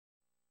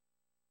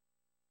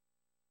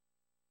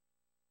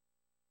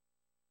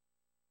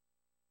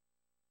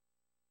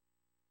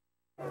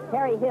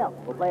Terry Hill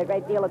will play a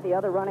great deal at the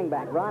other running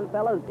back. Ron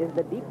Fellows is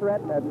the deep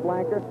threat at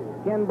flanker.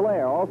 Ken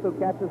Blair also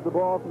catches the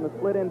ball from the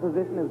split-in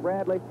position as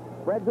Bradley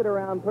spreads it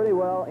around pretty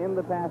well in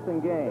the passing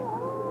game.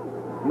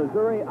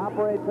 Missouri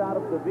operates out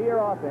of severe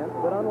offense,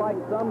 but unlike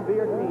some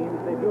Beer teams,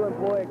 they do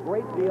employ a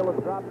great deal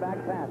of drop-back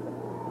passing.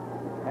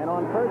 And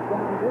on first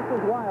down, this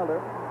is Wilder,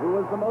 who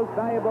was the most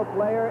valuable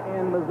player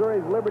in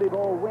Missouri's Liberty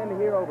Bowl win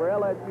here over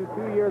LSU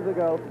 2 years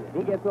ago.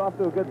 He gets off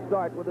to a good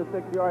start with a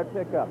 6-yard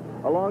pickup.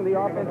 Along the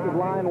offensive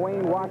line,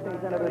 Wayne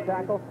Washington at the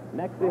tackle.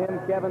 Next to him,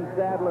 Kevin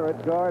Sadler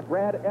at guard.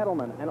 Brad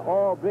Edelman, an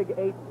all-Big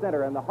 8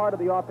 center in the heart of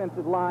the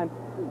offensive line,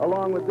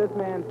 along with this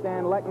man,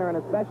 Stan Lechner, and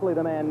especially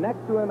the man next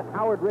to him,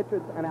 Howard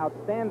Richards, an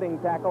outstanding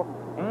tackle.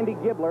 Andy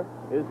Gibbler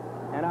is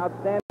an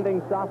outstanding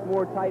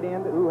sophomore tight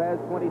end who has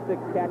 26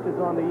 catches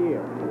on the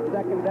year.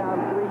 Second down,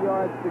 3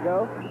 yards to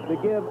go. To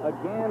give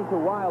again to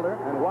Wilder,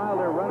 and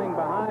Wilder running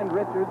behind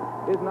Richards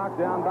is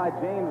knocked down by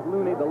James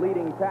Looney, the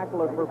leading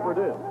tackler for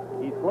Purdue.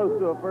 He's close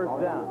to a first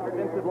down.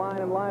 Defensive line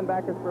and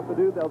linebackers for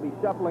Purdue, they'll be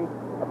shuffling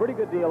a pretty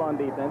good deal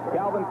on defense.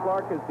 Calvin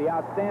Clark is the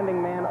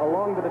outstanding man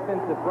along the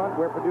defensive front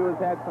where Purdue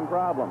has had some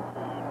problems.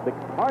 The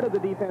heart of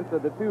the defense are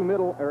the two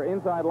middle or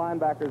inside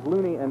linebackers,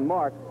 Looney and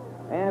Mark,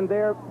 and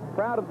they're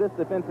proud of this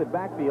defensive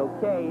backfield.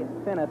 Kay,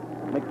 Sinnott,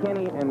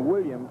 McKinney, and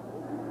Williams,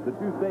 the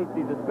two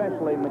safeties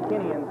especially,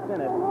 McKinney and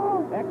Sinnott,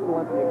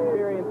 excellent,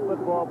 experienced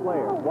football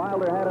players.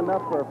 Wilder had enough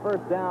for a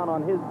first down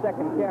on his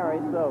second carry,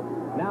 so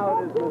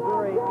now it is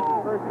Missouri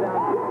first down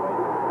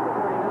situation from the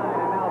 39,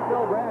 and now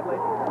Phil Bradley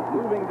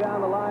moving down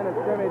the line of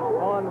scrimmage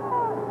on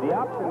the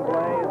option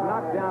play is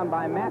knocked down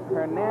by Matt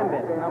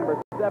Hernandez,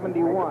 number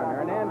 71.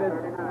 Hernandez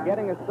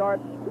getting a start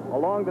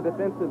along the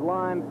defensive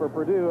line for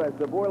Purdue as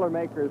the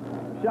Boilermakers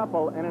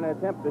shuffle in an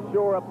attempt to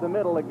shore up the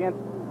middle against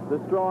the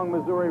strong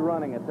Missouri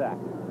running attack.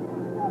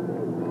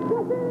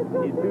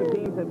 These two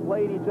teams have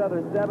played each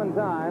other 7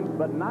 times,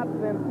 but not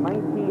since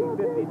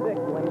 1956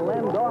 when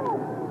Len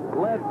Dawson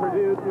led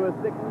Purdue to a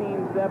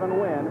 16-7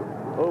 win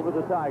over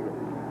the Tigers.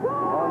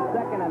 On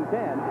 2nd and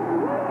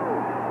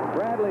 10,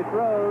 Bradley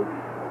throws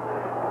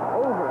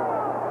over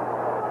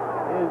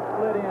his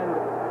split-end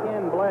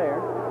Ken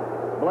Blair.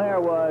 Blair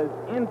was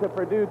into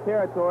Purdue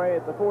territory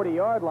at the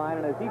 40-yard line,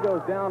 and as he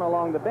goes down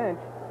along the bench,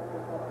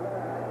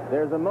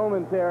 there's a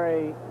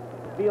momentary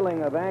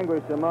feeling of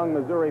anguish among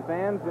Missouri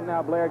fans, but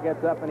now Blair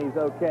gets up and he's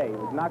okay. He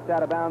was knocked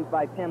out of bounds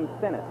by Tim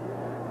Sinnott.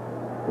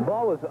 The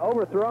ball was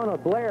overthrown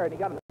of Blair, and he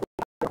got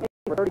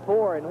for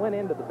 34 and went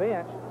into the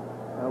bench.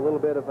 A little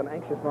bit of an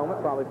anxious moment,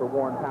 probably for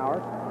Warren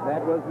Powers.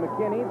 That was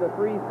McKinney, the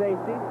free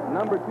safety,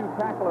 number 2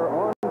 tackler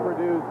on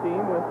Purdue's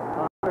team with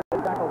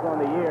 100 tackles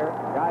on the year,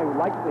 guy who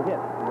likes to hit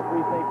in the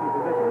free safety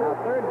position. Now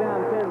third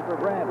down 10 for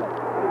Bradley.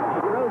 He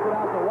throws it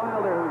out to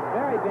Wilder, who's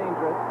very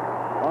dangerous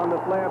on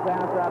the flare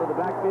pass out of the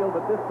backfield,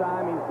 but this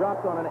time he's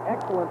dropped on an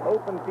excellent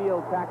open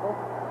field tackle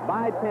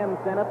by Tim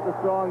Sinnott, the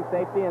strong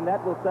safety, and that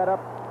will set up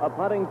a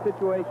punting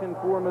situation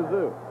for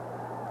Mizzou.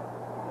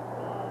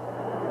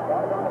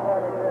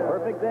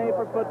 Perfect day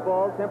for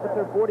football.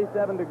 Temperature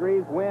 47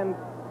 degrees, wind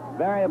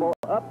variable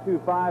up to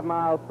 5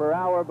 miles per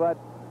hour, but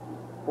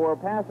for a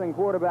passing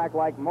quarterback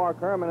like Mark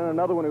Herman and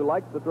another one who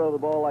likes to throw the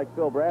ball like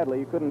Phil Bradley,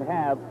 you couldn't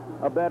have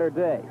a better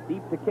day.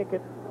 Deep to kick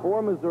it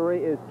for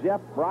Missouri is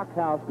Jeff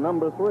Brockhouse,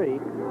 number 3,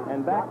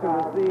 and back to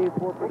receive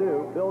for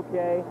Purdue, Bill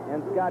Kay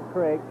and Scott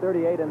Craig,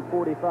 38 and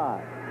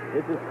 45.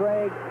 This is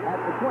Craig at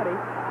the 20.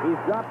 He's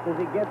dropped as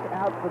he gets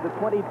out for the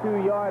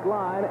 22-yard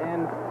line,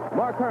 and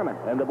Mark Herman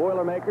and the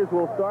Boilermakers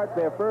will start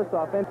their first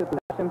offensive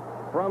possession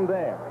from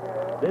there.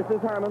 This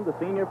is Herman, the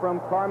senior from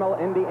Carmel,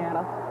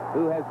 Indiana,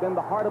 who has been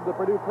the heart of the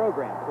Purdue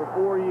program for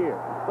 4 years.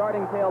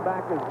 Starting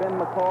tailback is Ben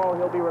McCall.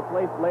 He'll be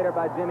replaced later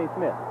by Jimmy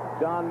Smith.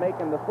 John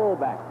Macon, the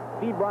fullback.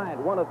 Steve Bryant,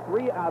 one of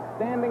 3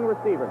 outstanding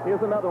receivers.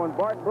 Here's another one,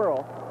 Bart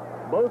Burrell.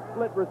 Both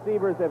split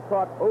receivers have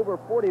caught over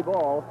 40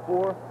 balls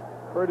for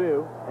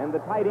Purdue, and the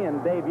tight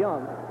end, Dave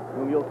Young,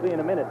 whom you'll see in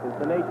a minute, is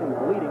the nation's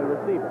leading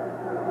receiver.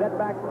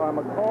 Setbacks are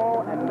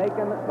McCall and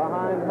Macon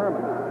behind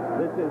Herman.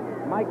 This is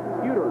Mike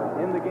Scuter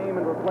in the game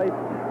and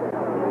replacement.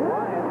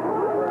 Bryant,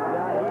 first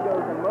down, he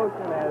goes in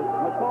motion as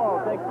McCall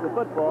takes the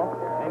football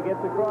and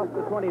gets across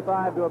the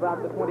 25 to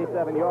about the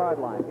 27-yard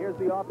line. Here's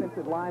the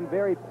offensive line,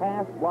 very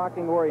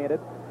pass-blocking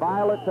oriented.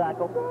 File at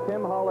tackle,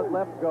 Tim Hull at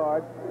left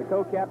guard, the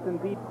co-captain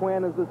Pete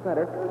Quinn is the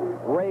center.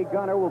 Ray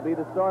Gunner will be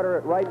the starter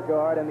at right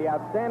guard, and the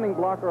outstanding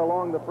blocker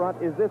along the front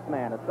is this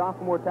man, a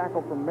sophomore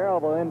tackle from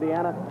Maryville,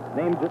 Indiana,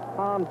 named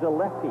Tom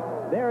Gillespie.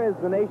 There is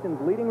the nation's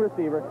leading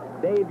receiver,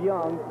 Dave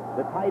Young,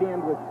 the tight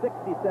end with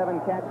 67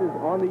 catches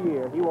on the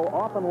year. He will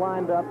often be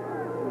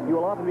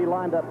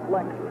lined up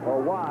flex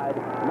or wide,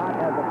 not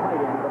as a tight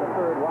end, but a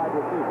third wide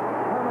receiver.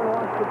 Herman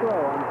wants to throw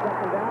on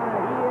second down,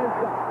 and he is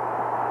gone.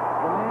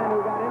 The man who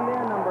got in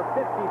there, number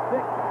 15,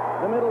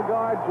 the middle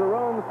guard,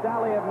 Jerome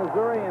Sally of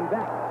Missouri, and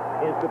that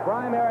is the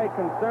primary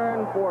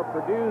concern for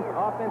Purdue's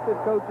offensive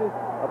coaches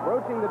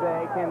approaching the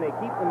day. Can they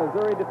keep the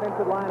Missouri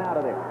defensive line out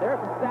of there? There's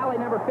Sally,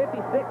 number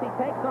 56. He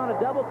takes on a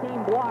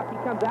double-team block. He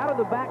comes out of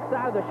the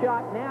backside of the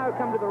shot. Now he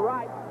comes to the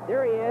right.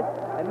 There he is,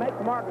 and makes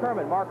Mark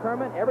Herman. Mark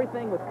Herman,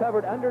 everything was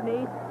covered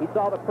underneath. He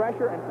saw the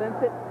pressure and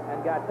sensed it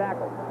and got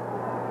tackled.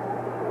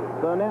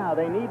 So now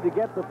they need to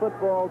get the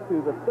football to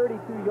the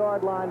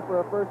 32-yard line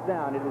for a first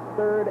down. It is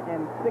 3rd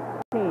and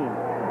 16.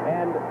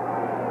 And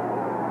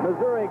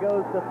Missouri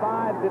goes to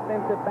 5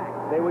 defensive backs.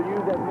 They will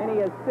use as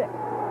many as 6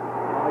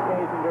 on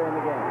occasion during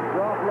the game.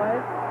 Draw play.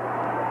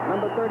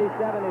 Number 37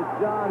 is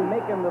John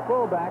Macon, the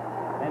fullback.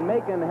 And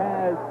Macon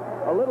has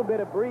a little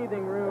bit of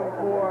breathing room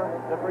for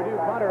the Purdue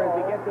punter as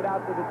he gets it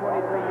out to the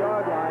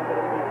 23-yard line.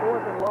 But it'll be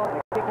 4th and long,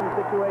 a kicking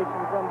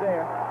situation from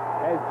there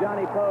as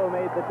Johnny Poe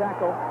made the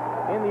tackle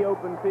in the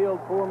open field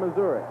for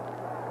Missouri.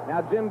 Now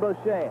Jim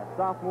Boucher, a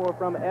sophomore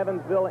from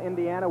Evansville,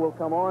 Indiana, will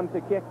come on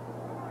to kick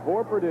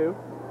for Purdue.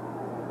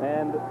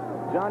 And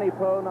Johnny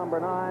Poe, number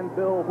 9,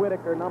 Bill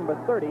Whitaker, number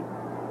 30.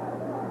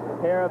 A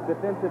pair of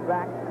defensive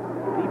backs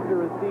deep to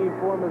receive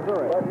for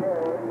Missouri.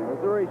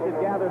 Missouri should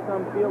gather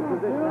some field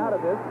position out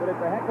of this, but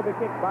it's a heck of a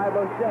kick by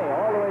Boucher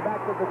all the way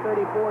back to the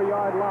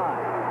 34-yard line.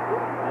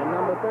 And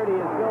number 30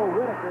 is Bill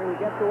Whitaker, who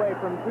gets away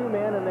from 2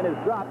 men and then is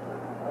dropped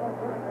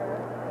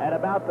at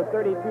about the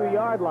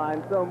 32-yard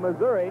line. So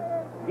Missouri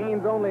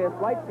gains only a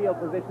slight field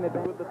position with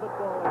the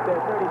football at their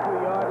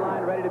 32-yard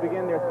line, ready to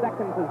begin their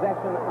second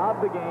possession of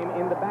the game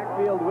in the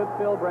backfield with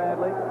Phil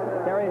Bradley.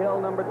 Terry Hill,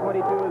 number 22,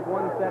 is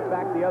one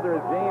setback. The other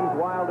is James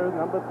Wilder,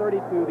 number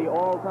 32, the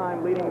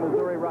all-time leading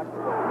Missouri rusher.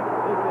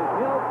 This is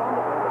Hill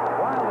fumbling,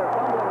 Wilder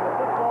fumbling the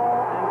football,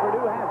 and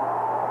Purdue has it.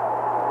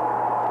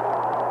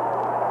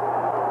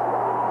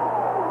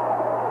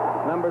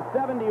 Number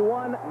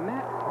 71,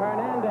 Matt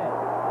Hernandez,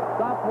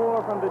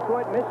 sophomore from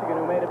Detroit, Michigan,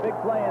 who made a big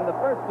play in the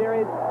first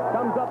series,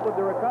 comes up with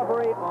the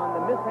recovery on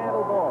the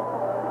mishandled ball.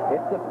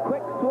 It's a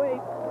quick sweep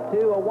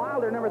to a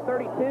Wilder, number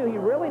 32. He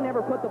really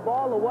never put the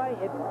ball away.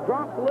 It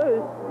drops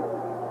loose.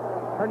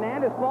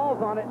 Hernandez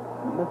falls on it.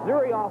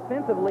 Missouri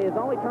offensively has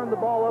only turned the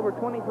ball over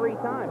 23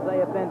 times. They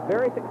have been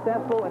very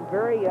successful and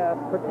very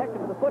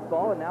protective of the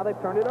football, and now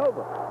they've turned it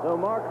over. So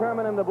Mark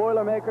Herman and the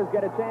Boilermakers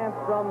get a chance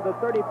from the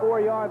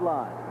 34-yard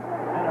line.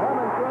 And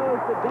Herman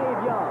throws to Dave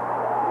Young,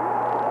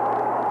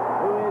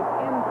 who is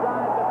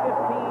inside the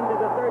 15 to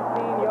the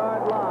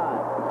 13-yard line.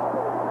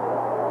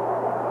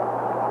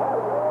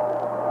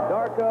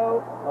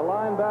 Darko, the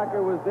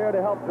linebacker, was there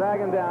to help drag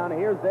him down.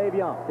 Here's Dave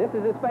Young. This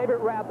is his favorite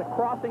route, the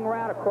crossing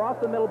route across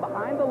the middle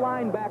behind the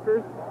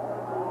linebackers.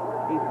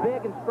 He's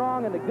big and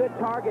strong and a good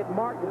target.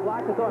 Mark is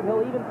like to throw him.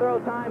 He'll even throw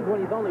times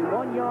when he's only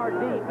 1 yard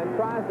deep and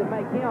tries to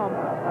make him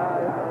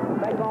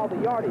make all the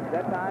yardage.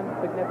 That time,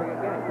 significant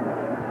gain.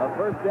 A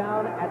first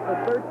down at the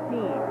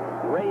 13.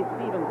 Ray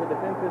Stevens, the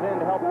defensive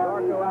end, helped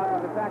Darko out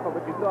with the tackle,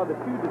 but you saw the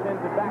 2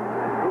 defensive backs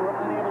who were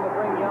unable to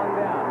bring Young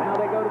down. Now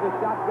they go to the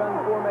shotgun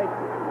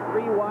formation.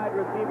 3 wide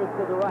receivers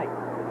to the right.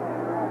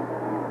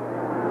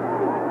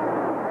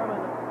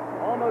 Herman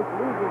almost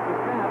loses the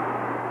snap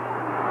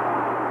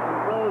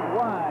and throws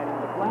wide in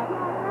the flat,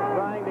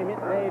 trying to hit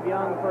Dave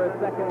Young for a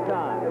second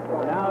time.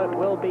 Now it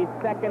will be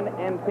 2nd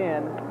and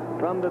 10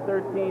 from the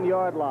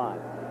 13-yard line.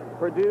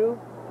 Purdue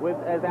with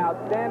as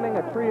outstanding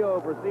a trio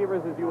of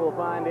receivers as you will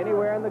find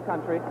anywhere in the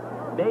country.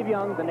 Dave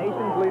Young, the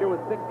nation's leader, with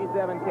 67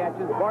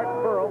 catches. Bart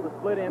Burrell, the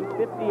split end,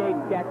 58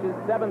 catches,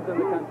 7th in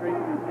the country.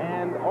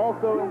 And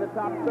also in the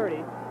top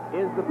 30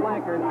 is the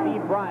flanker,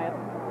 Steve Bryant.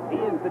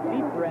 He is the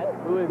deep threat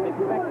who is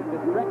expected to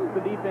stretch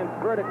the defense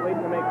vertically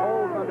to make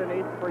holes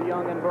underneath for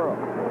Young and Burrell.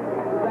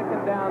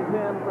 2nd down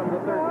 10 from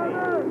the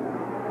 13.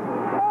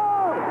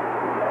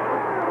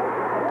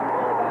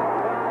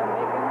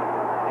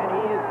 And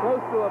he is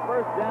close to a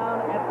first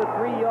down at the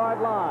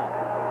 3-yard line.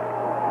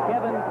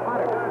 Kevin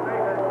Potter,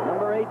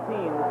 number 18,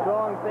 the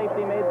strong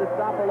safety, made the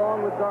stop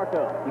along with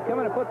Darko. You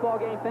come in a football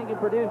game thinking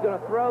Purdue's going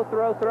to throw,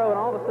 and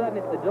all of a sudden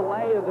it's the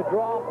delay of the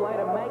draw play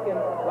to Macon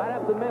right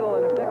up the middle,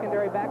 and the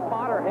secondary back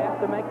Potter has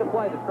to make the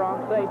play, the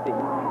strong safety.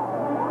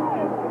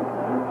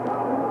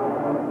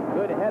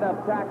 Good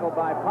head-up tackle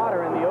by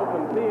Potter in the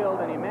open field,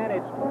 and he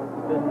managed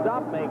to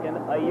stop Macon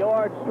a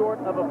yard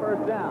short of a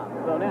first down.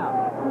 So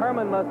now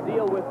Herman must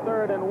deal with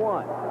 3rd and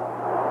 1.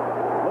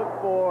 Look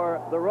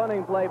for the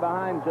running play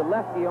behind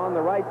Gillespie on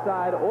the right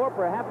side, or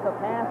perhaps a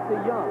pass to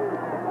Young.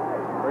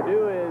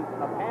 Purdue is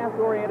a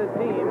pass-oriented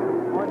team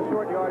on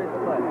short yardage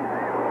play.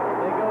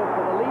 They go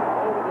for the leap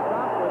over the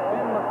top with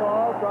Ben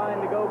McCall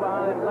trying to go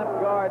behind left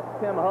guard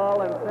Tim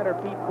Hull and center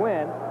Pete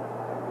Quinn.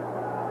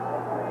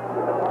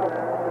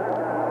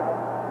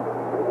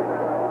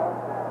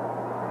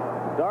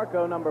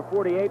 Darko, number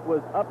 48,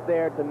 was up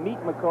there to meet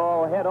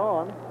McCall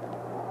head-on,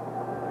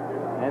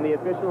 and the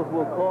officials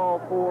will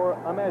call for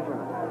a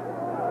measurement.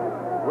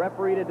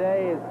 Referee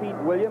today is Pete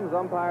Williams,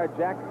 umpire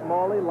Jack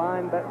Smalley,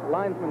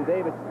 linesman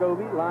David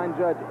Scobie, line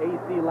judge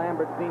A.C.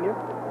 Lambert Sr.,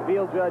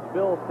 field judge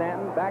Bill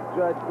Stanton, back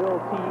judge Bill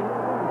Tees.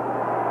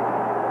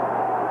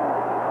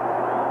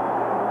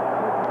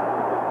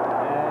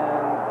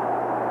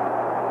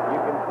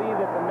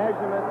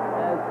 measurement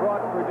has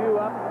brought Purdue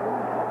up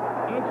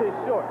inches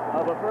short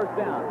of a first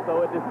down.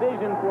 So a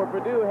decision for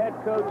Purdue head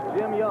coach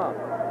Jim Young.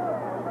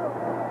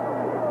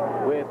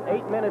 With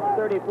 8 minutes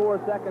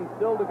 34 seconds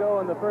still to go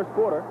in the first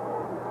quarter.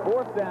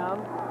 Fourth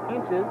down,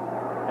 inches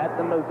at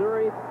the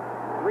Missouri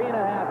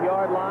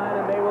 3.5-yard line,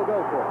 and they will go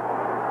for it.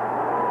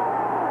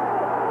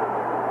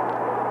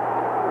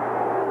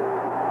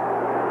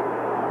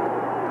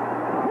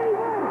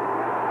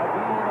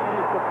 Again, it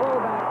is the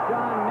fullback,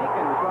 John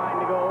Macon, trying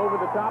to go over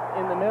the top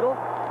in the middle,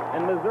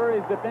 and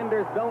Missouri's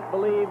defenders don't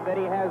believe that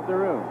he has the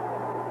room.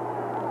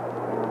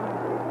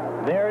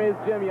 There is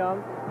Jim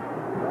Young,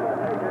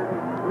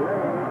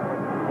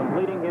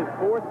 completing his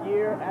 4th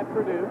year at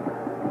Purdue.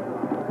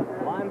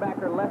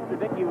 Linebacker Lester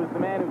Dickey was the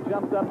man who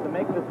jumped up to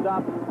make the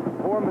stop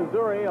for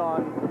Missouri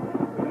on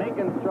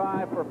Macon's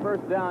try for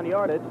first down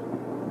yardage.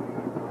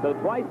 So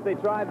twice they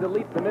tried to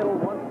leap the middle,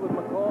 once with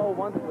McCall,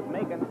 once with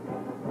Macon.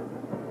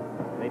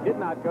 They did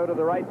not go to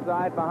the right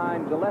side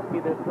behind Gillespie,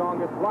 their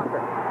strongest blocker.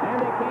 And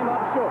they came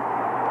up short.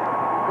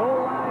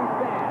 Goal line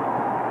stand.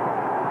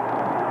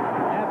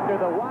 After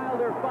the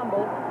Wilder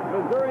fumble,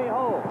 Missouri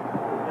holds.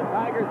 The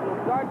Tigers will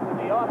start with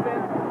the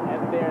offense as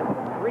they're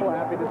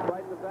happy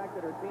despite the fact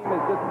that her team has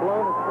just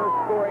blown its first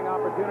scoring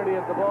opportunity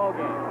of the ball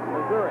game.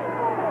 Missouri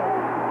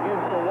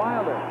gives to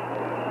Wilder,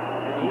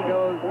 and he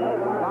goes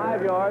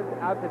 5 yards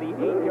out to the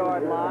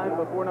 8-yard line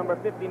before number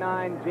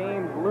 59,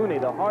 James Looney,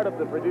 the heart of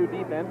the Purdue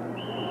defense,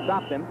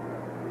 stopped him.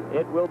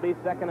 It will be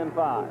 2nd and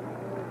 5.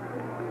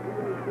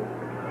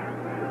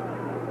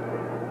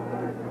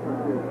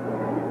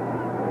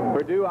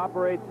 Purdue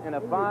operates in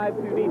a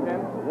 5-2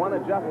 defense. One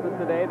adjustment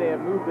today. They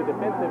have moved the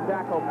defensive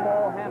tackle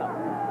Paul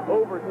Hannah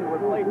over to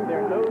replace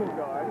their nose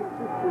guard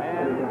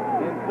and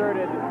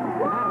inserted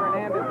Matt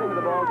Hernandez into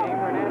the ball game.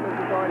 Hernandez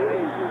has already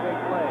made 2 big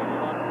plays.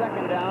 On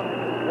 2nd down,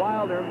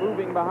 Wilder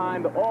moving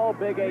behind all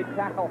Big 8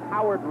 tackle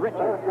Howard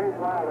Richards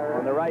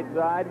on the right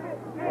side.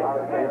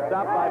 Is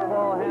stopped by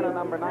Paul Hannah,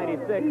 number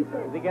 96,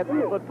 as he gets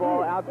the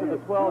football out to the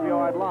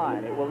 12-yard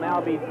line. It will now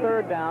be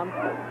 3rd down,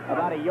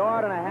 about 1.5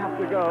 yards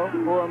to go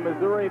for a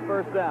Missouri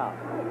first down.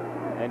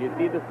 And you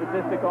see the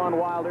statistic on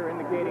Wilder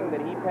indicating that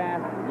he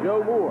passed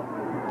Joe Moore,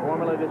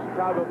 formerly the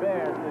Chicago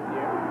Bears this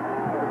year,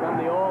 to become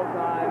the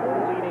all-time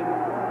leading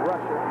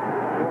rusher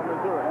for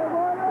Missouri.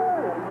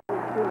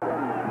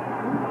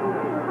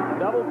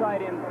 Double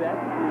tight end set.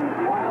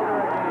 Wilder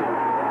again.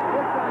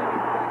 This time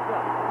he's backed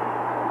up.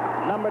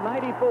 Number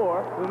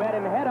 94, who met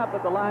him head up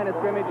at the line of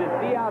scrimmage, is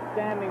the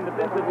outstanding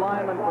defensive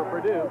lineman for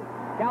Purdue,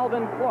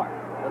 Calvin Clark,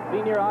 a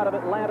senior out of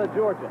Atlanta,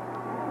 Georgia.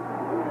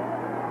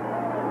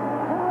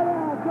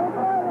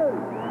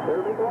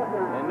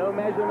 And no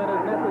measurement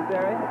is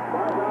necessary.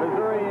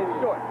 Missouri is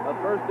short of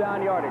first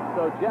down yardage.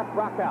 So Jeff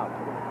Brockhouse,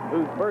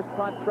 whose first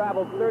punt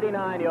traveled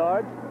 39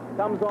 yards,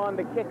 comes on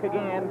to kick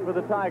again for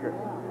the Tigers.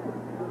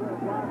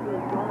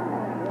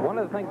 One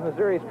of the things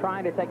Missouri is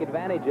trying to take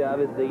advantage of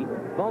is the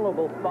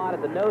vulnerable spot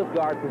at the nose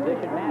guard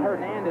position. Matt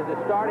Hernandez is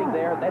starting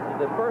there. This is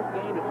the first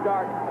game to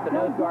start at the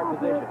nose guard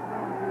position.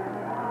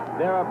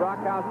 There are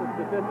Brockhouse's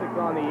statistics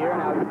on the year.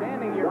 An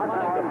outstanding year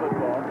punting the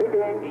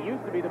football. He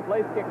used to be the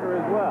place kicker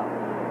as well.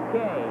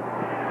 Kay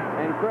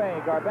and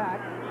Craig are back,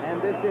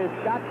 and this is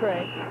Scott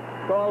Craig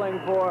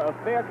calling for a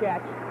fair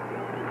catch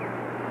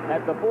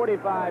at the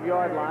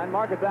 45-yard line.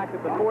 Mark it back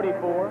at the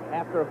 44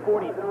 after a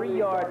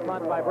 43-yard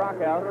punt by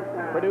Brockhouse.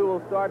 Purdue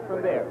will start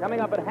from there.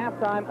 Coming up at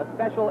halftime, a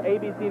special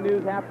ABC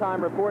News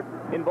halftime report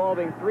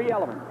involving 3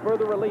 elements.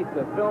 Further release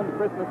of filmed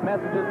Christmas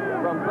messages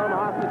from some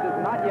hostages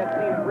not yet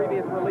seen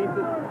previous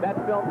releases. That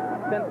film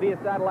sent via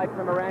satellite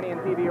from Iranian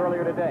TV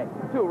earlier today.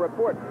 2, a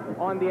report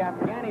on the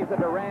Afghanis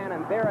of Iran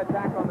and their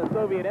attack on the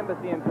Soviet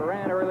embassy in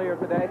Tehran earlier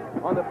today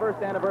on the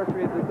first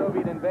anniversary of the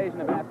Soviet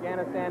invasion of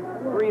Afghanistan.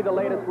 3, the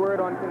latest word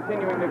on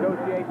continuing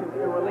negotiations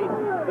to release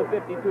the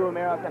 52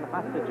 American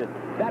hostages.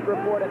 That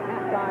report at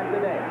halftime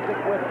today. Stick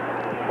with it.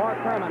 Mark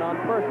Herman on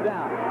first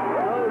down.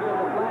 Throws in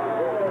the flat,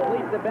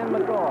 complete to Ben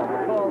McCall.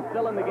 McCall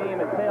still in the game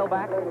at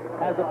tailback,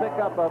 has a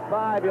pickup of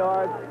 5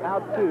 yards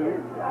out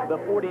to the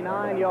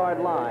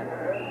 49-yard line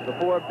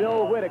before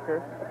Bill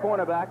Whitaker,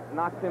 cornerback,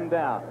 knocks him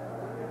down.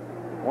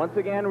 Once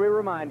again, we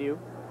remind you,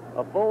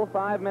 a full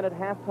 5-minute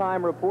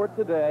halftime report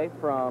today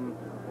from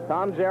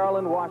Tom Jarrell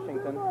in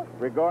Washington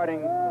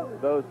regarding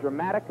those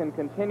dramatic and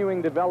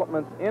continuing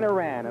developments in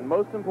Iran, and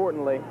most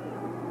importantly,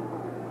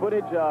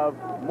 footage of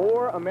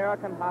more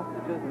American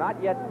hostages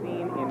not yet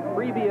seen in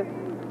previous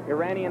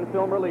Iranian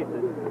film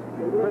releases.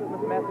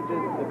 Christmas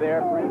messages to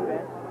their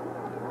prevent.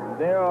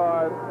 There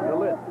are the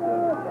list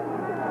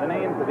of the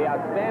names of the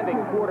outstanding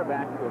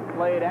quarterbacks who have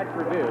played at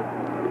Purdue.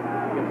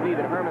 You can see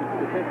that Herman's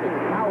statistics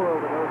tower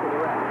over those of the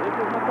rest. This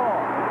is McCall.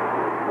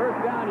 First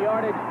down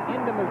yardage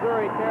into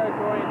Missouri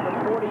territory at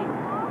the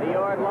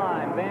 40-yard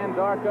line. Van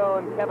Darko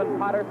and Kevin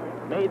Potter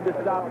made the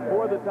stop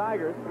for the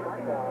Tigers,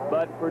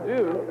 but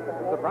Purdue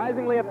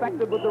surprisingly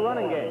effective with the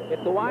running game.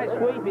 It's the wide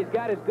sweep. He's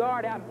got his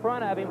guard out in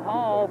front of him.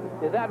 Hall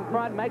is out in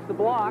front, makes the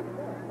block.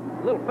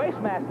 A little face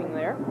masking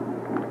there.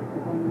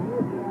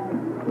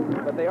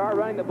 but they are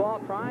running the ball,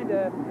 trying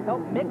to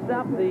help mix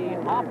up the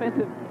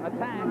offensive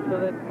attack so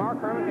that Mark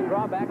Herman can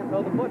draw back and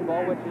throw the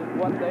football, which is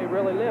what they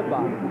really live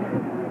by.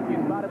 You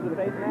spotted the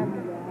face man?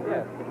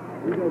 Yes.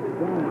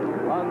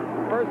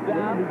 On first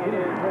down, it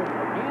is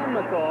again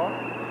McCall,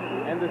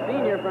 and the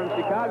senior from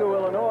Chicago,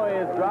 Illinois,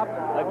 is dropped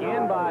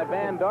again by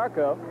Van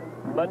Darko,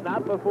 but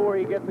not before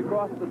he gets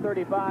across the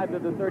 35 to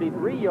the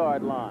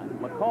 33-yard line.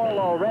 McCall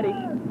already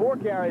 4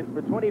 carries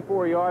for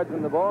 24 yards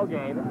in the ball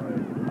game.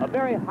 A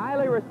very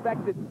highly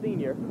respected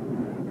senior.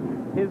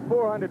 His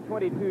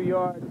 422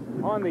 yards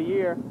on the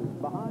year.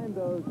 Behind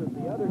those of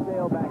the other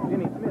tailback,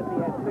 Jimmy Smith, he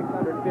had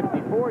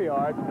 654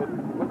 yards, but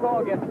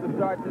McCall gets the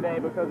start today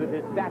because of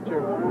his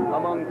stature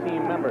among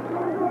team members.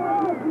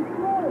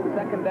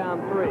 Second down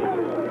 3.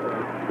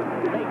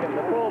 Macon,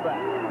 the fullback,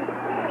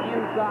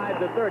 inside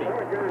the 30,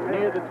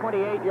 near the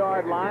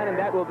 28-yard line, and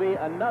that will be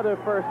another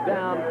first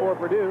down for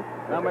Purdue.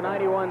 Number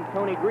 91,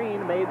 Tony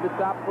Green, made the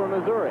stop for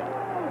Missouri.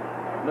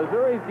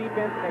 Missouri's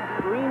defense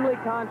extremely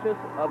conscious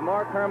of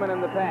Mark Herman in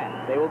the pass.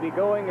 They will be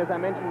going, as I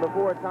mentioned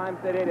before, at times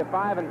set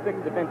 5 and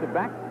 6 defensive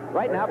backs.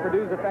 Right now,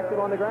 Purdue's effective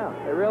on the ground.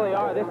 They really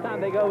are. This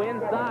time they go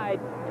inside.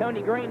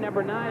 Tony Green,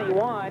 number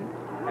 91,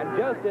 and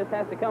Joseph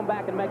has to come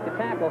back and make the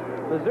tackle.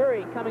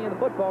 Missouri, coming in the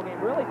football game,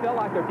 really felt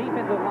like their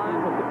defensive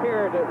line was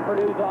superior to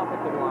Purdue's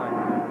offensive line.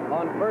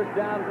 On first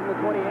down from the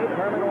 28,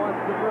 Herman wants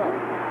to throw.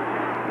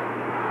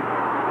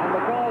 And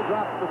McCall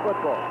drops the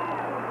football.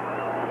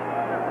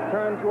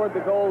 Turn toward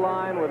the goal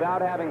line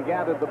without having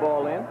gathered the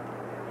ball in.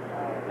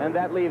 And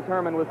that leaves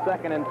Herman with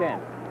 2nd and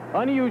 10.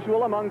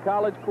 Unusual among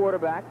college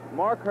quarterbacks,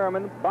 Mark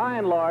Herman, by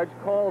and large,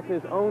 calls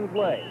his own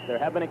plays. There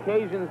have been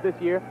occasions this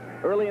year,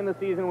 early in the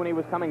season, when he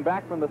was coming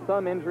back from the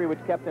thumb injury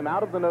which kept him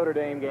out of the Notre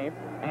Dame game,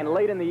 and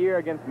late in the year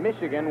against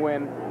Michigan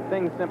when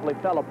things simply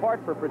fell apart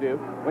for Purdue,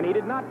 when he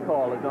did not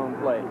call his own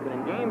plays. But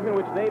in games in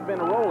which they've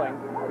been rolling,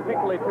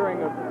 particularly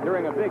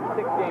during a big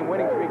 6-game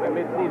winning streak in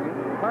midseason,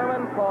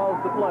 Herman calls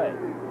the plays.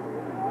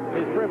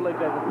 His privilege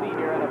as a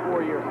senior and a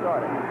 4-year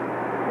starter.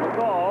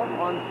 McCall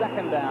on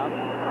second down.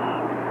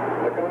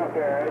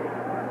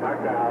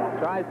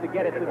 Tries to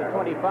get it to the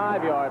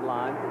 25-yard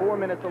line. 4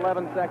 minutes,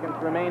 11 seconds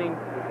remaining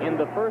in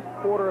the first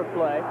quarter of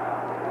play,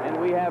 and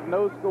we have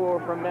no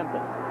score from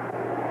Memphis.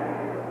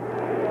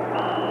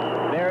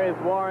 There is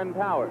Warren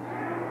Powers,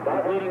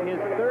 completing his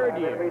 3rd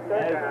year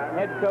as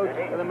head coach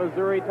of the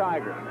Missouri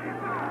Tigers.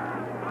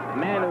 A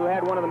man who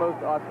had one of the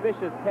most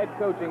auspicious head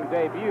coaching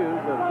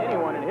debuts of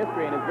anyone in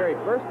history in his very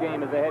first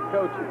game as a head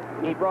coach.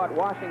 He brought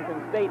Washington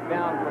State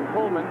down from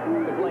Pullman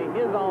to play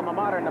his alma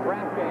mater,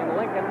 Nebraska, in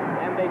Lincoln,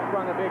 and they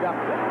sprung a big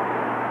upset.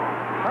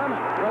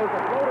 Herman throws a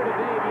floater to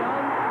Dave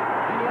Young,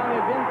 and Young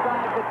is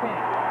inside the 10.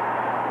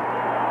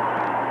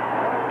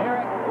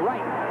 Eric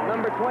Wright,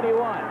 number 21,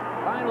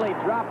 finally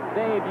dropped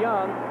Dave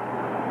Young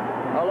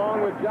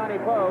along with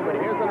Johnny Poe, but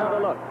here's another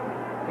look.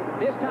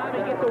 This time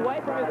he gets away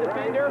from his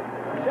defender,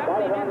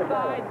 shoves him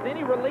inside, then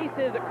he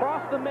releases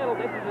across the middle.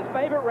 This is his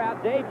favorite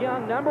route. Dave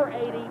Young, number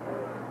 80.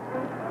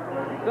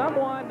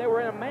 They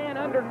were in a man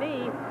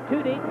underneath,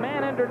 2 deep,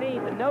 man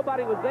underneath, and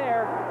nobody was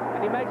there,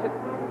 and he makes a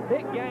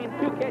big gain,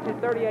 2 catches,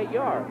 38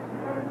 yards.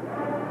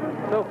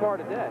 So far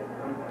today.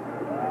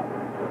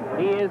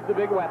 He is the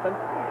big weapon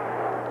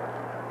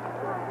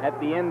at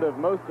the end of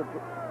most of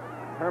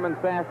Herman's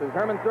passes.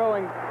 Herman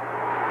throwing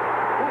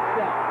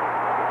touchdown.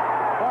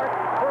 Bart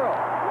Burrow.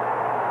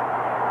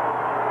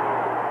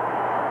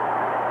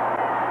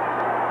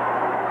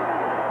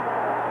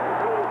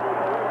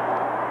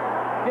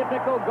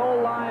 Typical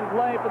goal line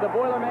play for the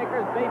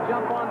Boilermakers. They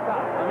jump on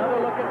top. Another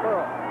look at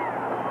Burrow.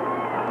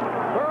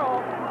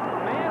 Burrow,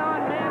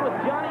 man-on-man with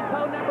Johnny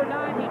Poe, number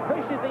 9. He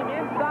pushes him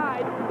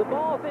inside. The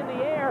ball's in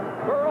the air.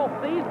 Burrow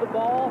sees the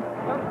ball,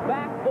 comes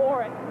back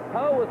for it.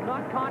 Poe was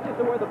not conscious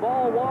of where the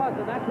ball was,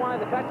 and that's why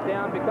the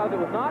touchdown, because it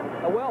was not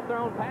a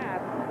well-thrown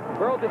pass.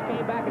 Burrow just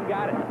came back and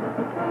got it.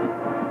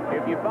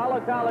 If you follow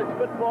college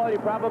football, you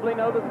probably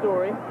know the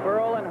story.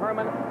 Burrow and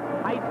Herman,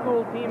 high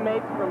school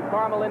teammates from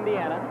Carmel,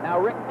 Indiana. Now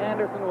Rick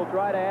Anderson will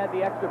try to add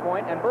the extra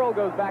point, and Burrow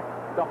goes back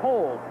to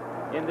hold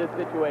in this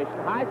situation.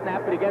 High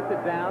snap, but he gets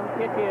it down.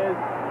 Kick is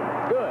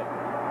good.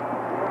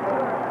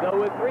 So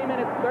with 3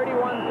 minutes,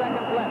 31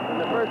 seconds left in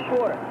the first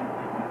quarter,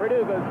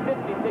 Purdue goes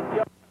 56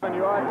 yards.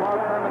 Mark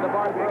Herman, the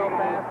Bart Burrow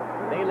pass.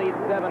 They lead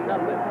 7-0.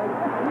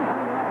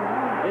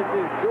 This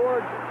is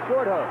George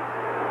Shorthouse,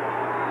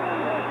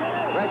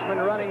 freshman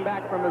running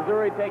back from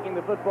Missouri, taking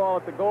the football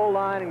at the goal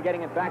line and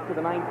getting it back to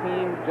the 19.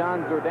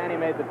 John Zordani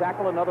made the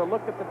tackle. Another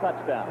look at the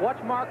touchdown.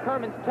 Watch Mark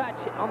Herman's touch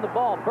on the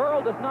ball.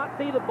 Burrow does not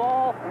see the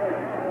ball.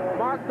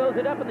 Mark throws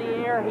it up in the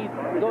air. He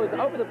goes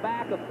over the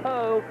back of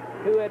Poe,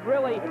 who had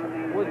really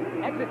was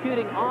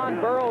executing on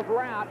Burrow's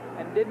route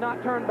and did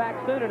not turn back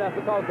soon enough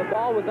because the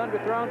ball was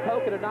underthrown. Poe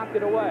could have knocked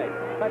it away.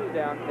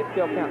 Touchdown. It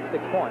still counts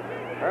 6 points.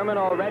 Herman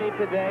already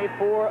today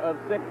 4 of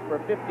 6 for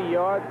 50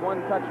 yards,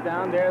 1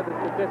 touchdown. There the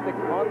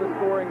statistics on the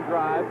scoring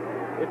drive.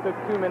 It took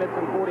 2 minutes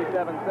and 47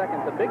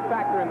 seconds. A big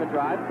factor in the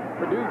drive,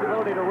 Purdue's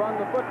ability to run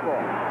the football.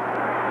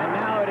 And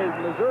now it is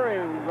Missouri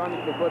who runs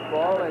the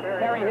football. It's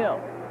Terry Hill,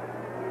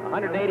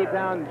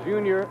 180-pound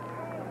junior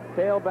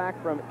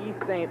tailback from East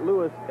St.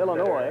 Louis,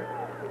 Illinois,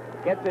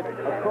 gets it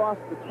across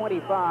the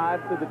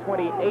 25 to the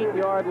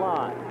 28-yard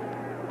line.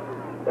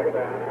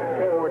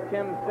 For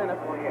Tim Sinnott,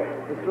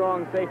 the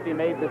strong safety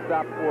made the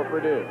stop for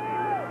Purdue.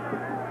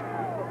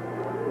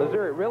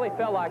 Missouri really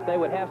felt like they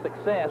would have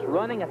success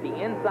running at the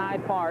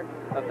inside part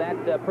of that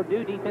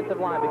Purdue defensive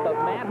line because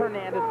Matt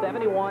Hernandez,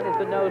 71, is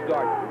the nose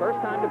guard. First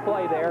time to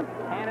play there.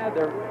 Hannah,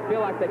 they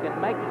feel like they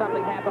can make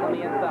something happen on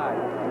the inside.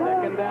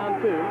 Second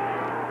down, 2.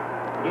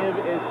 Give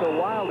is to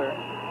Wilder.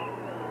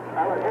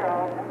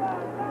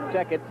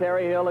 Check it,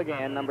 Terry Hill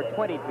again, number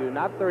 22,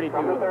 not 32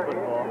 with the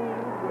football.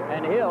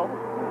 And Hill,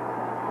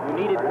 who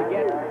needed to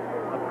get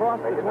across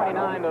the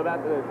 29 to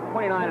about the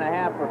 29 and a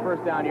half for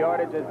first down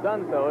yardage, has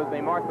done so as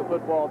they mark the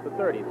football to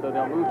 30. So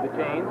they'll move the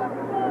chains.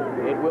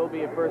 It will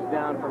be a first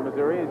down for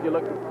Missouri as you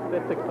look at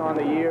statistics on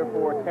the year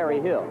for Terry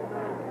Hill.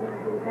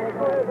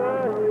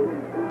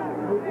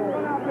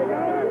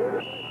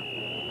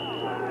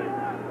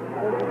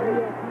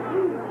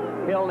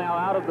 Hill now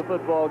out of the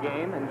football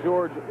game, and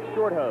George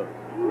Shorthose.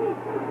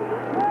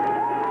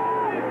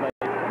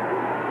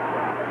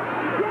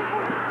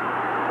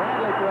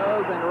 Bradley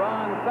throws, and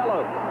Ron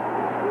Fellows,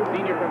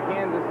 senior from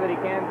Kansas City,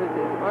 Kansas,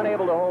 is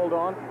unable to hold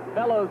on.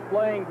 Fellows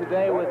playing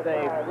today with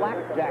a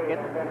flak jacket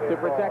to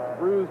protect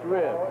bruised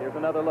ribs. Here's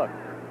another look.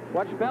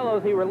 Watch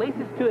Fellows. He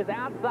releases to his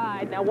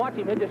outside. Now watch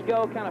him. He'll just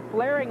go kind of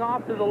flaring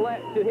off to the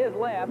left, to his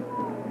left.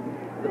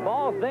 The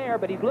ball's there,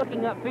 but he's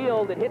looking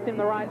upfield. It hits him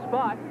the right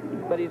spot,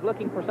 but he's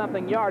looking for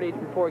something yardage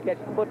before he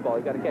catches the football.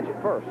 He's got to catch it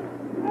first.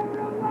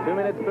 2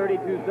 minutes,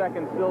 32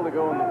 seconds still to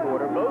go in the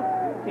quarter. Both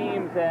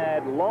teams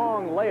had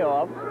long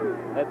layoffs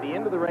at the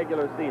end of the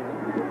regular season.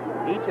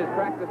 Each has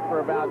practiced for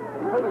about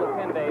a total of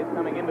 10 days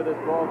coming into this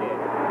ball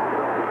game.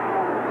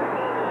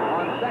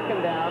 On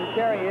second down,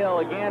 Terry Hill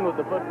again with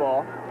the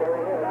football.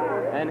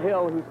 And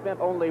Hill, who spent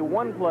only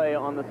one play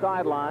on the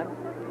sideline,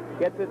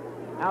 gets it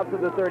out to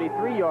the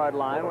 33-yard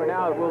line, where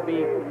now it will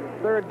be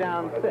third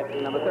down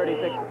 6. Number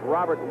 36,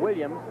 Robert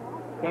Williams,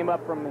 came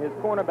up from his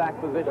cornerback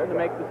position to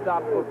make the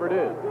stop for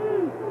Purdue.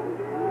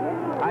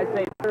 I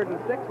say third and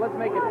 6. Let's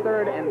make it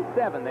third and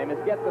 7. They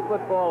must get the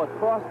football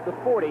across the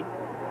 40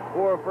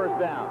 for a first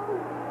down.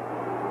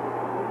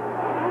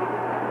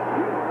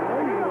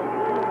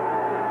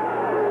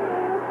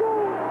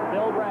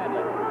 Bill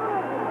Bradley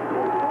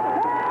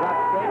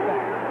drops straight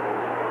back.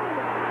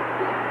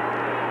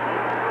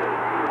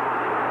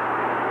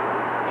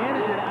 In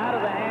and out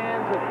of the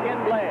hands of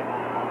Ken Blair.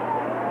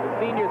 The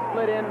senior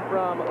split in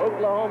from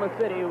Oklahoma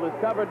City, who was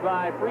covered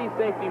by free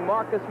safety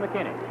Marcus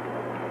McKinney.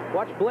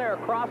 Watch Blair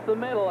across the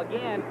middle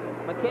again.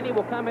 McKinney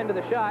will come into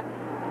the shot.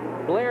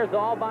 Blair's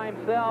all by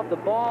himself. The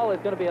ball is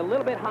going to be a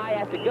little bit high.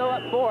 Has to go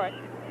up for it.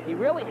 He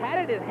really had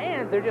it in his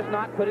hands. They're just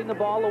not putting the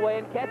ball away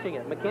and catching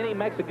it. McKinney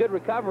makes a good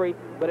recovery,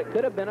 but it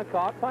could have been a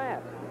caught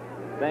pass.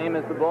 Same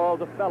as the ball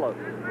to Fellows.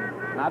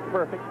 Not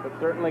perfect, but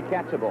certainly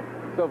catchable.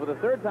 So for the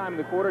third time in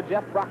the quarter,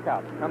 Jeff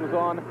Brockhouse comes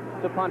on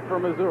to punt for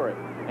Missouri.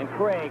 And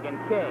Craig and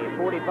Kay,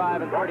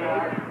 45 and 38,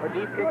 are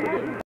deep for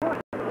Purdue.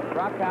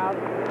 Brockhouse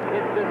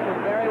hits this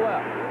one very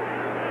well.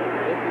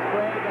 This is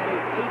Craig at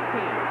his 18.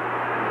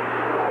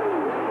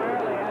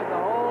 Rarely has a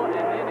hole, and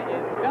then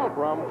is dealt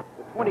from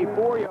the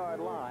 24-yard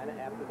line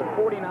after the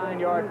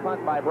 49-yard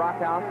punt by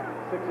Brockhouse,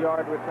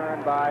 6-yard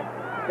return by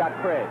Scott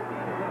Craig.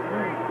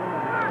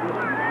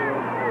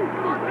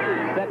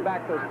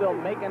 Setbacks are still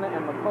Macon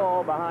and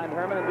McCall behind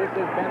Herman, and this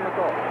is Ben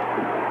McCall.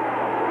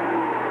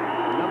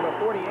 Number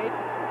 48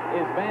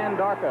 is Van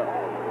Darko,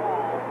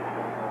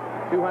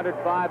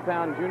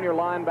 205-pound junior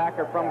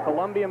linebacker from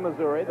Columbia,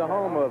 Missouri, the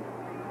home of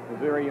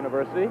Missouri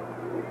University.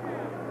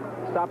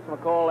 Stops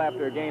McCall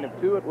after a gain of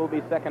 2. It will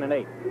be 2nd and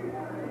 8.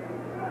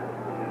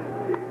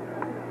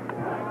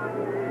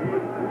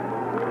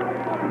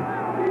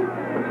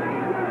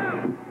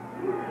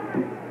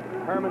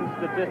 Herman's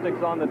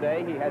statistics on the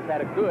day: he has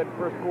had a good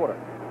first quarter.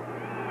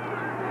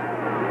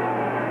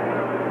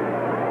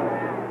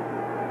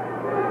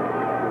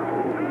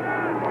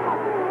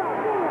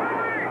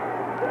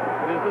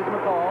 This is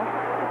McCall.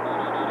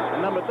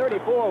 And number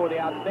 34 with the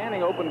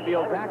outstanding open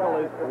field tackle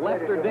is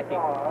Lester Dickey,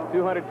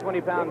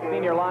 220-pound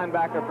senior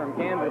linebacker from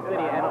Kansas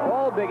City, an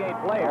all Big 8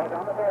 player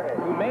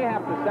who may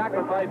have to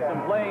sacrifice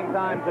some playing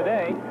time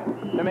today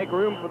to make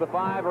room for the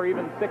 5 or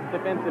even 6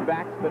 defensive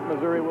backs that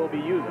Missouri will be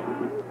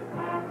using.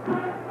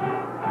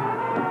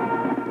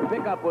 The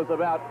pickup was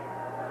about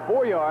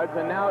 4 yards,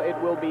 and now it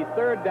will be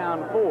third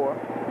down 4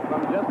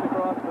 from just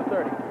across the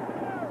 30.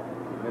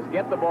 Let's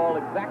get the ball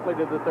exactly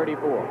to the 34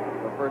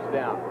 for first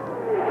down.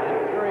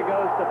 And Missouri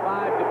goes to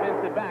 5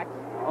 defensive backs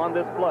on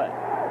this play.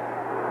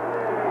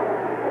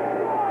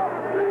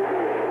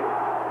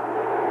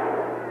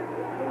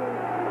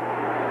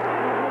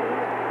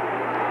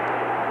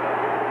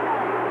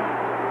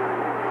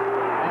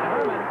 And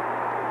Herman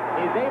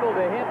is able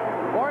to hit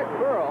Bart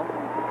Burrow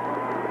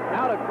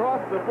out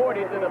across the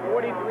 40 to the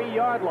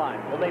 43-yard line.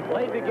 Well, they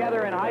played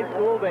together in high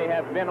school. They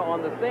have been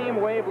on the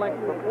same wavelength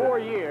for 4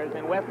 years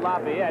in West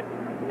Lafayette.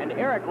 And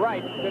Eric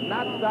Wright could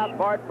not stop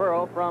Bart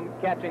Burrow from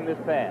catching this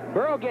pass.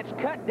 Burrow gets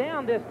cut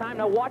down this time.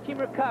 Now watch him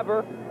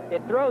recover.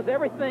 It throws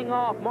everything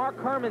off Mark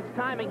Herman's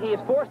timing. He is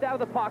forced out of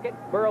the pocket.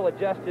 Burrow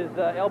adjusts his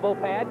elbow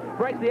pad,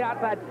 breaks the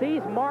outside,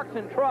 sees Mark's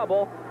in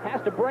trouble,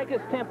 has to break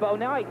his tempo.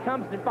 Now he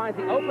comes and finds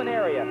the open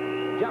area,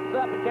 jumps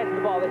up and catches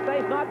the ball. They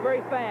say he's not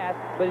very fast,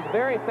 but he's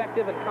very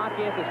effective and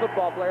conscientious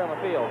football player on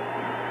the field.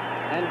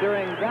 And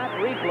during that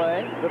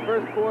replay, the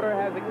first quarter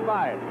has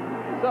expired.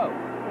 So,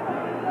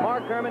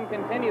 Mark Herman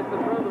continues to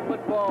throw the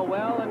football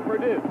well, and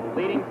Purdue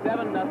leading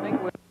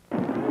 7-0 with...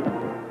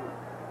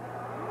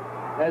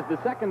 As the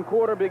second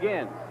quarter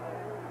begins,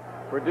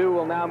 Purdue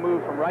will now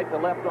move from right to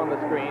left on the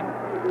screen.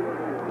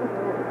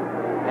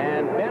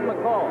 And Ben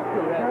McCall,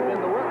 who has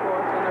been the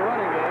workhorse in the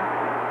running game,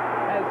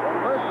 has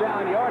first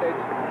down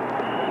yardage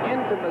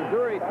into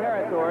Missouri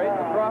territory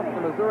across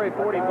the Missouri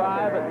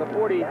 45 at the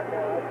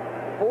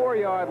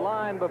 44-yard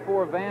line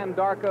before Van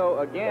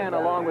Darko again,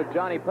 along with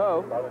Johnny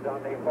Poe,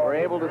 were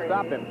able to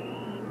stop him.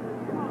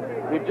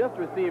 We've just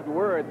received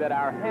word that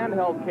our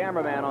handheld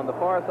cameraman on the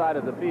far side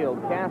of the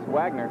field, Cass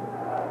Wagner,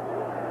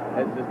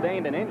 has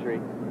sustained an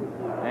injury.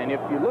 And if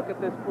you look at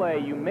this play,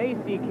 you may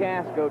see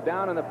Cass go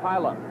down in the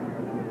pileup.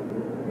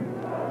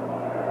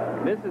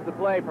 This is the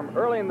play from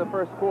early in the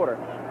first quarter,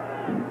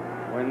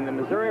 when the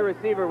Missouri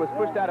receiver was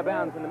pushed out of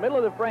bounds. In the middle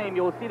of the frame,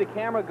 you will see the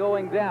camera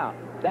going down.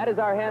 That is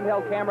our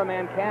handheld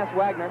cameraman, Cass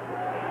Wagner.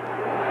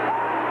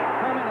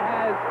 Herman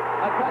has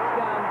a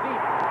touchdown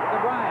deep to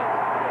Bryant.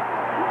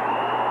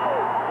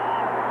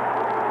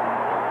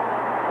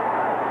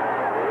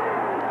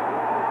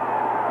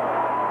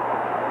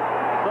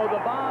 So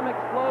the bomb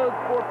explodes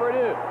for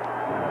Purdue.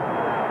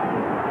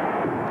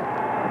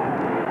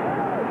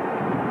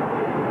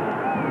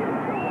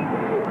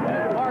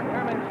 As Mark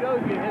Herman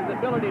shows you his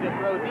ability to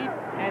throw deep,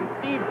 and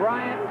Steve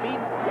Bryant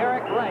beats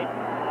Eric Wright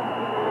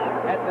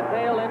at the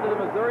tail end of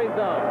the Missouri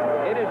zone.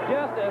 It is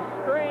just a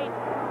straight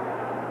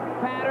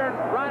pattern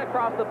right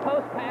across the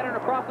post pattern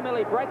across the middle.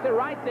 He breaks it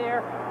right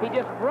there. He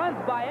just runs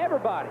by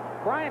everybody.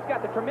 Bryant's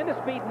got the tremendous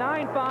speed,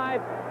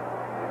 9.5.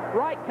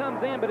 Wright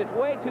comes in, but it's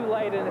way too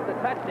late, and it's a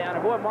touchdown.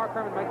 And boy, Mark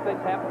Herman makes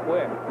things happen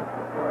quick.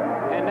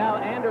 And now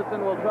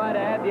Anderson will try to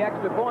add the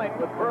extra point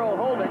with Burrow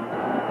holding.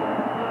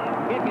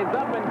 Kick is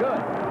up and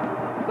good.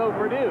 So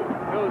Purdue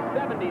goes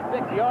 76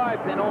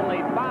 yards in only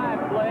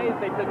 5 plays.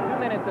 They took 2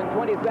 minutes and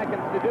 20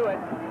 seconds to do it.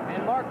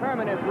 And Mark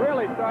Herman is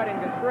really starting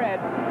to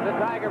shred the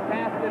Tiger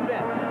pass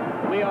defense.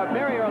 We are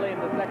very early in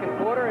the second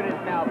quarter. It is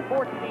now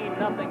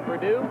 14-0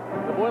 Purdue.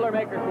 The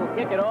Boilermakers will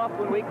kick it off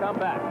when we come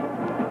back.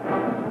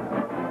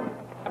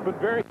 But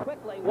very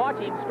quickly, watch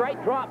him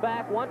straight drop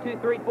back, 1, 2,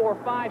 3, 4,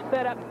 5,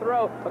 set up and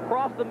throw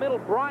across the middle.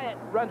 Bryant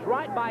runs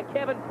right by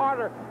Kevin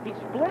Carter. He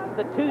splits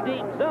the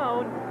 2-deep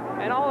zone,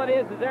 and all it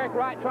is Eric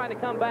Wright trying to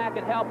come back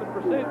and help in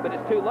pursuit, but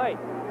it's too late.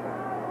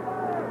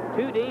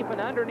 2 deep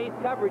and underneath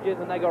coverages,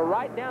 and they go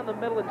right down the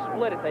middle and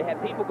split it. They had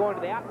people going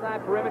to the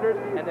outside perimeters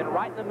and then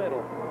right in the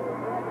middle.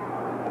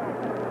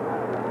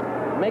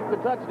 Make the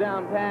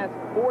touchdown pass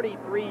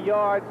 43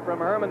 yards from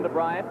Herman to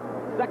Bryant.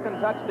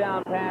 Second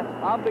touchdown pass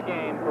of the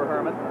game for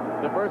Herman.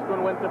 The first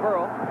one went to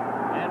Burrow,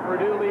 and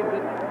Purdue leads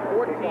it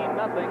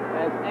 14-0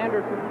 as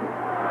Anderson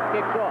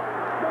kicks off.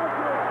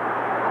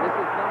 This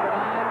is number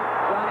 9,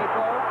 Johnny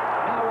Poe.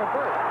 Now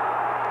reverse.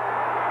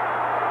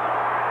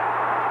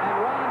 And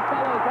Ron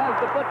Fellows has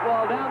the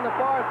football down the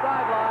far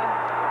sideline.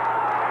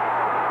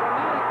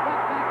 Dramatic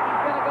cutback.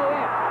 He's going to go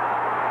in.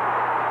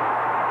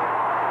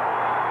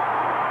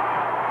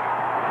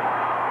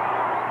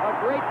 A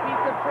great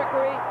piece of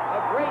trickery. A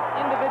great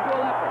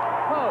individual effort.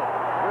 Poe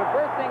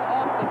reversing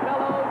off the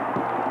Fellows.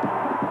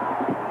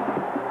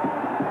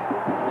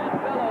 And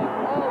Fellows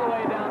all the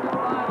way down the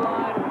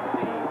sideline with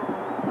the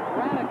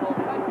radical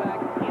cutback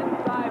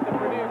inside the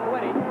Purdue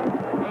 20.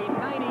 A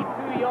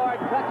 92-yard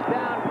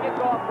touchdown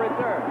kickoff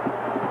return.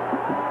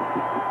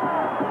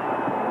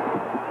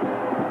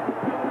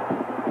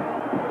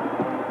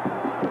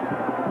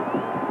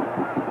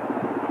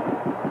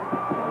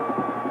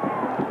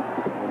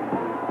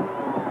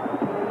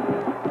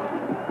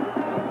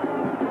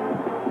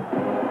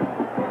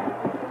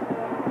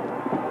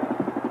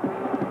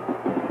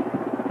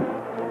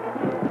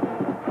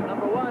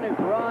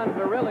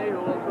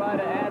 Who will try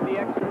to add the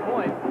extra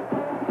point.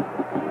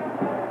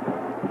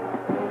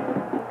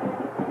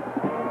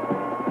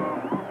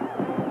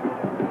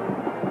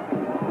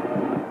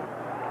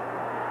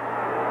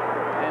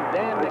 And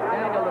Dan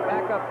McDaniel, the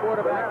backup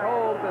quarterback,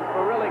 holds as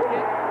Barilli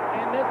kicks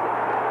and misses.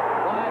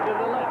 Wide to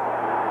the left.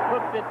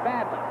 Hooks it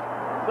badly.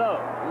 So,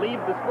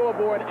 leaves the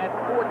scoreboard at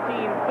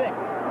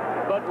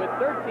 14-6. But with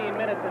 13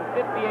 minutes and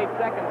 58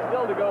 seconds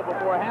still to go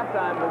before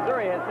halftime,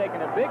 Missouri has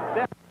taken a big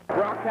step.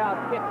 Brockhouse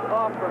kicks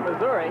off for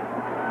Missouri.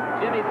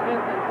 Jimmy Smith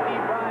and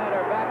Steve Bryant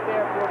are back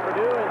there for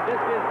Purdue, and this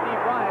is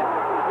Steve Bryant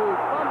who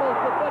fumbles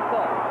the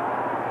football.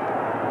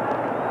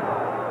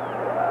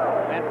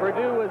 And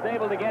Purdue was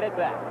able to get it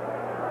back.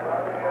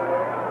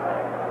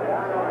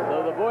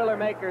 So the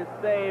Boilermakers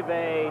save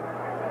a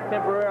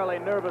temporarily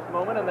nervous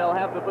moment, and they'll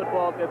have the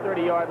football at their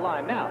 30-yard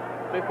line. Now,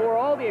 before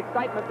all the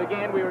excitement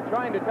began, we were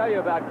trying to tell you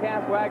about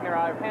Cass Wagner,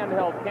 our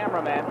handheld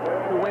cameraman,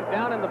 who went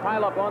down in the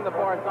pileup on the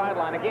far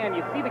sideline. Again,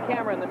 you see the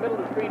camera in the middle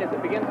of the screen as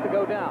it begins to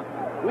go down.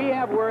 We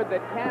have word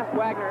that Cass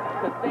Wagner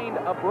sustained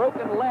a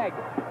broken leg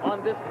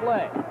on this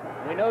play.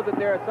 We know that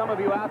there are some of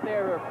you out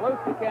there who are close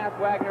to Cass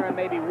Wagner and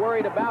may be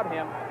worried about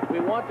him. We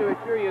want to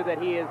assure you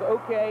that he is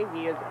okay.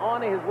 He is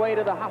on his way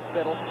to the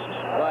hospital,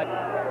 but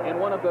in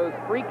one of those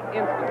freak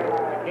instances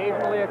that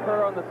occasionally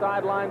occur on the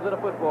sidelines at a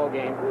football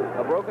game,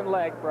 a broken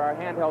leg for our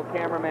handheld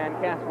cameraman,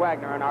 Cass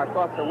Wagner, and our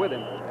thoughts are with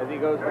him as he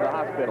goes to the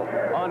hospital.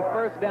 On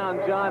first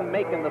down, John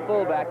Macon, the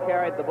fullback,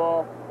 carried the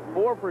ball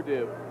for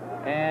Purdue,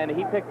 and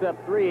he picked up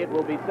 3. It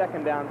will be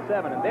second down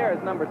 7. And there is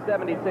number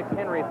 76,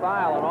 Henry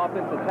File, an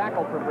offensive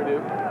tackle for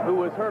Purdue, who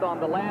was hurt on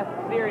the last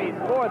series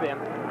for them.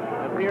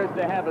 Appears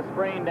to have a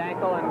sprained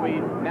ankle, and we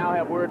now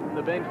have word from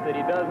the bench that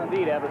he does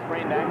indeed have a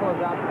sprained ankle.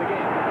 Is out for the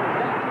game.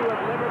 Statue of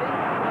Liberty,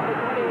 number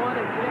 21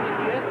 is Jimmy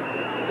Smith.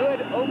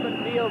 Good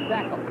open field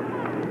tackle.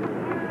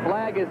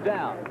 Flag is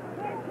down.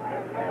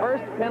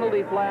 First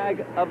penalty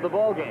flag of the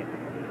ball game.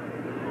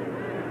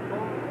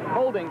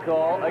 Holding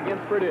call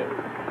against Purdue.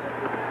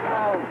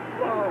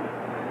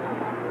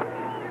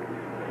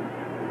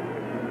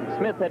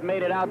 Smith had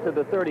made it out to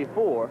the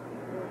 34,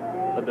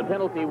 but the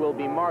penalty will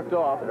be marked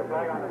off from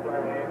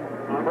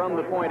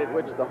the point at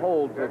which the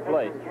hold took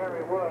place.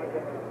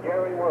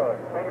 Gary Wood,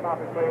 take him off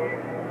his feet.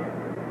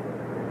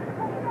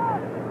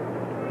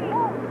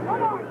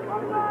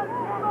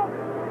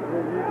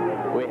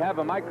 We have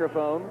a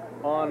microphone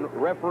on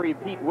referee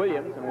Pete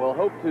Williams, and we'll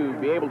hope to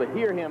be able to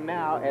hear him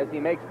now as he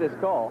makes this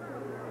call.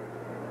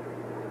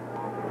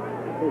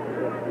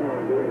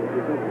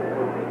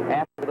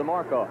 After the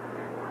mark-off.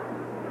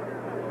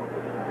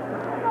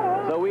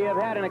 So we have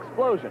had an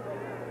explosion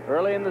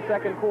early in the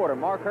second quarter.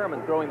 Mark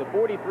Herman throwing the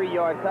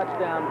 43-yard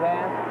touchdown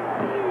pass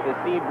to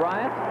Steve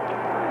Bryant,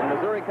 and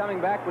Missouri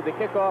coming back with the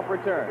kickoff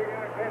return.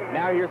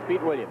 Now here's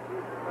Pete Williams.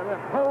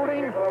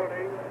 Holding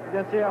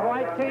against the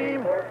white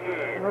team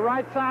on the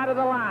right side of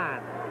the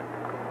line.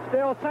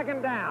 Still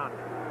second down.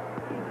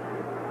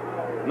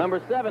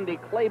 Number 70,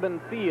 Claiborne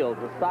Fields,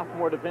 a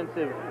sophomore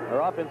defensive or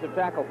offensive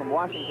tackle from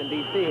Washington,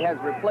 D.C., has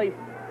replaced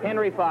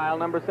Henry File,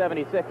 number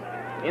 76,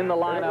 in the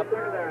lineup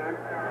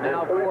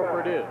now for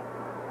Purdue.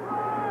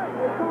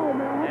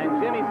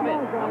 And Jimmy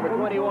Smith, number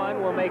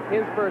 21, will make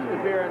his first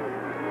appearance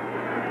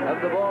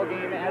of the ball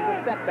game as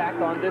a setback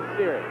on this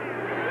series.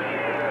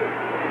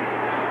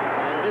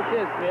 And this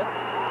is Smith.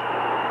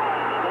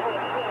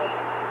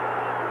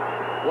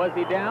 Was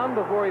he down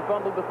before he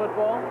fumbled the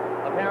football?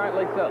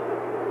 Apparently so.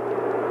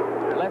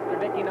 Lester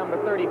Dickey, number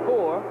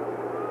 34,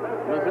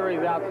 Missouri's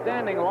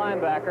outstanding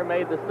linebacker,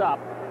 made the stop.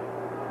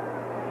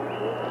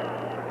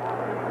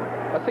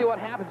 Let's see what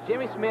happens.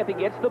 Jimmy Smith, he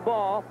gets the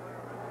ball.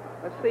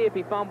 Let's see if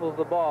he fumbles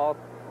the ball.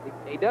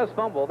 He does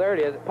fumble. There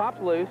it is. It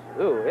pops loose.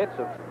 Ooh,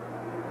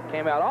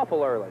 came out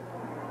awful early.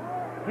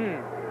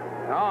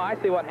 Oh, I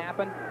see what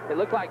happened. It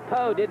looked like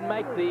Poe didn't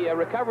make the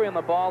recovery on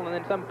the ball, and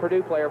then some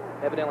Purdue player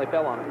evidently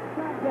fell on it.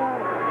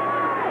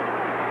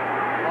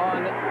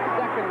 On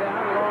second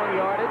down, long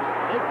yardage,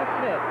 it's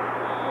Smith.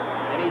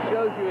 And he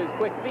shows you his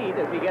quick feet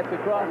as he gets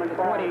across the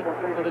 20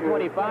 to the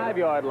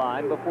 25-yard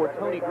line before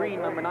Tony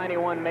Green, number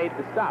 91, made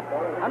the stop.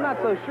 I'm not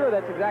so sure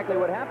that's exactly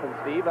what happened,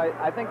 Steve.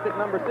 I think that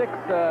number 6,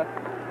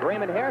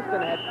 Raymond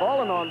Hairston, had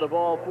fallen on the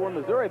ball for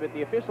Missouri, but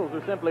the officials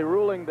are simply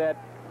ruling that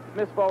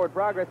Smith's forward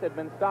progress had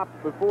been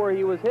stopped before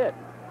he was hit.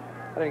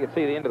 I didn't get to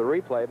see the end of the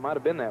replay. It might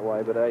have been that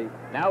way, but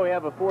Now we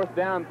have a fourth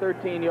down,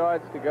 13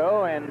 yards to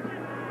go, and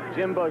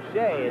Jim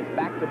Boucher is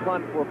back to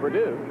punt for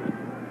Purdue.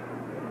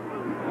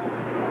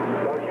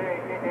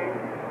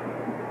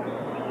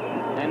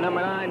 And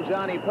number 9,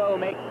 Johnny Poe,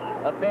 makes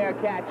a fair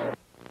catch. They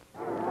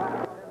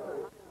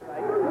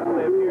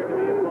appear to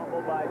be a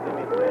fumble by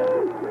Jimmy Smith.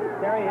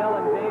 Terry Hill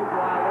and James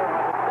Wilder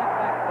have a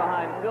setback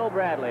behind Phil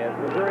Bradley as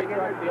Missouri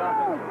starts the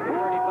offense to the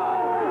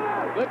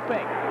 35. Good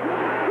fake.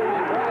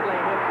 And Bradley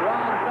hits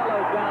Ron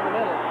Fellows down the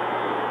middle.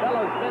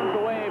 Fellows spins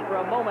away for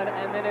a moment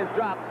and then is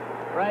dropped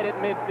right at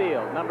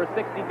midfield. Number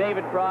 60,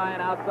 David Fry,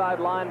 an outside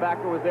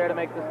linebacker, was there to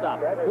make the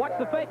stop. Watch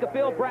the fake of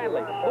Phil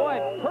Bradley.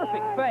 Boy,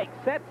 perfect fake.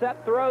 Sets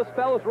up, throws,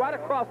 Fellows right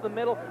across the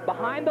middle,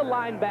 behind the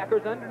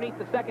linebackers, underneath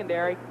the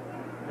secondary.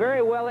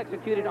 Very well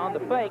executed on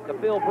the fake of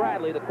Phil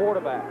Bradley, the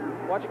quarterback.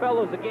 Watch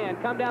Fellows again.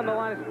 Come down the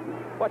line.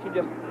 Watch him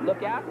just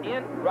look out,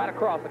 in, right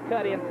across, a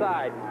cut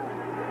inside.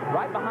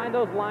 Right behind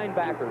those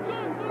linebackers.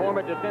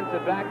 Former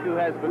defensive back who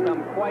has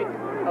become quite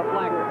a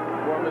flanker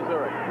for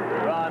Missouri.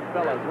 Ron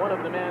Fellows, one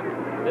of the men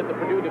that the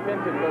Purdue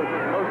defensive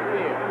coaches most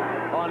fear.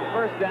 On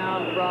first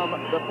down from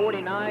the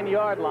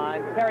 49-yard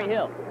line, Terry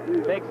Hill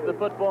takes the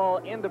football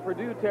into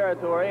Purdue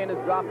territory and is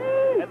dropped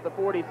at the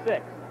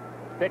 46.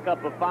 Pick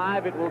up a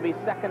 5. It will be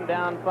second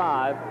down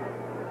 5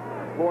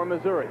 for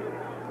Missouri.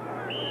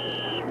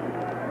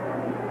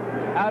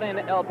 Out in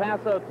El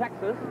Paso,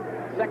 Texas,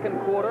 second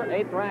quarter,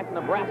 8th-ranked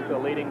Nebraska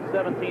leading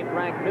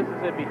 17th-ranked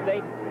Mississippi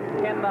State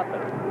 10-0.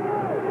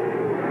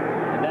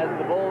 And as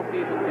the bowl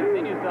season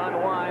continues to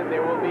unwind,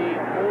 there will be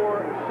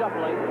more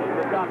shuffling in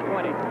the top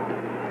 20.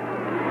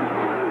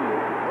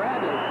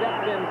 who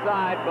steps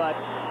inside, but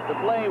the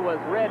play was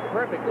read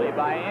perfectly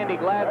by Andy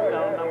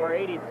Gladstone, number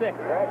 86,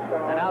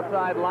 an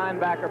outside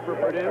linebacker for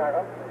Purdue,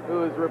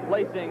 who is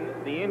replacing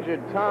the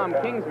injured Tom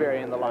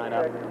Kingsbury in the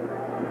lineup.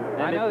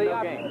 And I know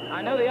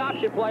the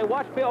option play.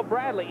 Watch Bill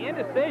Bradley.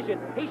 Indecision.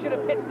 He should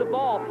have pitched the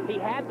ball. He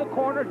had the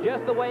corner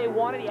just the way he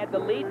wanted. He had the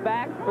lead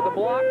back for the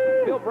block.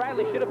 Bill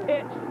Bradley should have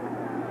pitched.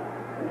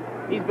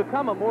 He's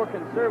become a more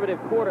conservative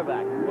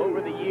quarterback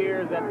over the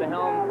years at the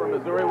helm for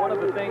Missouri. One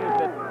of the things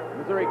that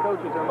Missouri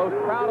coaches are most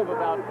proud of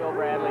about Bill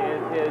Bradley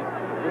is his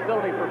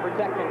facility for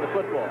protecting the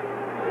football.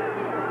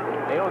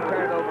 They don't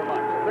turn it over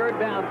much. 3rd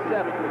down,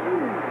 7.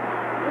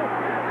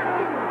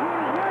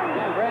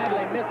 And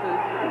Bradley misses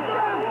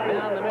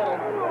down the middle.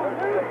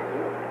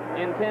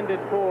 Intended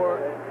for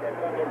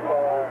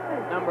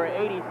number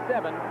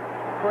 87,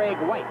 Craig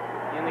White.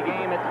 In the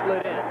game, it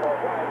split in.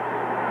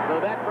 So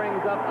that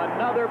brings up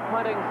another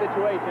punting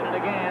situation. And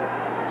again,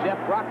 Jeff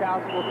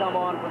Brockhouse will come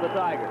on for the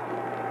Tigers.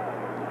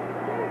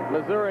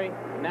 Missouri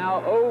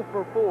now 0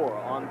 for 4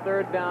 on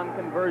 3rd down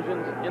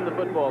conversions in the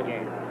football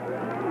game.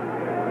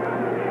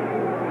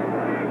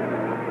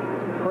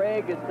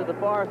 Craig is to the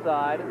far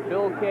side.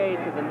 Bill Kay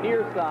to the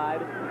near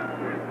side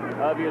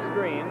of your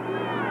screen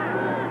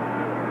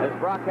as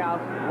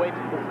Brockhouse waits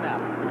the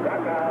snap.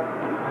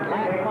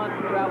 Last punt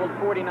traveled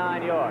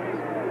 49 yards.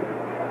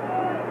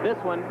 This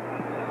one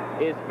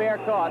is fair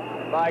caught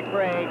by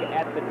Craig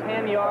at the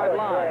 10-yard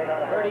line.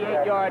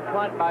 38-yard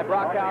punt by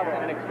Brockhouse,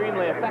 and an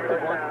extremely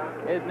effective one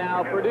is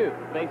now Purdue.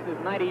 Faces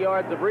 90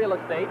 yards of real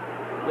estate,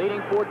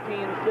 leading 14-6 with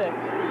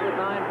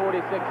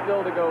 9:46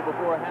 still to go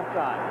before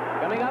halftime.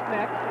 Coming up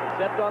next,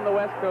 except on the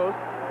West Coast,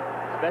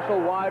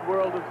 special Wide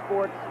World of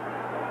Sports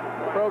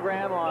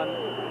program on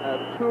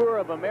a tour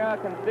of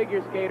American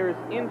figure skaters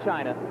in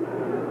China,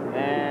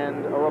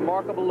 and a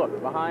remarkable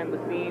look behind the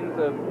scenes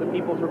of the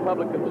People's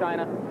Republic of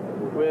China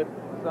with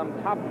some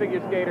top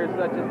figure skaters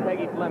such as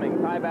Peggy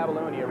Fleming, Ty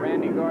Babylonia,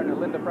 Randy Gardner,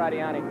 Linda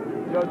Fradiani,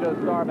 JoJo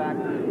Starback,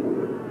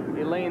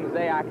 Elaine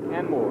Zayak,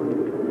 and more.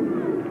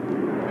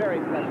 Very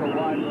special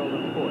Wide World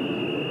of Sports.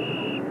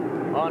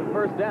 On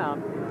 1st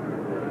down,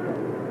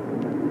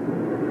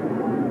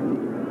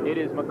 it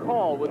is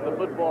McCall with the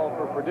football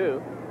for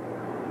Purdue,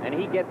 and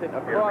he gets it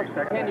across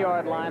the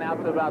 10-yard line out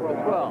to about the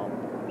 12.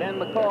 Then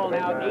McCall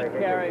now 8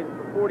 carries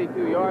for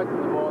 42 yards in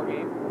the ball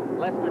game.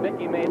 Lester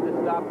Dickey made the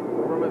stop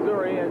for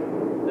Missouri as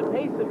the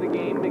pace of the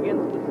game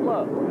begins to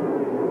slow.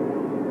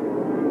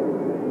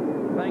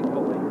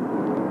 Thankfully.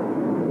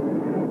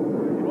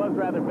 It was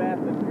rather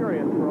fast and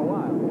furious for a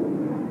while.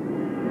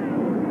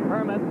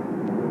 Herman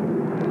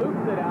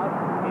loops it out,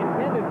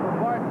 intended for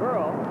Bart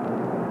Burrow.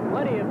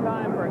 Plenty of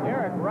time for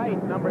Eric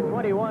Wright, number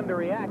 21, to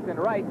react, and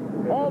Wright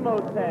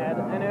almost had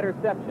an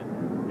interception.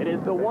 It is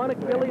the one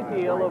Achilles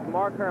heel of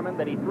Mark Herman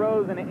that he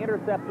throws an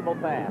interceptable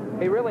pass.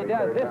 He really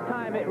does. This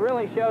time it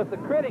really shows. The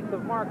critics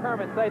of Mark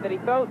Herman say that he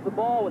throws the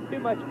ball with too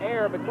much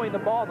air between the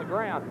ball and the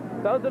ground.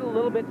 Throws it a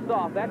little bit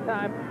soft. That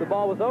time the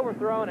ball was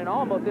overthrown and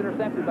almost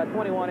intercepted by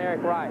 21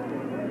 Eric Wright.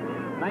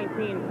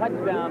 19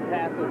 touchdown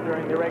passes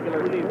during the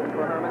regular season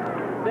for Herman.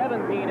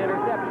 17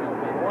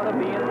 interceptions. And one of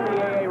the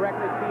NCAA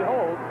records he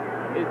holds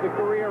is the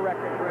career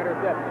record for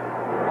interceptions.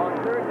 On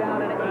 3rd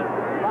down and 8,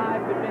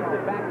 5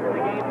 defensive backs in the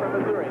game for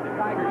Missouri. The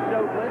Tigers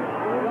show blitz,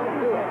 don't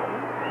do it.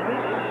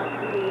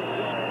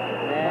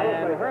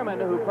 And Herman,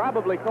 who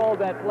probably called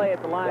that play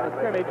at the line of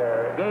scrimmage,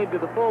 gave to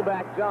the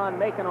fullback John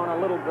Macon on a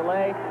little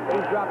delay.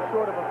 He's dropped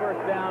short of a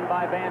 1st down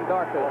by Van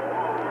Darkhoek.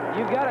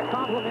 You've got to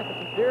compliment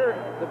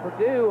the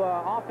Purdue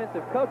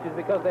offensive coaches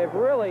because they've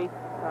really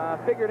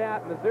figured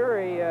out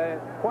Missouri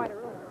quite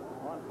early.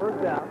 On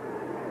 1st down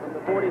from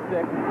the 46,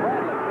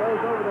 Bradley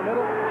throws over the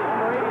middle.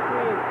 Number 83 is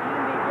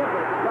Andy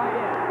Gibler, right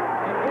in.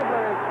 And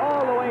Gibler is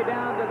all the way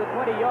down to the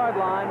 20-yard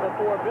line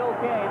before Bill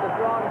Kay, the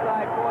strong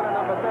side corner,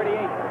 number 38,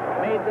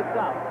 made the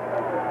stop.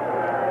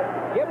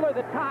 Gibler,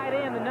 the tight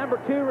end, the number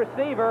 2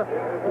 receiver.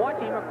 Watch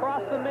him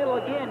across the middle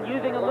again,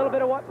 using a little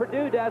bit of what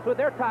Purdue does with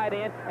their tight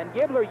end. And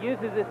Gibler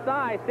uses his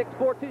size,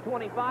 6'4",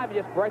 225, and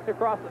just breaks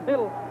across the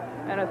middle.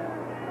 And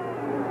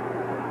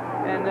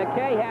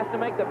Kay has to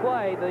make the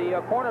play,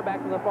 the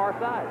cornerback from the far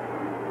side.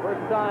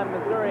 First time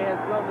Missouri has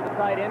thrown to the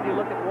tight end. You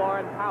look at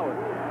Warren Howard,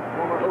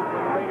 former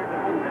Oakland Raider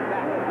defensive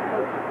back.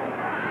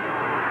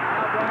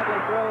 Now Bradley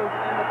throws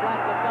in the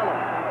flat to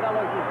Fellows. And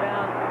Fellows is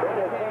down to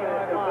the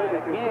 10-yard line.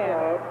 Again,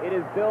 it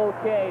is Bill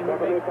Kay who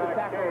makes the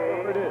tackle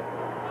for Purdue.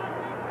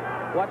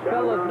 Watch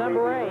Fellows,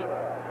 number 8.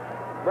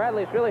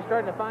 Bradley's really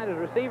starting to find his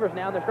receivers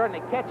now. They're starting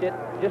to catch it.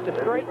 Just a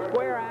straight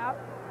square out.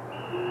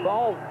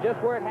 Ball just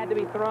where it had to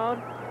be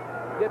thrown.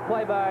 Good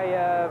play by,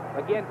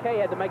 again, Kay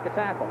had to make the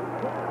tackle.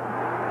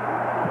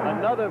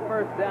 Another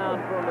 1st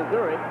down for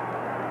Missouri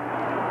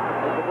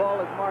as the ball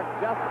is marked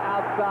just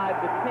outside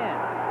the 10.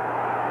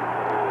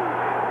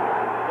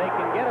 They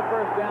can get a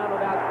 1st down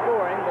without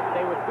scoring, but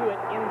they would do it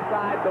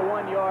inside the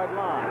 1-yard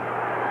line.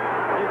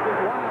 This is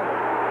Wilder,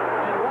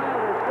 and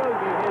Wilder shows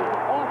you his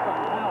awesome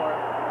power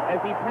as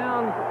he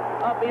pounds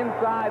up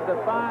inside the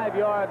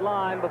 5-yard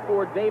line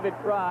before David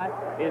Fry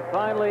is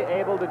finally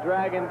able to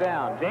drag him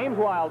down. James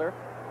Wilder,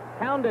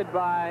 pounded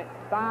by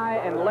thigh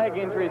and leg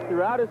injuries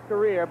throughout his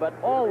career, but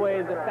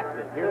always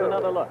effective. Here's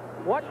another look.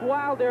 Watch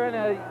Wilder in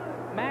a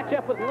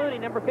matchup with Looney,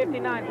 number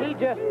 59. He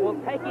just will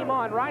take him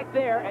on right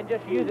there and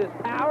just use his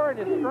power and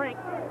his strength,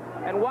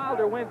 and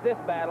Wilder wins this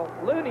battle.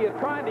 Looney is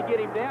trying to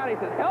get him down. He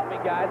says, help me,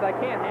 guys. I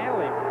can't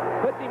handle him.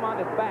 Puts him on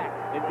his back.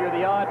 If you're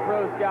the odd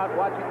pro scout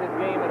watching this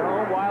game at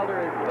home,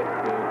 Wilder is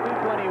 6'2",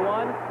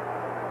 221,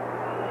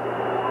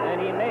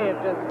 and he may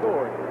have just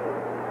scored.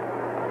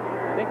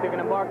 I think they're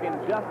going to mark him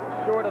just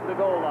short of the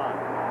goal line.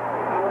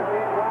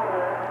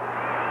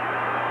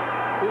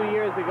 2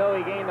 years ago,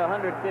 he gained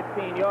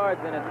 115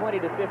 yards in a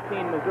 20-15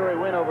 Missouri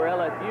win over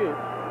LSU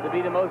to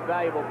be the most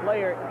valuable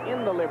player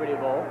in the Liberty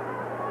Bowl.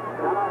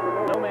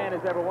 No man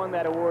has ever won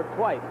that award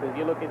twice, as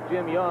you look at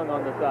Jim Young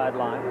on the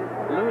sideline.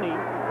 Looney,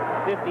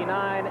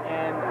 59,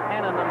 and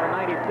Hanna, number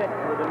 96,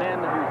 were the men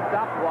who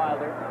stopped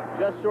Wilder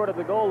just short of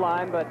the goal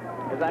line, but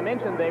as I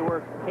mentioned, they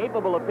were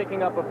capable of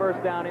picking up a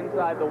first down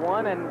inside the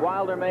one, and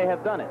Wilder may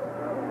have done it.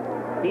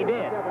 He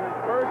did.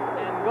 First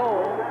and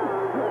goal.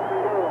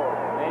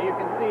 And you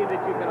can see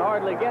that you can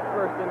hardly get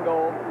first and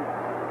goal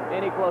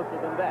any closer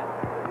than that.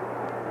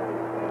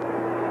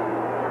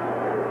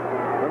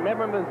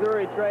 Remember,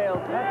 Missouri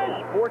trails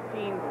 14-6.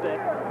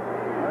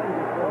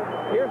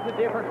 Here's the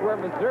difference where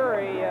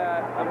Missouri,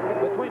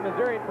 between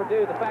Missouri and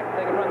Purdue, the fact that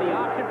they can run the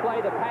option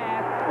play, the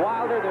pass,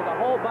 Wilder, there's a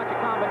whole bunch of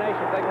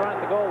combinations they can run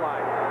at the goal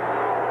line.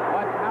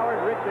 Watch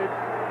Howard Richards,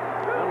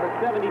 number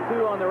 72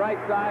 on the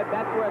right side.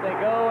 That's where they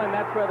go, and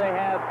that's where they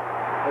have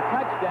the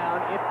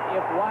touchdown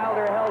if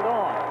Wilder held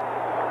on.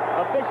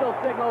 Official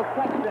signals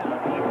touchdown.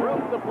 He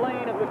broke the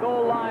plane of the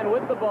goal line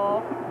with the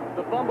ball.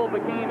 The fumble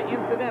became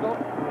incidental,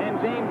 and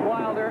James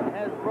Wilder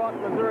has brought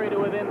Missouri to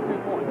within 2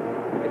 points.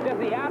 It's just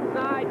the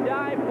outside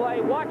dive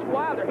play. Watch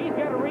Wilder. He's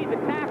got to read the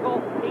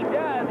tackle. He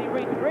does. He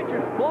reads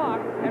Richards'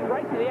 block and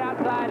breaks to the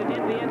outside and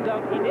into the end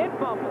zone. He did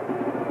fumble,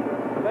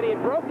 but he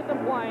had broken the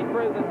plane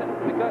through the,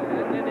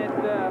 and then it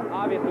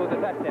obviously was a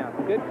touchdown.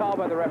 Good call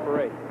by the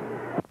referee.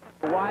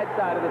 Wide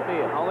side of the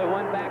field. Only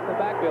one back to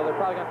backfield. They're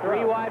probably going to throw.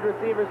 3 wide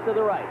receivers to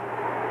the right.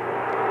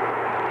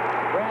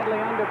 Bradley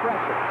under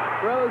pressure.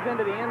 Throws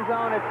into the end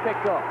zone. It's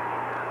picked off.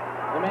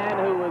 The man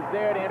who was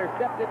there to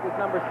intercept it was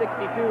number 62,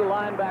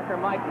 linebacker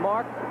Mike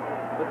Marks.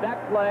 But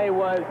that play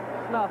was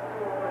snuffed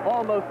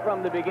almost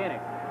from the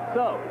beginning.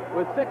 So,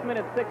 with 6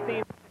 minutes,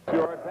 16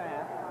 yard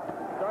pass,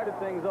 started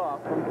things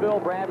off from Phil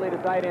Bradley to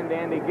tight end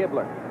Andy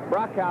Gibbler.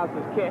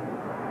 Brockhouse's kick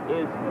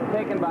is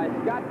taken by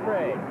Scott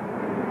Craig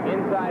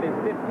inside his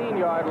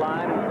 15-yard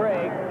line, and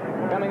Craig,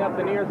 coming up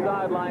the near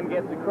sideline,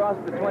 gets across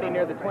the 20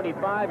 near the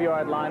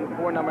 25-yard line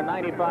before number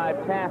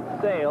 95,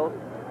 Taft Sales,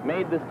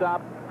 made the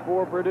stop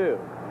for Purdue,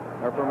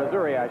 or for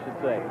Missouri, I should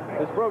say.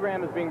 This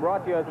program is being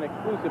brought to you as an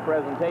exclusive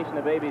presentation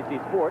of ABC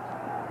Sports.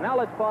 Now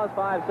let's pause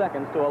 5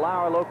 seconds to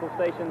allow our local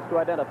stations to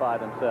identify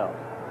themselves.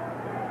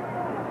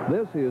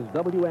 This is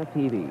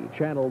WFTV,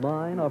 Channel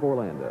 9 of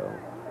Orlando.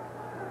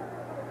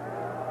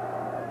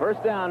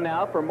 First down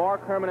now for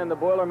Mark Herman and the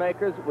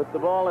Boilermakers with the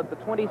ball at the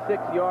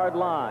 26-yard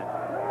line.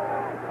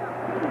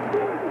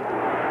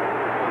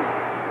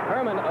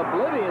 Herman,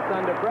 oblivious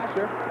under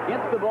pressure,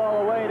 gets the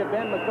ball away to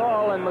Ben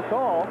McCall, and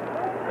McCall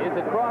is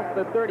across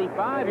the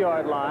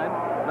 35-yard line.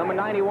 Number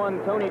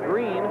 91, Tony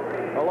Green,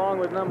 along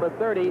with number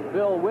 30,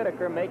 Bill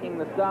Whitaker, making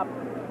the stop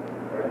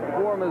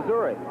for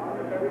Missouri.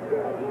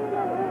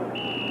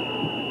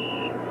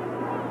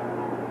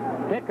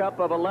 Pickup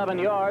of 11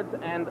 yards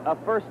and a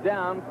first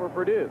down for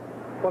Purdue.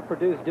 What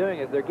Purdue's doing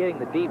is they're getting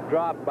the deep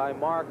drop by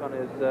Mark on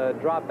his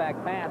drop-back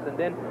pass, and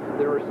then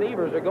the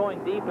receivers are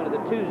going deep into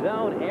the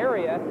two-zone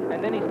area,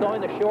 and then he's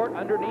throwing the short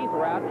underneath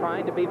route,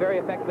 trying to be very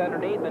effective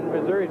underneath, and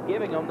Missouri's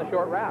giving them the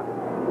short route.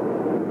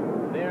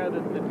 There are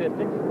the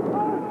statistics.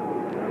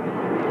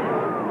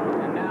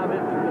 And now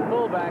this is the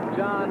fullback,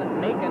 John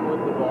Macon,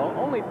 with the ball.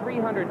 Only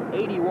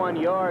 381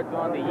 yards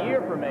on the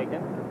year for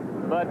Macon.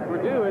 But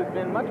Purdue has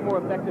been much more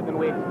effective than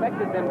we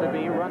expected them to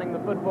be running the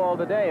football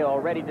today.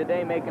 Already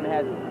today, Macon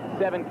has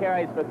 7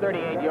 carries for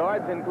 38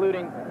 yards,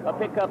 including a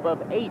pickup of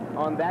 8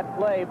 on that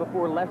play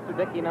before Lester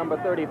Dickey, number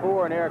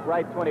 34, and Eric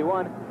Wright,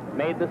 21,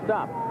 made the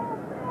stop.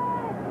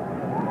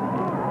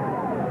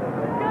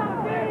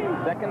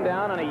 Second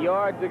down and a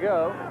yard to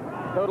go.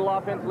 Total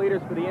offense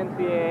leaders for the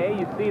NCAA.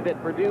 You see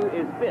that Purdue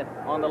is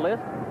 5th on the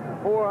list,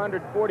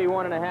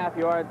 441.5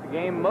 yards a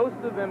game, most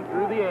of them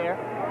through the air,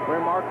 where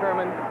Mark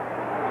Herman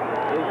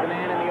is the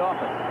man in the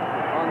office.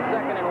 On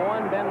 2nd and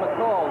 1, Ben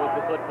McCall with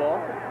the football.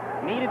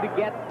 Needed to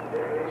get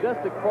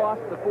just across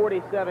the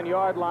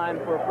 47-yard line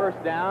for a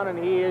first down, and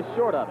he is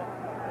short of it.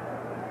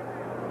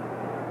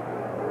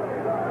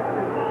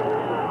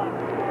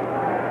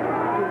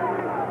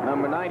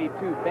 Number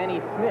 92,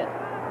 Benny Smith,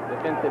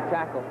 defensive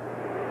tackle,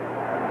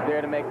 is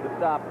there to make the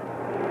stop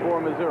for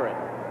Missouri.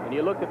 And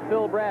you look at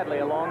Phil Bradley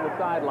along the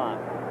sideline.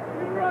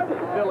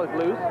 Phil is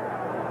loose.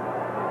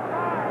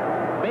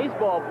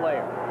 Baseball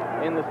player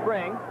in the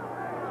spring.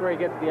 That's where he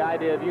gets the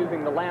idea of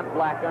using the lamp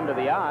black under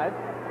the eyes.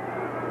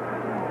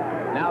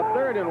 Now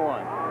 3rd and 1.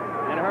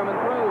 And Herman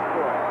throws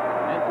for it.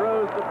 And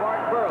throws to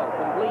Bart Burrow,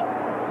 complete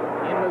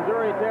in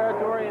Missouri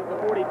territory at the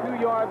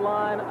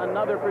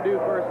another Purdue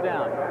first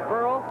down.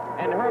 Burl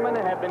and Herman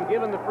have been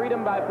given the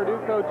freedom by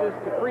Purdue coaches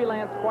to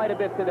freelance quite a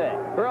bit today.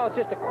 Burl, it's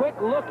just a quick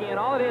look in.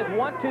 All it is,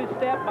 1-2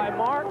 step by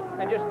Mark,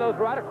 and just goes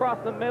right across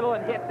the middle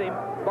and hits him.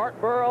 Bart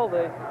Burl,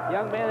 the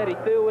young man that he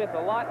threw with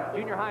a lot in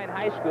junior high and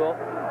high school,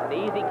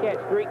 the easy catch,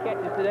 3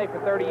 catches today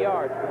for 30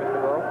 yards for Mr.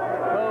 Burl.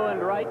 Poe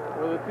and Wright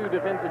were the 2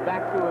 defensive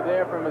backs who were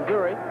there for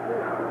Missouri.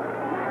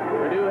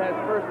 Purdue has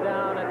first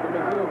down at the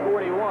Mizzou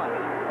 41.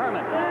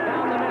 Herman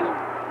down the middle.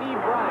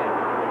 Steve Bryant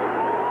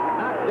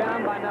knocked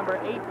down by number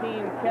 18,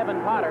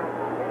 Kevin Potter,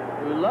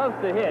 who loves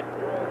to hit.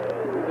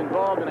 He's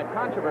involved in a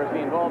controversy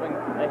involving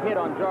a hit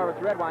on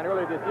Jarvis Redwine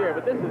earlier this year,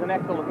 but this is an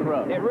excellent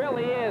throw. It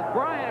really is.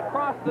 Bryant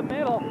across the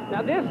middle.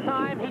 Now this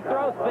time he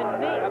throws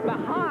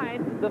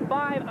behind the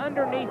 5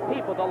 underneath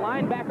people, the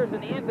linebackers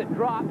and the ends that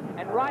drop,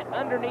 and right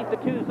underneath the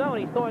 2 zone.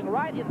 He's throwing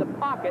right in the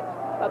pockets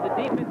of the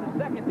defensive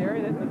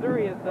secondary that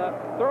Missouri is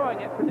throwing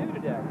at Purdue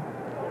today.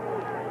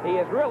 He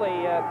has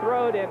really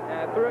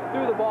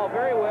threw the ball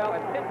very well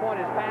and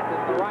pinpointed his passes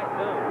to the right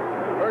zone.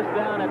 First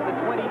down at the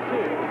 22.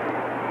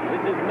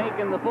 This is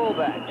Macon, the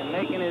fullback, and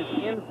Macon is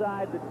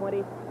inside the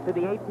 20 to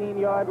the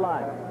 18-yard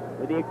line.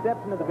 With the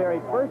exception of the very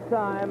first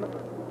time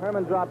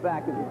Herman dropped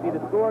back, as you see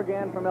the score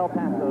again from El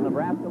Paso.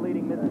 Nebraska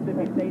leading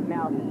Mississippi State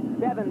now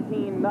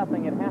 17-0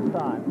 at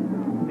halftime.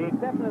 With the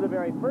exception of the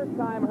very first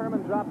time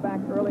Herman dropped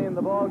back early in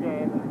the ball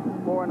game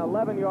for an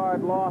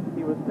 11-yard loss,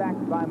 he was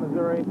sacked by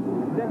Missouri.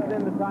 Since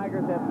then, the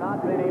Tigers have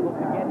not been able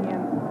to get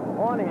in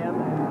on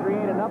him and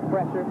create enough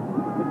pressure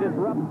to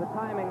disrupt the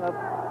timing of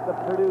the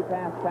Purdue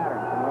pass pattern.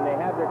 And when they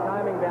have their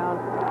timing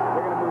down,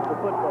 they're going to move the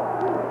football.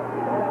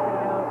 Second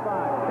down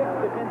 5.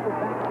 6 defensive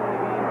backs in the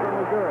game for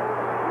Missouri.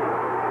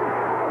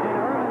 And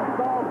Herman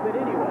solves it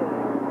anyway.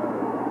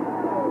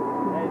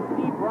 As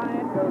Steve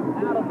Bryant goes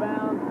out of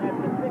bounds at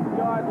the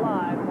 6-yard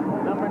line,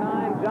 number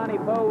 9, Johnny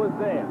Poe, was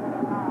there.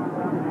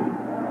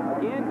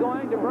 Again,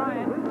 going to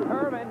Bryant.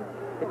 Herman,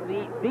 it's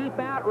the deep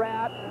out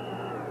route.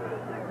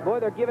 Boy,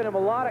 they're giving him a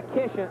lot of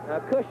cushion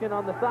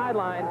on the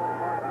sideline.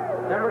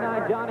 Number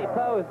 9, Johnny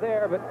Poe, is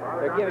there, but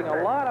they're giving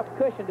a lot of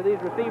cushion to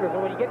these receivers.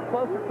 And when you get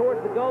closer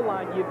towards the goal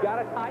line, you've got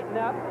to tighten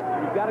up.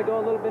 You've got to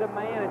go a little bit of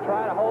man and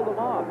try to hold them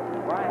off.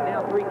 Bryant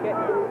now 3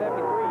 catches for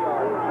 73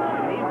 yards.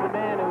 He's the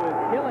man who is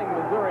killing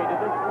Missouri to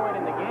this point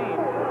in the game.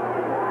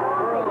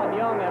 Earl and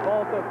Young have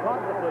also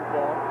caught the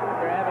football.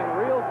 They're having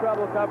real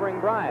trouble covering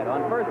Bryant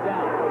on first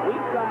down.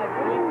 Weak side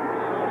sweep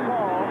to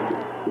Paul.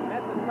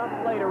 That's a tough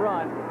play to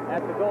run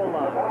at the goal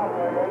line.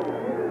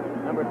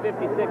 Number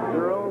 56,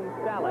 Jerome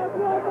Saleh. The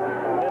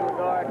middle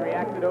guard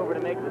reacted over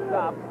to make the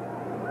stop,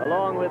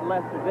 along with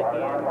Lester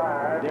Zickian.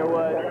 There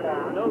was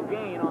no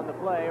gain on the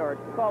play, or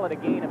call it a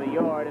gain of a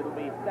yard. It'll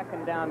be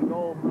second down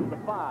goal from the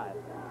 5.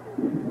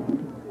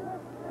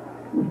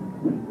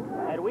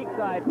 At weak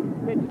side,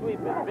 pitch sweep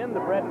has been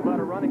the bread and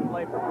butter running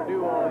play for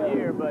Purdue all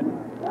year, but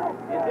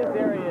in this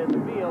area of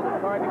the field,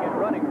 it's hard to get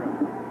running room.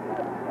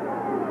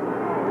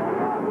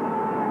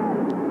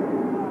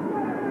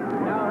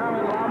 Now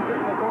Herman lobs it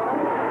in the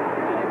corner,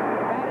 and it's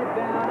batted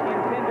down,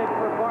 intended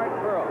for Bart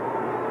Burl.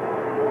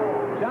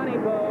 Johnny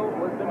Poe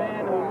was the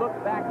man who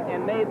looked back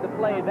and made the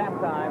play that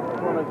time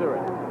for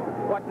Missouri.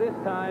 Watch this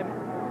time.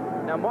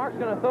 Now, Mark's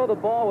going to throw the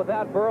ball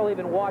without Burl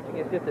even watching.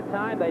 It's just a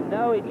time. They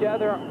know each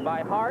other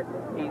by heart.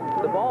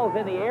 The ball's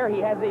in the air. He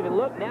hasn't even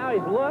looked. Now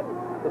he's looked.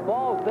 The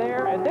ball's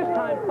there. And this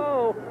time,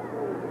 Poe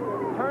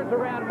turns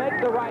around,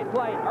 makes the right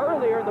play.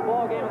 Earlier in the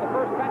ball game, in the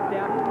first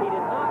touchdown, he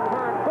did not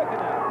turn quick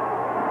enough.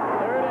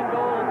 Third and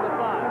goal at the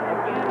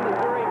 5. Again,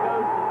 Missouri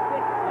goes to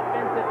 6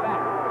 defensive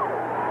backs.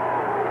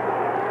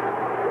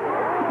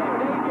 And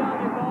Dave Young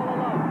is all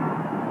alone.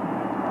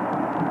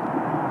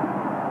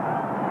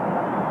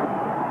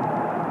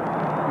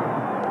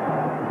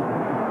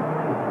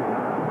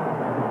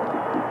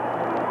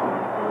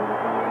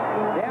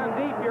 Down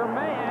deep, your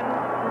man,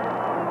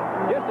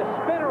 just a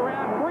spin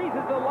around,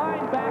 freezes the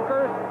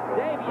linebackers.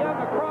 Dave Young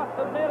across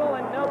the middle,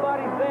 and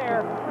nobody's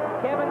there.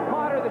 Kevin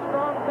Potter, the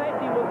strong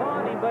safety, was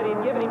on him, but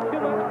he'd given him too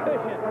much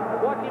cushion.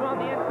 Watch him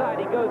on the inside.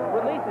 He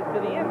releases to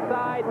the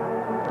inside,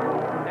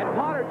 and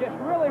Potter just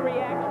really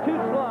reacts too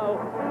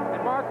slow.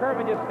 And Mark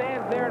Herman just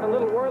stands there in a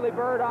little whirly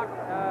bird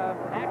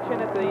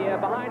action at the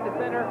behind the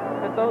center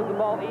and throws the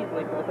ball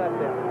easily for the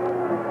touchdown.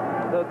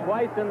 So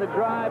twice in the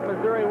drive,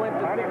 Missouri went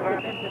to 6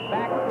 defensive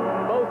backs.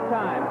 Both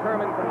times,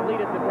 Herman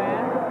completed the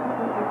pass.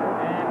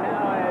 And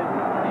now as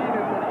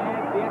Anderson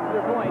adds the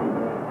extra point,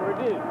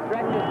 Purdue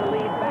stretches the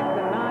lead back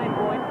to 9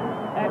 points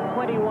at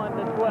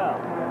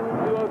 21-12.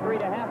 2:03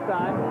 to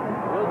halftime.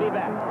 We'll be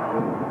back.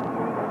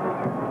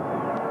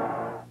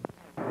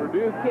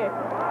 Purdue kick,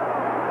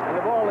 and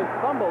the ball is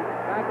fumbled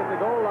back at the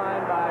goal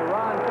line by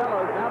Ron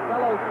Fellows. Now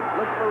Fellows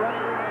looks for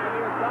running room on the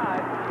near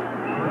side,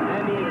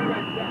 and he is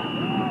taken down.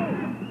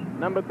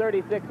 Number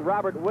 36,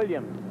 Robert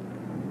Williams,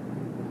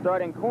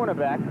 starting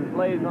cornerback who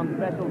plays on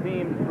special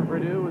teams for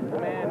Purdue, was the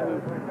man who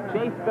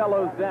chased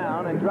Fellows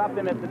down and dropped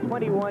him at the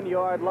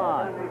 21-yard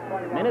line.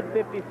 Minute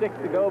 56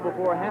 to go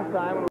before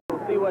halftime.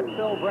 We'll see what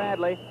Phil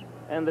Bradley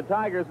and the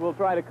Tigers will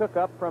try to cook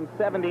up from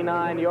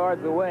 79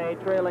 yards away,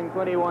 trailing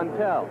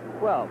 21-12.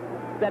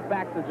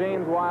 setbacks of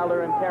James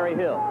Wilder and Terry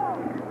Hill.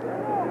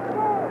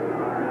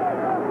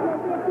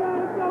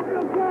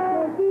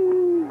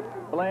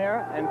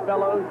 Blair and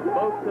Fellows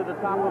both to the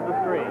top of the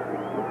screen.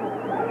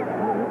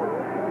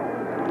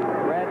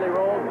 Bradley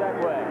rolls that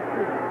way.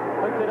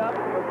 Puts it up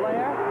for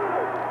Blair,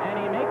 and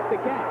he makes the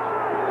catch.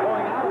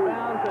 Going out of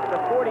bounds at the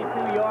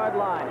 42-yard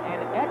line.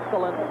 An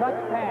excellent touch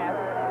pass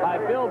by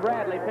Phil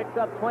Bradley. Picks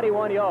up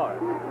 21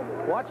 yards.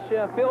 Watch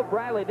Phil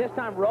Bradley this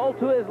time roll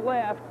to his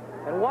left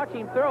and watch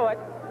him throw it.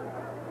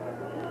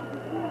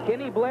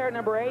 Kenny Blair,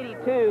 number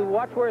 82,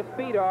 watch where his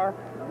feet are.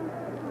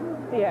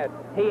 He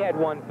had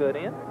one foot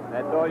in.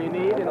 That's all you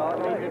need in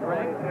collegiate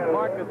ranks.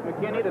 Marcus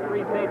McKinney, the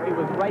free safety,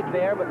 was right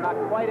there, but not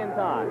quite in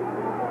time.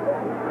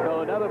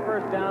 So another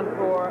first down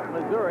for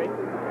Missouri.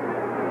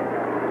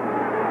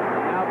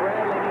 Now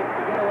Bradley needs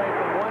to get away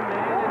from one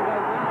man and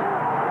does not.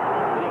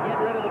 Did he get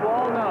rid of the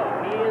ball? No,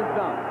 he is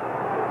done.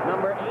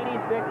 Number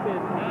 86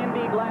 is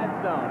Andy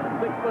Gladstone, a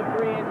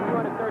 6'3",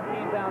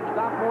 213-pound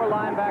sophomore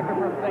linebacker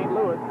from St.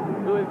 Louis,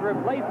 who is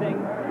replacing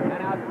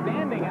an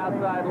outstanding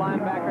outside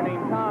linebacker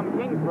named Tom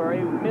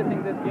Kingsbury, who's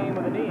missing this game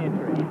with a knee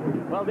injury.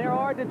 Well, there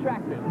are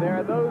detractors. There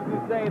are those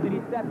who say that he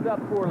sets up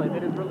poorly,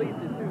 that his release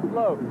is too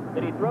slow,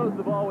 that he throws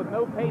the ball with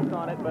no pace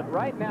on it. But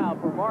right now,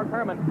 for Mark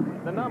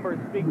Herman, the numbers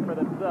speak for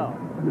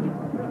themselves.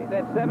 He's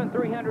had 7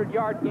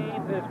 300-yard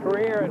games in his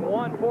career and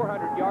 1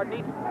 400-yard.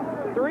 Needs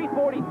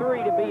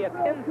 343 to be a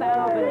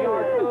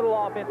 10,000-yard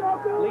total offense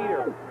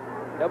leader.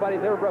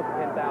 Nobody's ever broken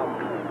 10,000.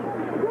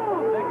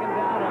 Second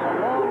down and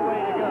a long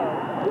way to go.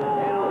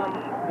 And on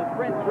the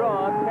sprint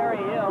draw, Terry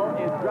Hill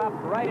is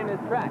dropped right in his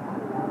tracks.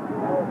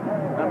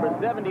 Number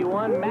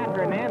 71, Matt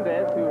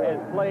Hernandez, who has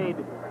played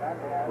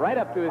right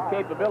up to his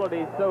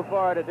capabilities so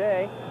far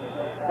today,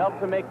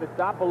 helped to make the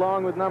stop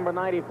along with number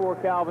 94,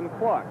 Calvin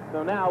Clark.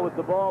 So now with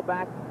the ball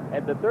back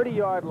at the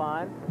 30-yard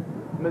line,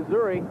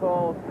 Missouri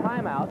calls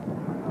timeout,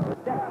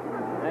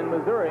 and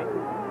Missouri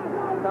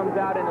comes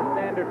out in a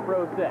standard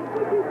pro set.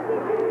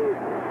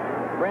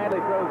 Bradley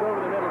throws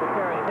over the middle to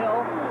Terry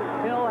Hill.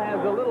 Hill has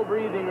a little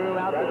breathing room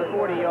out to the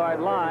 40-yard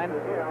line,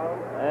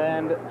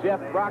 and Jeff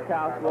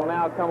Brockhouse will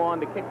now come on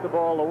to kick the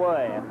ball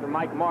away after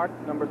Mike Marks,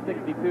 number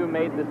 62,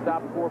 made the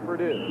stop for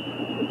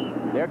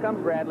Purdue. There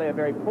comes Bradley, a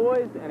very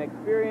poised and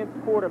experienced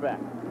quarterback.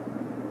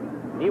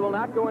 He will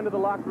not go into the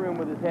locker room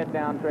with his head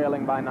down,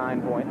 trailing by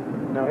 9 points.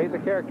 No, he's a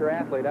character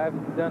athlete. I've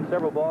done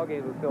several ball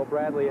games with Phil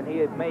Bradley, and he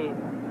had made,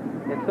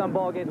 in some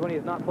ball games when he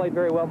has not played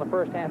very well in the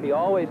first half, he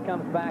always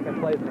comes back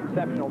and plays an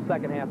exceptional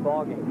second half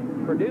ball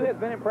game. Purdue has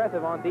been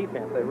impressive on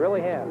defense. They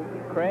really have.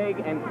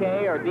 Craig and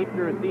Kay are deep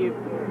to receive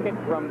kick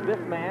from this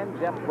man,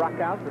 Jeff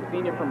Brockhouse, a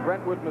senior from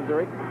Brentwood,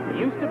 Missouri. He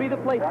used to be the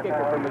place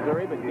kicker for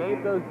Missouri, but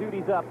gave those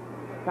duties up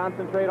to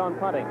concentrate on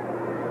punting.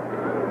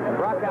 And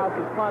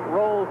Brockhouse's punt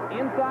rolls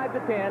inside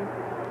the 10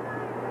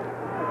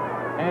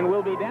 and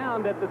will be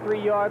downed at the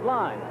 3-yard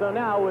line. So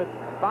now with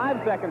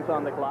 5 seconds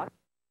on the clock,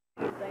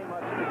 say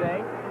much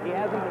today, he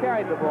hasn't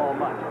carried the ball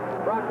much.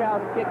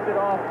 Brockhouse kicks it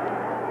off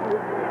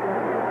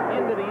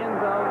into the end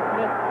zone.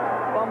 Smith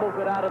fumbles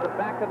it out of the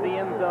back of the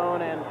end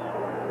zone, and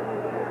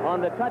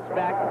on the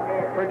touchback,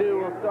 Purdue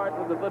will start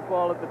with the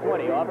football at the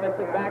 20.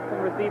 Offensive backs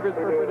and receivers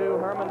for Purdue: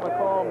 Herman,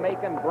 McCall,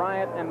 Macon,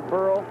 Bryant, and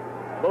Burrell.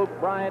 Both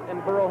Bryant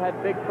and Burrell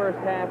had big first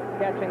half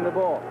catching the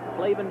ball.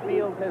 Flavin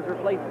Fields has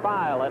replaced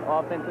File at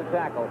offensive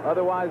tackle.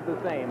 Otherwise the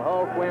same: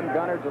 Hull, Quinn,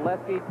 Gunner,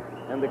 Gillespie,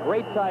 and the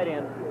great tight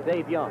end,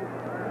 Dave Young.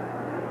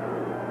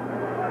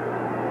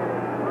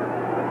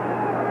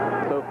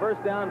 So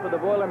first down for the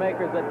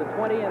Boilermakers at the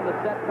 20, and the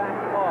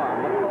setbacks are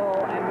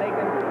McCall and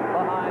Macon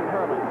behind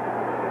Herman.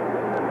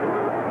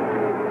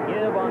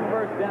 Give on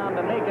first down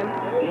to Macon.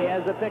 He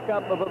has a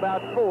pickup of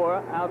about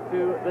 4 out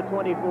to the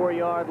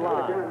 24-yard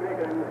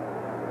line.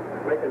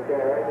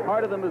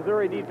 Part of the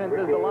Missouri defense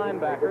is the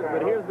linebackers,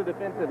 but here's the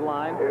defensive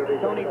line.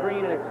 Tony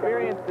Green, an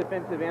experienced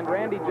defensive end.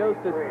 Randy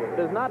Joseph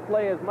does not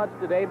play as much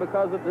today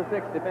because of the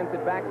 6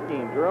 defensive back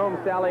scheme. Jerome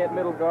Sally at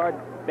middle guard,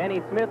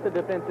 Benny Smith, the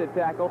defensive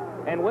tackle,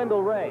 and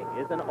Wendell Ray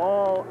is an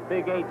all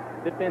Big 8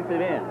 defensive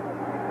end.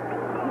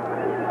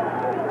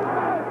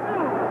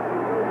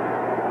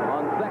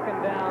 On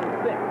second down,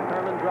 6,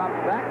 Herman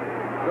drops back,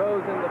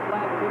 throws in the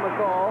flat to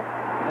McCall.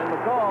 And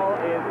McCall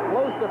is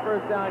close to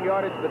first down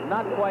yardage, but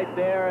not quite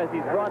there as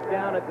he's brought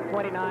down at the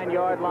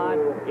 29-yard line.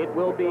 It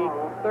will be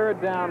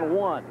third down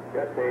 1.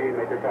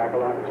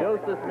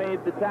 Joseph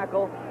made the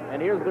tackle,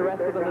 and here's the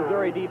rest of the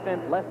Missouri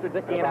defense. Lester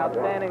Dickey, an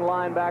outstanding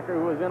linebacker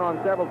who was in on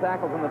several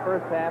tackles in the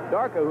first half.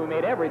 Darko, who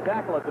made every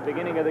tackle at the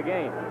beginning of the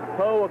game.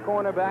 Poe, a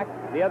cornerback.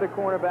 The other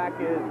cornerback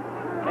is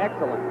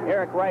excellent.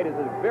 Eric Wright is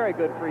a very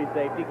good free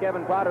safety.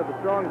 Kevin Potter, the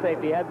strong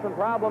safety, had some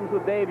problems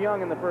with Dave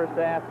Young in the first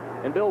half.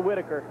 And Bill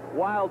Whitaker,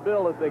 Wild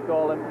Bill as they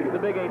call him, he's the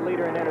Big 8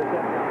 leader in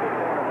interception on this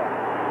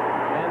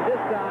cornerback. And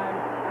this time,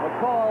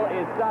 McCall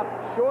is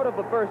stopped short of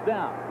the first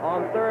down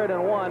on 3rd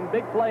and 1.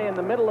 Big play in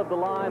the middle of the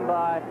line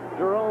by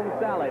Jerome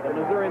Sally, the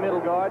Missouri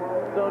middle guard.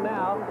 So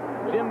now,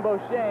 Jim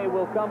Boucher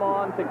will come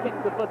on to kick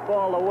the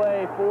football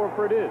away for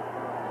Purdue.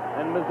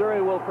 and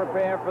Missouri will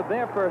prepare for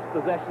their first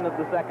possession of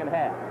the second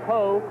half.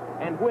 Poe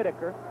and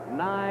Whitaker,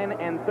 9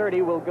 and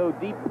 30, will go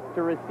deep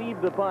to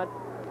receive the punt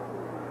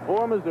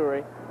for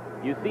Missouri.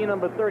 You see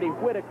number 30,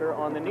 Whitaker,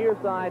 on the near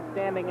side,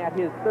 standing at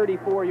his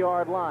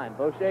 34-yard line.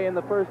 Boucher in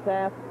the first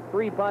half,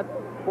 3 punts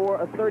for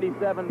a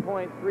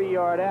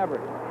 37.3-yard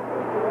average.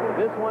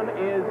 This one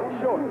is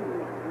short.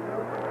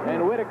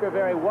 And Whitaker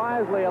very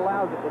wisely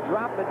allows it to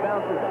drop. It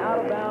bounces out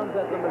of bounds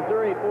at the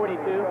Missouri 42.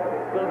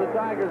 So the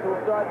Tigers will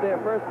start their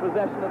first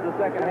possession of the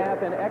second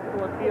half in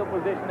excellent field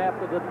position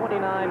after the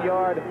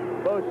 29-yard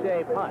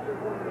Boucher punt.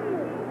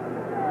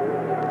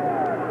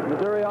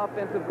 Missouri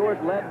offense, of course,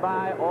 led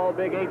by all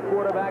Big 8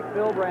 quarterback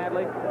Phil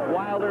Bradley.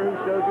 Wilder, who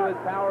showed you his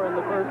power in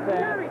the first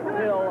half.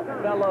 Hill,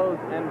 Fellows,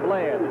 and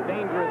Blair. The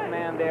dangerous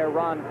man there,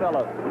 Ron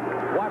Fellows.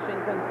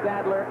 Washington,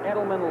 Sadler,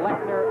 Edelman,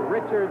 Lechner,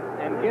 Richards,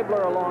 and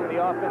Gibbler along the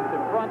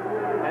offensive front,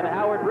 and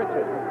Howard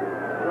Richards.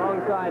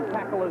 Strong side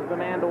tackle is the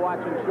man to watch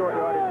in short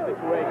yardage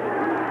situations.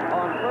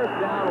 On first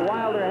down,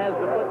 Wilder has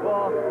the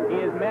football. He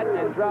is met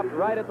and dropped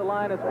right at the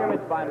line of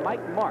scrimmage by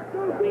Mike Mark,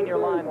 the senior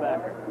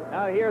linebacker.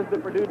 Now here's the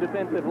Purdue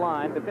defensive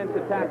line.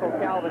 Defensive tackle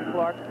Calvin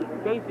Clark.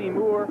 Casey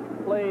Moore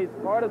plays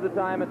part of the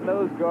time at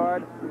nose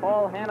guard.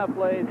 Paul Hanna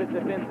plays at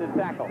defensive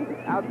tackle.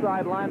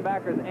 Outside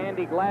linebackers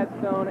Andy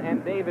Gladstone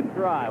and David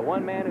Fry.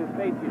 One man whose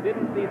face you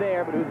didn't see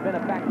there, but who's been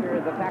a factor,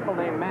 is a tackle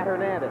named Matt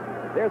Hernandez.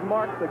 There's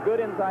Marks, a good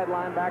inside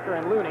linebacker,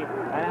 and Looney,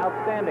 an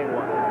outstanding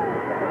one.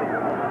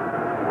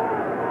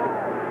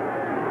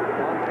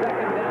 On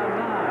second down,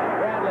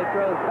 9, Bradley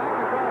throws back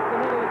across the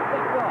middle. It's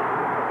picked off.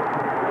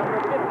 Number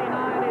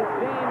 59 is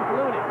James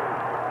Looney.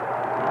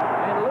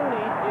 And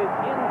Looney is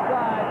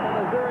inside the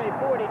Missouri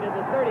 40 to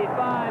the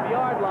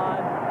 35-yard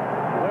line,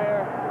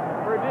 where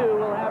Purdue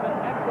will have an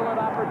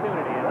excellent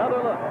opportunity. Another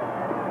look.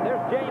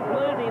 There's James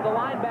Looney, the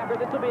linebacker.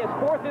 This will be his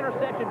 4th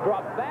interception.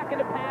 Dropped back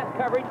into pass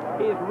coverage.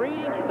 He is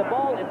reading. The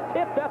ball is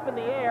tipped up in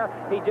the air.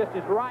 He just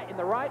is right in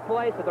the right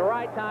place at the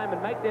right time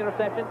and makes the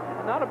interception.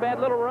 Not a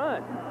bad little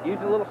run.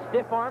 Using a little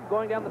stiff arm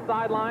going down the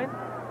sideline.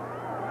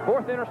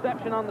 4th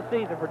interception on the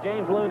season for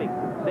James Looney,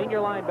 senior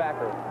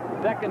linebacker.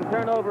 Second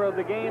turnover of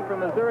the game for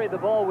Missouri. The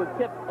ball was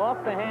tipped off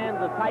the hands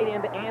of tight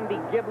end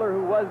Andy Gibbler,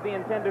 who was the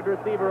intended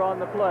receiver on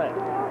the play.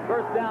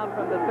 First down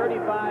from the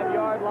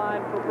 35-yard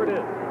line for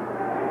Purdue.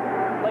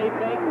 Play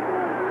fake.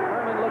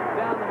 Herman looks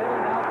down the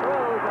middle, now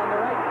throws on the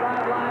right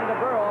sideline to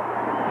Burrell.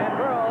 And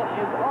Burrell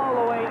is all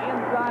the way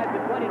inside the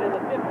 20 to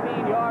the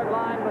 15-yard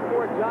line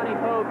before Johnny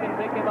Poe can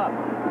pick him up.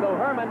 So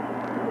Herman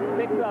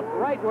picks up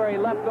right where he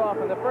left off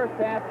in the first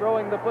half,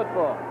 throwing the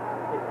football.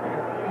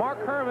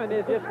 Mark Herman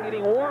is just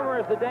getting warmer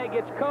as the day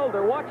gets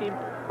colder. Watch him.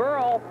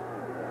 Burrell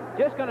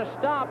just going to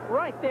stop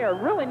right there.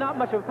 Really not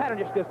much of a pattern.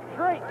 Just goes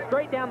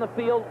straight down the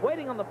field,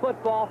 waiting on the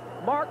football.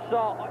 Mark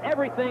saw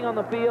everything on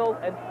the field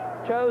and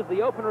chose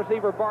the open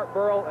receiver, Bart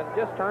Burrell, and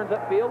just turns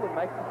upfield and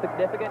makes a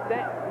significant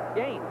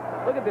gain.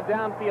 Look at the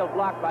downfield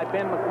block by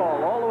Ben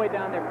McCall, all the way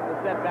down there from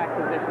the setback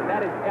position.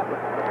 That is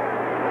epic.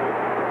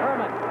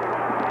 Herman,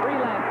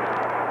 freelance,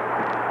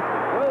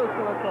 throws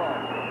to McCall.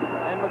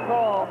 And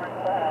McCall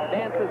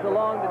dances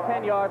along the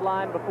 10-yard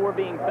line before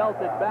being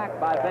belted back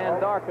by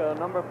Van Darko,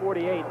 number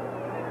 48.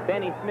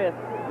 Benny Smith,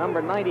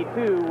 number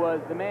 92,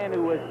 was the man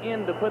who was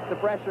in to put the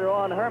pressure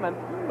on Herman,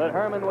 but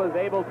Herman was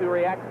able to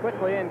react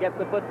quickly and get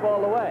the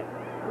football away.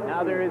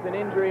 Now there is an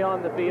injury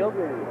on the field,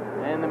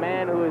 and the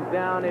man who is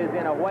down is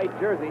in a white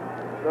jersey,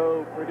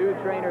 so Purdue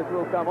trainers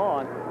will come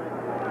on.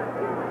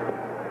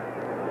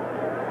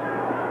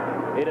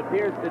 It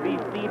appears to be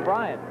Steve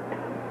Bryant,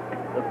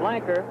 the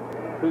flanker,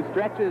 who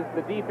stretches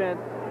the defense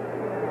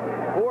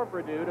for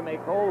Purdue to make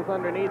holes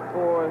underneath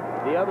for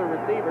the other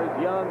receivers,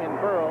 Young and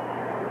Burrell.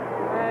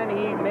 And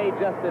he may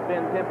just have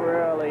been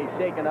temporarily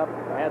shaken up,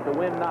 had the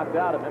wind knocked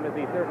out of him, as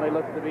he certainly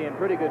looks to be in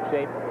pretty good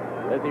shape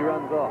as he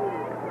runs off.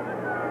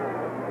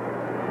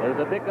 There's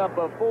a pickup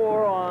of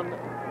 4 on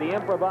the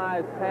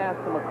improvised pass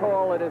to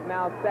McCall. It is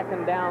now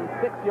second down,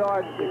 6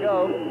 yards to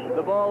go.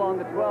 The ball on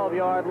the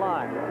 12-yard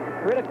line.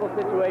 Critical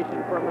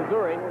situation for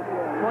Missouri.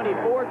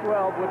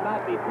 24-12 would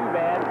not be too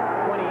bad.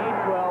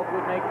 28-12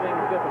 would make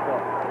things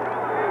difficult.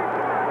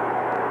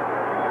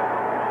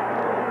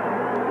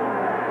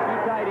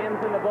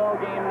 In the ball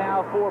game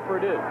now for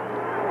Purdue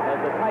as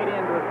the tight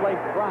end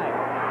replaced Bryant.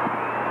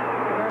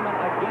 Herman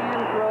again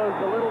throws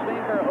the little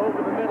dinker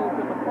over the middle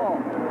to McCall.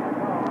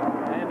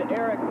 And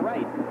Eric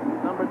Wright,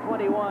 number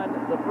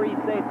 21, the free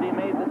safety,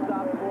 made the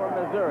stop for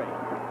Missouri.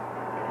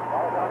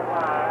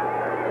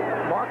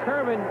 Mark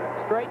Herman,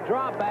 straight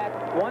drop back,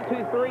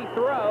 1-2-3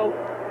 throw.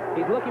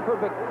 He's looking for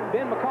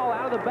Ben McCall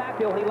out of the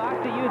backfield. He likes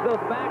to use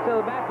those backs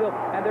of the backfield,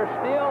 and they're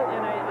still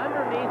in an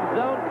underneath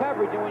zone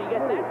coverage. And when you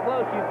get that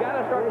close, you've got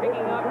to start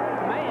picking up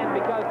man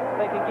because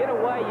they can get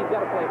away. You've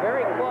got to play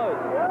very close.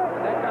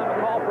 And that time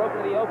McCall broke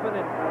to the open,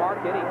 and Mark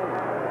hit him.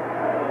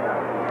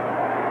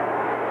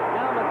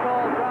 Now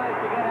McCall tries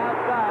to get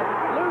outside,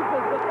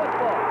 loses the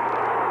football.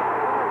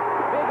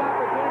 Big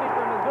opportunity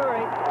for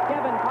Missouri.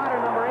 Kevin Potter,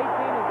 number 18,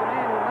 is the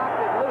man who knocked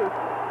it loose.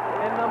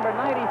 And number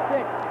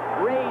 96,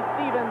 Ray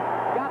Stevens,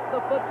 got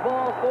the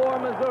football for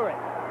Missouri.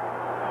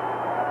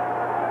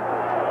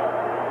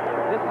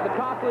 a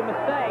costly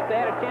mistake. They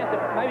had a chance to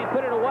maybe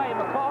put it away.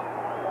 McCall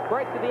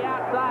breaks to the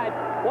outside.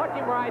 Watch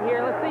him right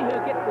here. Let's see who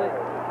gets the...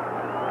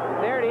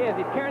 There it is.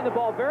 He's carrying the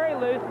ball very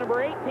loose.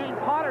 Number 18,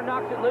 Potter,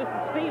 knocks it loose.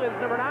 And Stevens,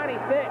 number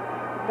 96,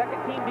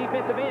 second-team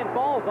defensive end,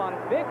 falls on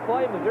it. Big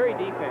play, Missouri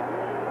defense.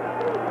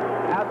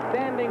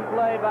 Outstanding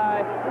play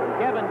by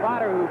Kevin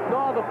Potter, who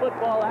saw the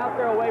football out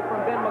there away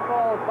from Ben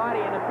McCall's body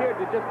and appeared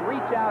to just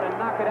reach out and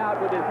knock it out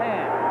with his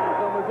hand.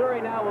 So Missouri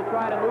now will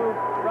try to move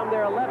from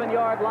their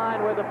 11-yard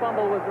line where the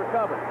fumble was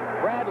recovered.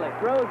 Bradley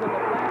throws in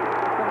the flat,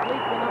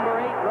 completes to number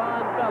 8,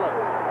 Ron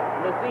Fellows.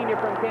 The senior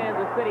from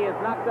Kansas City is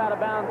knocked out of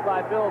bounds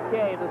by Bill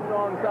Kay, the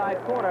strong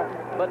side corner,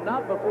 but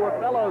not before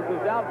Fellows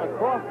is out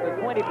across the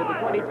 20 to the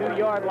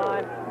 22-yard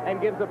line and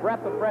gives a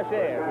breath of fresh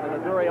air to the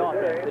Missouri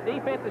offense. The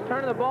defense is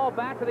turning the ball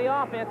back to the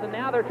offense, and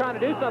now they're trying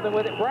to do something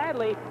with it.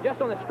 Bradley,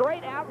 just on the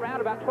straight out route,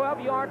 about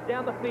 12 yards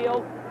down the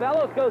field.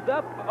 Fellows goes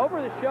up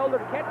over the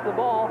shoulder to catch the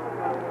ball,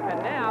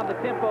 and now the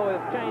tempo is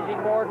changing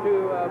more to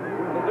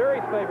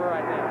Missouri's favor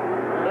right now.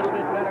 A little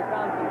bit better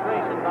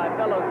concentration by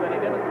Fellows than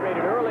he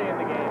demonstrated early in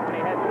the game when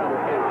he had trouble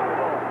catching the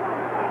ball.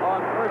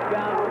 On first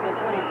down from the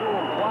 22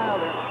 is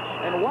Wilder,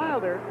 and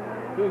Wilder,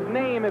 whose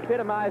name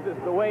epitomizes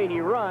the way he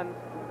runs,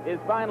 is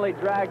finally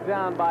dragged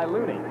down by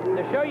Looney.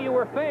 To show you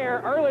we're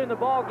fair, early in the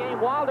ball game,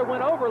 Wilder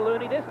went over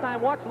Looney. This time,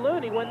 watch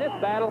Looney win this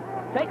battle.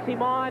 Takes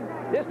him on.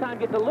 This time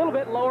gets a little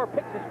bit lower,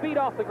 picks his feet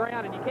off the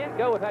ground, and you can't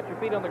go without your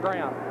feet on the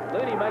ground.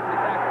 Looney makes the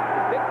tackle.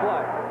 Big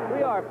play.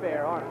 We are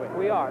fair, aren't we?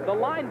 We are. The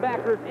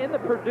linebackers in the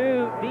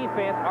Purdue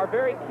defense are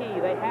very key.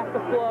 They have to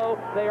flow.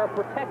 They are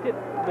protected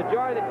the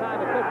majority of the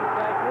time. The coaches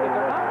say if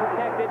they're not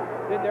protected,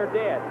 then they're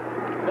dead.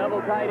 Double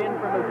tight end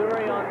for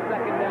Missouri on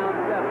second down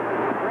 7.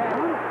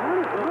 Bradley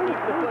will keep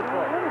the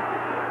football.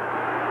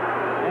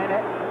 And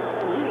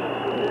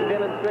it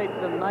demonstrates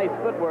some nice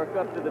footwork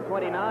up to the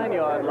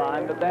 29-yard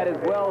line, but that is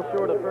well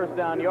short of first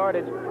down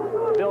yardage.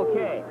 Bill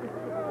Kay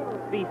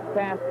ceased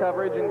pass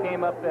coverage and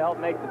came up to help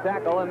make the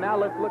tackle, and now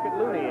let's look at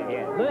Looney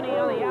again. Looney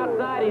on the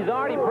outside. He's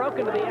already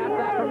broken to the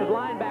outside from his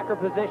linebacker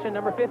position,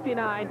 number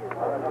 59.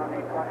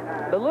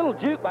 The little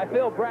juke by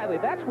Phil Bradley.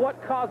 That's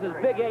what causes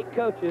Big 8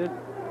 coaches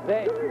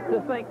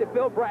to think that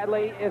Phil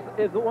Bradley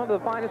is one of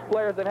the finest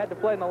players that had to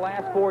play in the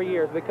last 4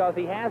 years, because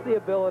he has the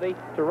ability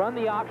to run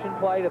the option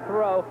play, to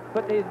throw,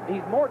 but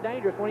he's more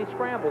dangerous when he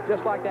scrambles,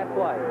 just like that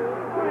play.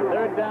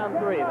 Third down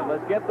 3. Then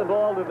let's get the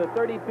ball to the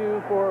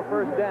 32 for a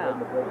first down.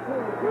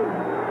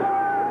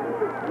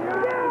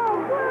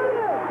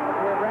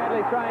 Where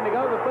Bradley's trying to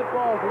go, the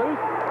football's loose.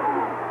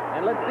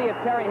 And let's see if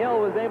Terry Hill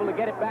was able to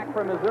get it back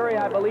for Missouri.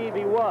 I believe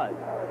he was.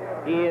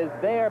 He is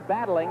there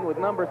battling with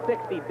number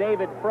 60,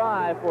 David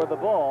Fry, for the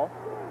ball.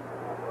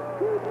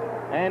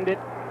 And it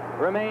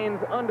remains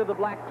under the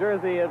black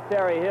jersey of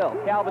Terry Hill.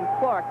 Calvin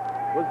Clark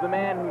was the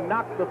man who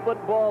knocked the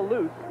football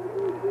loose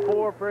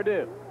for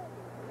Purdue.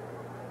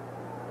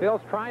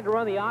 Phil's trying to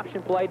run the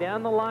option play,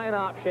 down the line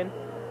option.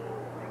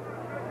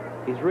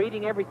 He's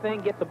reading everything,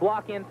 gets a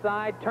block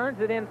inside,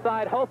 turns it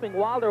inside, hoping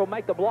Wilder will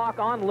make the block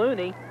on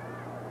Looney.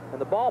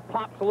 And the ball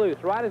pops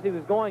loose right as he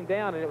was going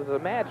down, and it was a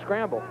mad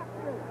scramble.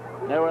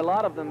 There were a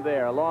lot of them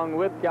there, along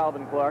with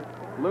Calvin Clark.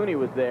 Looney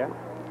was there.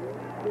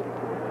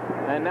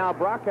 And now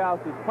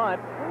Brockhouse's punt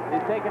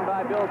is taken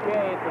by Bill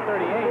Kay at the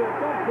 38.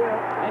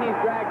 And he's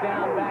dragged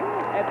down back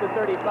at the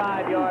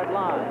 35-yard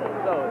line.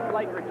 So,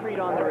 slight retreat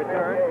on the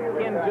return.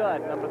 Ken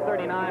Judd, number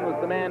 39, was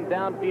the man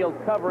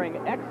downfield covering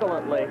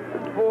excellently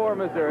for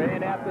Missouri.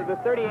 And after the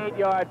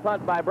 38-yard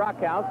punt by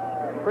Brockhouse,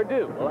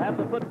 Purdue will have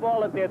the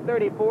football at their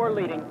 34,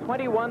 leading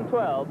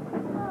 21-12.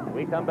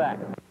 We come back.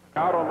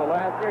 Out on the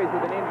last series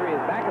with an injury,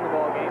 is back in the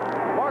ball game.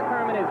 Mark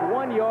Herman is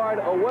 1 yard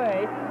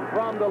away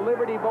from the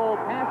Liberty Bowl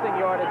passing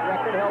yardage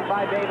record held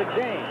by David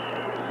James.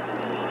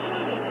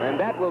 And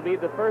that will be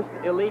the first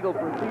illegal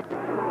procedure.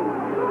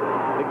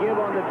 The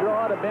give on the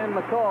draw to Ben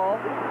McCall.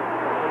 A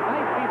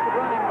nice piece of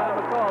running by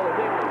McCall,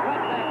 is able to cut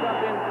back up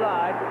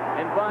inside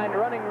and find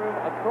running room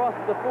across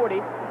the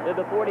 40 to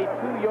the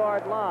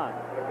 42-yard line.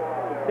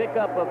 The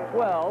pickup of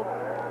 12.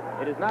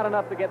 It is not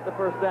enough to get the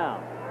first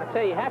down. I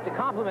tell you, you have to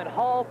compliment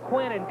Hall,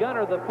 Quinn, and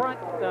Gunner, the front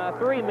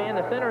 3 men,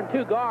 the center and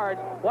 2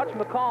 guards. Watch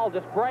McCall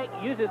just break,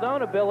 use his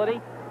own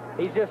ability.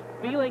 He's just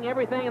feeling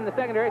everything in the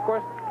secondary. Of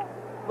course,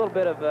 a little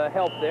bit of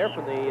help there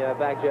from the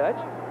back judge.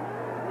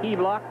 Key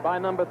block by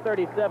number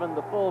 37,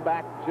 the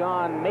fullback,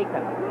 John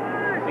Macon,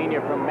 senior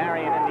from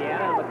Marion,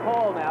 Indiana. And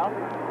McCall now,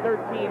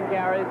 13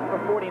 carries for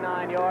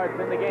 49 yards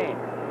in the game.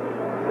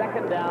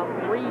 Second down,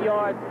 3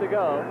 yards to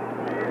go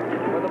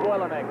for the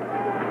Boilermakers.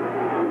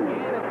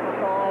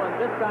 And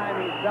this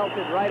time he's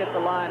belted right at the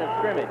line of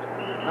scrimmage.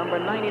 Number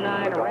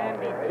 99,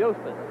 Randy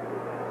Joseph,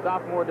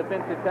 sophomore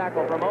defensive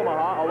tackle from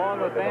Omaha,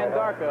 along with Van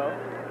Darko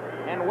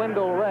and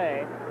Wendell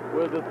Ray,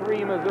 were the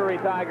 3 Missouri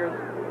Tigers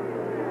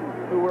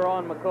who were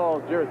on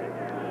McCall's jersey.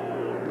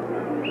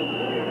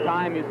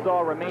 Time you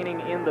saw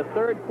remaining in the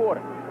third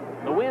quarter.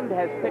 The wind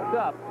has picked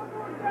up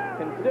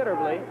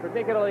considerably,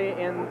 particularly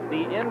in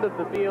the end of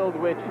the field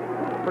which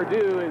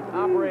Purdue is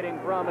operating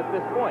from at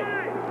this point.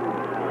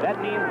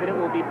 That means that it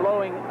will be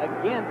blowing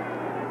against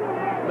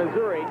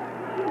Missouri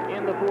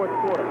in the fourth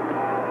quarter.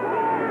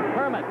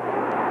 Herman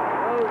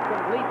throws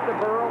complete to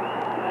Burrell,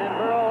 and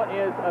Burrell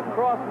is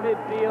across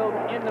midfield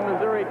into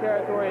Missouri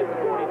territory at the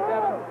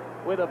 47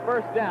 with a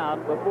first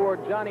down before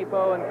Johnny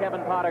Poe and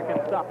Kevin Potter can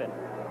stop him.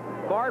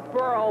 Bart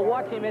Burrell,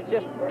 watch him. It's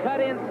just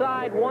cut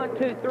inside. 1,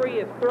 2, 3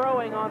 is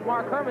throwing on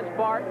Mark Herman's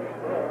part.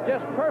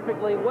 Just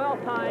perfectly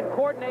well-timed,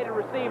 coordinated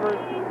receivers.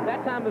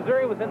 That time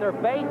Missouri was in their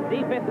base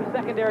defensive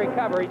secondary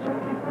coverage.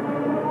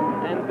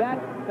 And that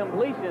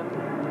completion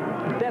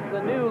sets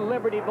a new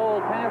Liberty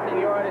Bowl passing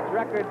yardage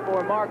record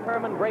for Mark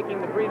Herman, breaking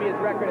the previous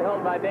record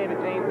held by David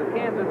James of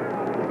Kansas.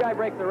 This guy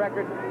breaks the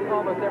record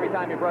almost every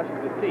time he brushes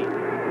his teeth.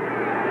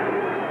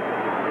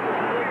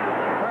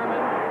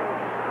 Herman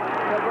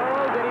to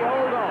Burrow. Did he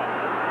hold on?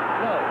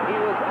 No, he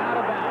was out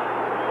of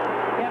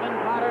bounds. Kevin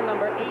Potter,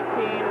 number 18,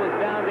 was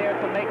down there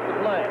to make the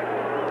play.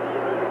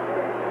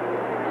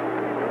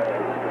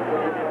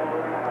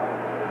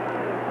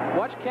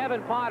 Watch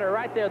Kevin Potter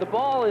right there. The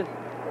ball is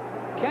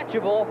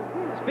catchable.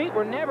 His feet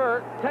were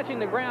never touching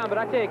the ground, but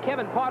I tell you,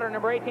 Kevin Potter,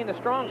 number 18, the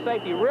strong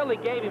safety, really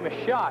gave him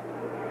a shot.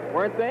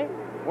 Weren't they?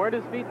 Weren't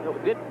his feet?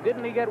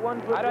 Didn't he get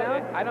one foot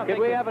down? I don't Could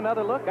think we have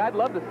another look? I'd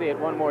love to see it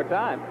one more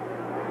time.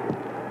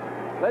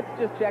 Let's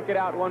just check it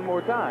out one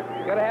more time.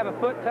 Got to have a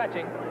foot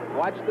touching.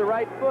 Watch the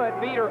right foot.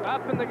 Feet are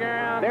up in the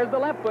ground. There's the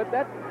left foot.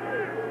 That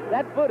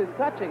foot is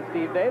touching,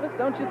 Steve Davis.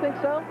 Don't you think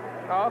so?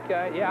 Oh,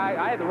 okay. Yeah,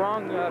 I had the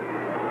wrong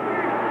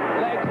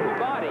legs and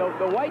body. So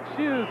the white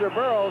shoes are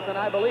Burrow's, and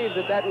I believe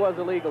that was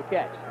a legal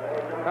catch.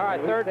 All right,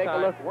 third take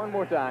time. a look one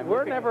more time.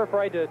 We're never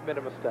afraid to admit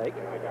a mistake.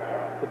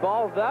 The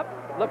ball's up.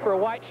 Look for a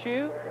white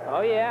shoe.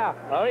 Oh, yeah.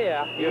 Oh,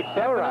 yeah. You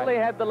definitely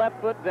had the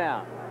left foot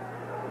down.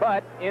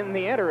 But in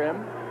the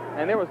interim,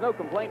 and there was no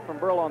complaint from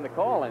Burrell on the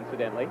call,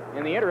 incidentally.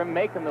 In the interim,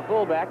 Macon, the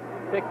fullback,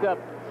 picked up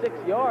 6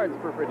 yards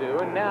for Purdue,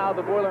 and now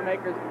the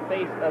Boilermakers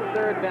face a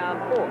 3rd down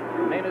 4.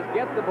 Namath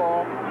gets the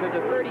ball to the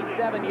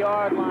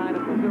 37-yard line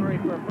of Missouri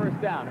for a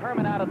first down.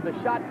 Herman out of the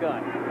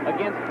shotgun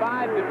against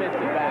 5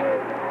 defensive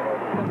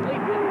backs.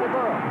 Completes it to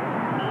Burrell.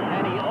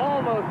 And he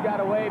almost got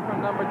away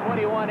from number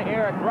 21,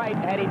 Eric Wright.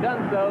 Had he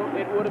done so,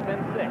 it would have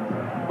been 6.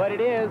 But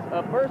it is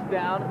a first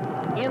down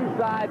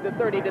inside the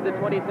 30 to the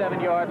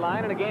 27-yard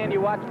line. And again,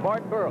 you watch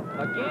Bart Burrell.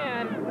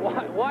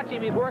 Again, watch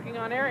him. He's working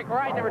on Eric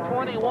Wright, number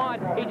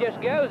 21. He just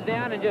goes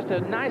down in just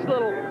a nice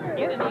little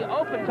get in the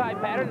open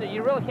type pattern that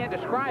you really can't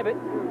describe it.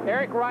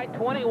 Eric Wright,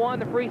 21,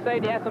 the free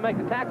safety, has to make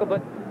the tackle,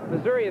 but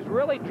Missouri is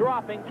really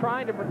dropping,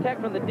 trying to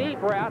protect from the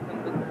deep route,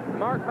 and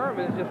Mark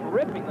Herman is just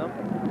ripping them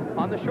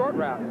on the short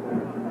route.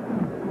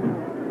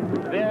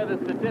 There, the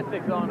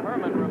statistics on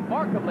Herman,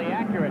 remarkably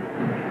accurate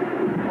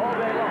all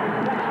day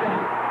long.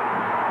 Touchdown.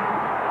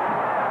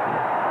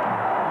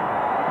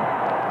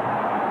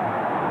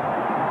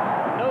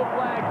 No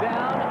flag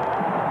down,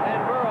 and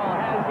Burrell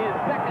has his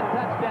 2nd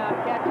touchdown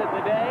catch of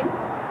the day.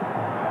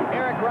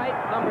 Eric Wright,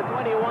 number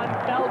 21,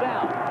 fell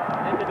down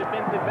in the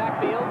defensive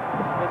backfield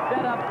to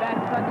set up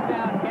that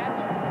touchdown catch.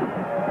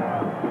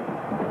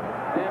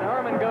 And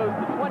Herman goes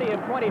to 20 of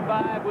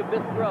 25 with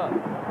this throw.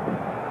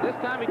 This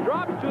time he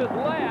drops to his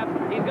left.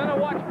 He's going to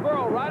watch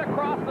Burrow right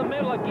across the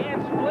middle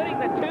again, splitting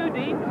the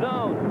 2-deep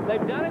zone.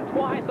 They've done it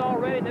twice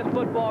already in this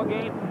football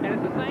game, and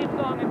it's the same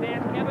song and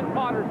dance. Kevin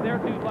Potter's there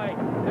too late.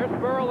 There's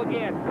Burrow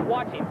again.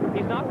 Watch him.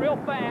 He's not real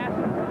fast.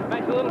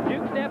 Makes a little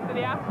juke step to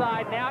the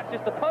outside. Now it's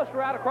just a post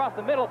route across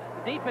the middle.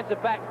 The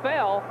defensive back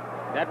fell.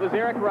 That was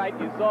Eric Wright.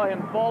 You saw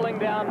him falling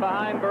down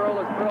behind Burrell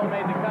as Burrell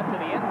made the cut to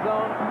the end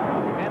zone.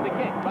 And the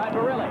kick by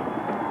Barilli,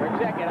 or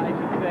check it, I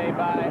should say,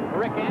 by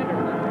Rick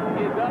Anderson,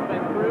 is up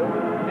and through.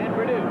 And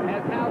Purdue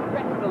has now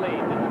stretched the lead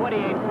to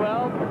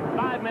 28-12.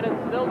 5 minutes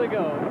still to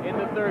go in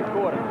the 3rd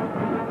quarter.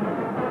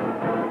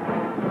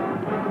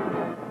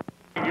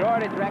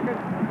 Yardage record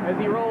as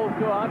he rolls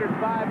to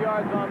 105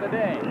 yards on the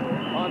day.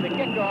 On the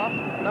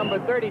kickoff, number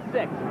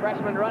 36,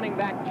 freshman running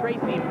back Tracy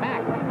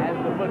Mack has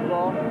the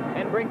football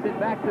and brings it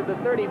back to the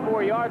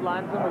 34-yard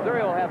line, so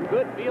Missouri will have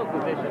good field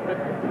position. But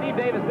Steve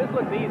Davis, this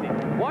looks easy.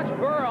 Watch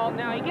Burrell.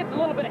 Now he gets a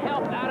little bit of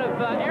help out of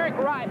Eric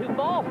Wright, who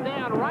falls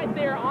down right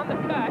there on the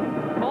cut.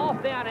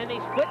 Falls down, and he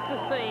splits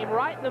the seam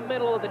right in the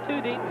middle of the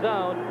 2-deep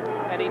zone,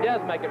 and he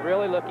does make it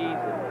really look easy.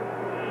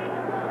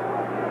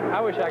 I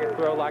wish I could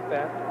throw like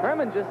that.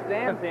 Herman just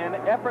stands in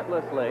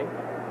effortlessly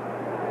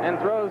and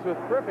throws with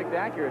perfect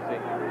accuracy.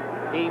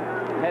 He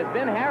has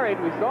been harried.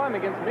 We saw him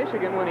against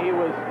Michigan when he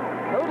was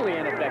totally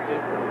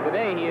ineffective.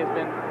 Today he has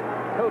been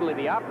totally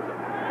the opposite.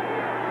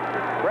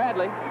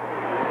 Bradley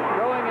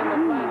throwing in the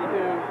flat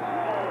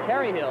to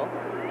Terry Hill,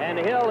 and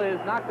Hill is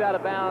knocked out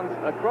of bounds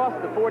across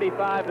the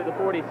 45 to the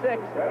 46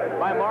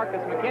 by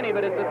Marcus McKinney,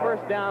 but it's a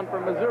first down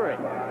for Missouri.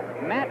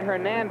 Matt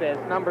Hernandez,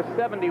 number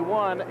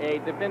 71, a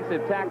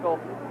defensive tackle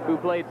who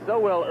played so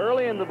well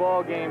early in the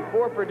ball game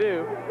for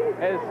Purdue,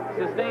 has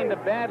sustained a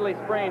badly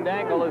sprained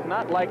ankle, is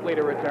not likely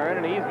to return,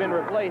 and he's been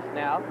replaced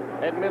now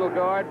at middle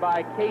guard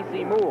by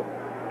Casey Moore.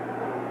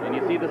 And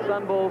you see the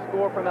Sun Bowl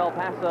score from El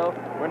Paso,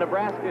 where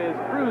Nebraska is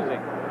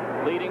cruising,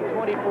 leading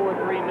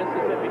 24-3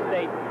 Mississippi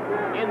State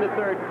in the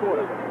 3rd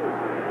quarter.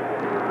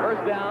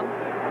 First down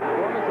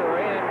for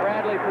Missouri, and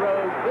Bradley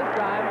throws this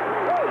time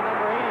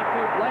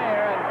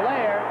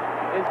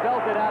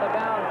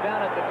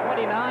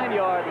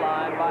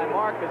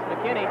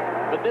McKinney,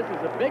 but this is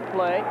a big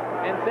play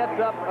and sets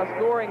up a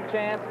scoring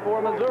chance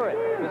for Missouri.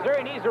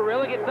 Missouri needs to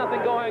really get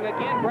something going.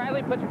 Again,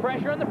 Bradley puts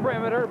pressure on the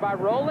perimeter by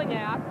rolling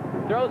out,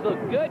 throws a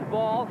good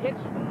ball, hits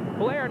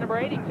Blair, number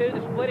 82,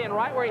 to split in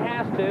right where he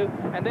has to,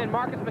 and then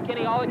Marcus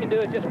McKinney, all he can do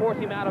is just force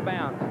him out of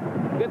bounds.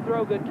 Good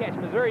throw, good catch.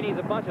 Missouri needs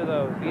a bunch of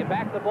those to get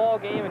back to the ball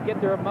game and get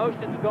their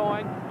emotions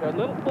going. They're a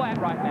little flat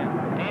right now.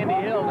 Andy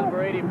Hill,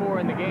 number 84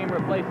 in the game,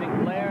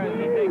 replacing Blair as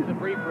he takes a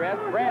brief rest.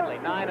 Bradley,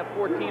 9 of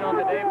 14 on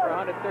the day for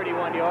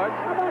 131 yards.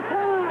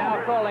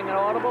 Now calling an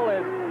audible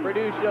as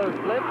Purdue shows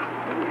blitz.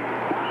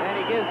 And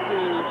he gives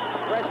to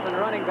freshman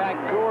running back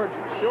George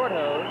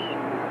Shorthose.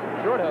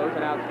 Shorthose,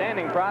 an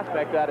outstanding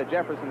prospect out of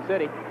Jefferson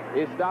City,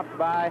 is stopped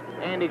by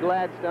Andy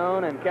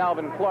Gladstone and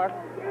Calvin Clark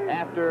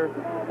after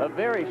a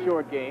very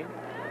short game.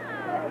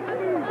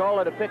 Call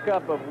it a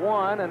pickup of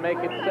 1 and make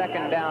it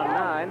 2nd down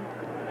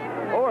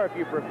 9. Or if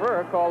you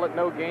prefer, call it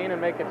no gain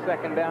and make it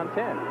 2nd down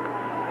 10.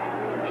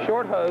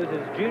 Shorthose,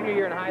 his junior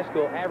year in high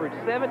school, averaged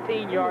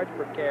 17 yards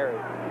per carry.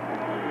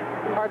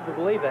 Hard to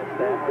believe that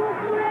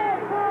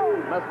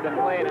stat. Must have been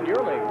playing in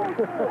your league.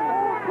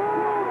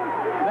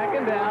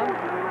 2nd down.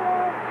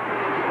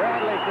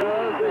 Bradley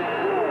throws,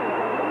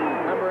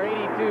 and number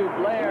 82,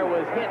 Blair,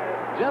 was hit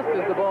just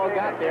as the ball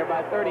got there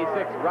by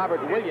 36,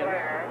 Robert Williams.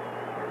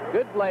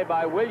 Good play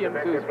by Williams,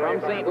 who's from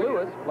St.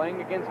 Louis,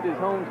 playing against his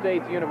home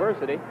state's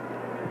university,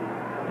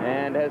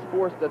 and has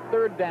forced a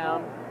 3rd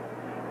down,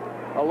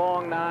 a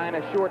long 9,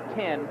 a short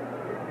 10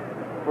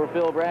 for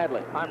Phil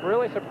Bradley. I'm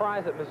really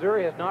surprised that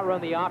Missouri has not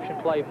run the option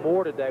play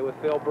more today with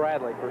Phil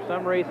Bradley. For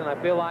some reason, I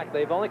feel like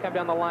they've only come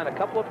down the line a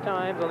couple of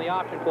times on the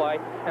option play,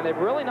 and they've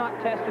really not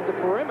tested the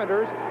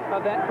perimeters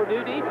of that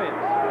Purdue defense.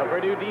 A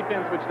Purdue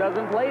defense which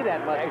doesn't play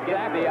that much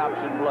against the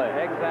option play.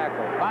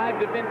 Exactly.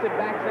 5 defensive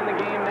backs in the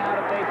game now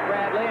to face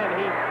Bradley, and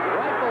he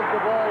rifles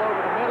the ball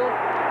over the middle,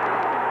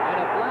 and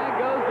a flag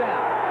goes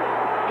down.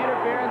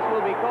 Interference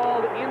will be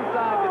called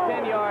inside the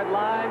 10-yard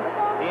line.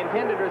 The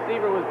intended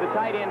receiver was the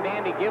tight end,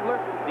 Andy Gibler.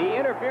 The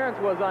interference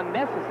was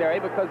unnecessary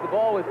because the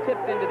ball was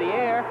tipped into the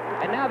air,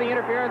 and now the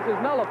interference is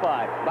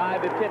nullified by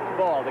the tipped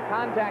ball. The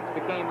contact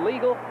became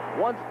legal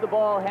once the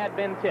ball had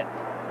been tipped.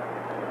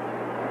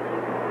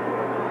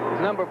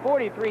 It's number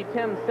 43,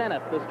 Tim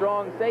Seneff, the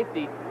strong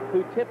safety,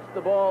 who tips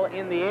the ball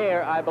in the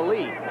air, I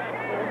believe.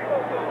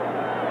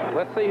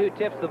 Let's see who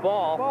tips the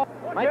ball.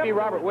 Might be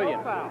Robert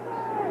Williams.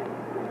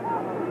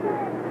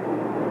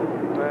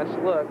 Let's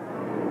look.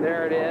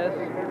 There it is.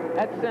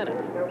 That's Seneff.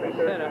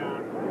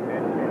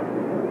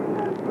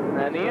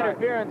 And the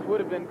interference would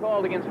have been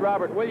called against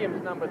Robert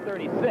Williams, number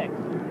 36.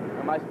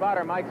 And my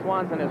spotter, Mike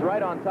Swanson, is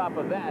right on top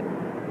of that.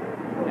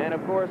 And,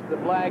 of course, the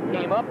flag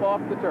came up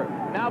off the turf.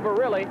 Now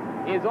Barilli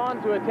is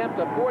on to attempt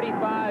a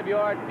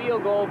 45-yard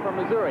field goal for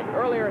Missouri.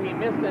 Earlier, he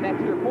missed an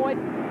extra point,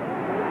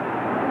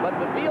 but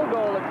the field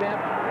goal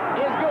attempt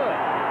is good.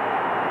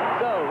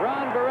 So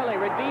Ron Barilli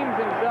redeems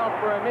himself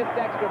for a missed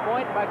extra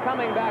point by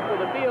coming back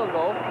with a field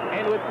goal.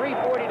 And with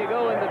 3:40 to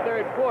go in the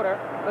 3rd quarter,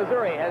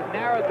 Missouri has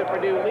narrowed the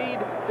Purdue lead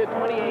to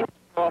 28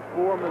 off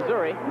for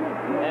Missouri.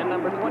 And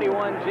number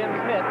 21, Jim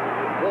Smith,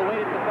 will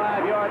wait at the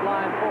 5-yard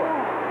line for it.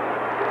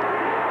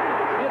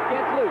 Smith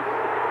gets loose.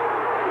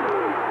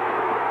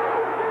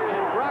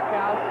 And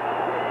Brockhouse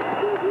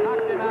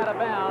knocked him out of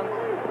bounds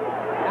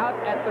out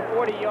at the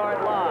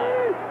 40-yard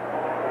line.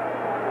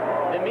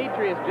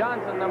 Demetrius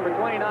Johnson, number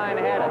 29,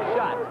 had a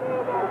shot.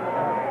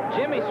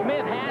 Jimmy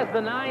Smith has the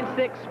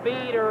 9.6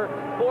 speed or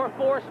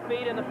 4.4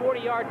 speed in the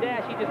 40-yard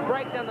dash. He just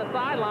breaks down the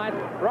sidelines.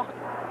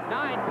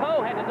 9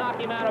 Poe had to knock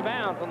him out of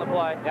bounds on the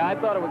play. Yeah, I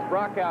thought it was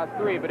Brockhouse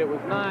 3, but it was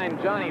 9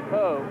 Johnny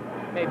Poe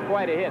made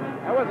quite a hit.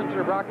 I wasn't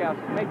sure Brockhouse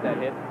could make that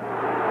hit.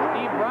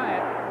 Steve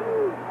Bryant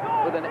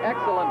with an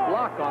excellent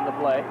block on the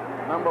play.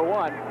 Number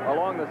 1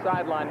 along the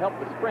sideline helped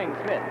to spring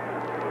Smith.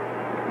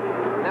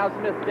 Now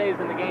Smith stays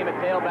in the game at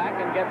tailback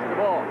and gets the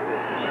ball.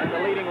 And the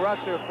leading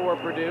rusher for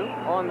Purdue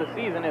on the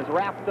season is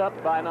wrapped up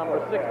by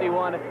number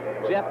 61,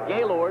 Jeff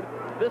Gaylord,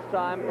 this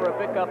time for a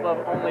pickup of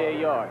only a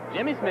yard.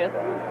 Jimmy Smith,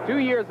 2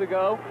 years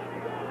ago,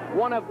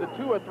 one of the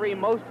 2 or 3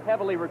 most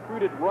heavily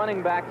recruited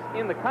running backs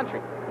in the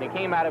country. And he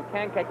came out of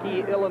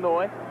Kankakee,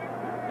 Illinois.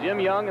 Jim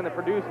Young and the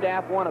Purdue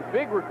staff won a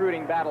big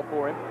recruiting battle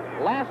for him.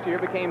 Last year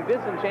became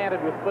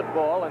disenchanted with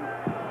football and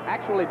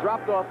actually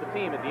dropped off the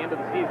team at the end of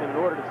the season in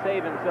order to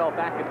save himself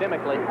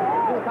academically.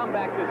 He's come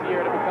back this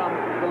year to become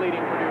the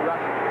leading Purdue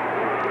rusher.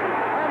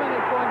 Herman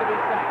is going to be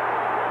sacked.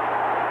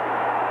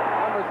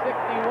 Number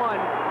 61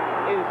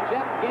 is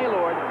Jeff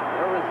Gaylord,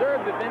 a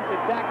reserve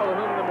defensive tackle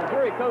whom the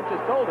Missouri coaches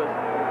told us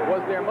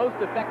was their most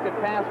effective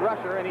pass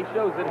rusher, and he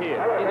shows it here.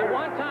 He's a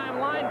one-time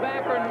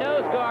linebacker and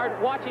nose guard.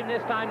 Watch him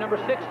this time,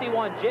 number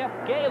 61, Jeff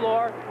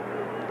Gaylord.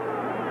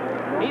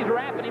 He's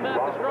wrapping him up.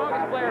 The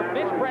strongest player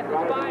bench presses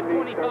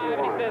 525,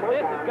 and he says,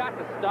 this has got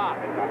to stop.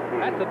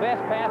 That's the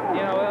best pass.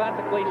 You know, that's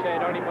a cliche. I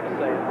don't even want to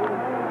say it.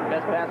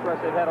 Best pass rush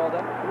they've had all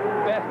day?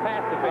 Best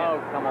pass defense. Oh,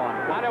 come on.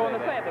 I don't want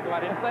to say it. That's why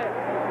I didn't say it.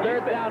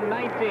 3rd down,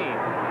 19.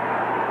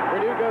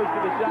 Purdue goes to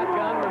the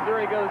shotgun.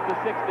 Missouri goes to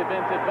 6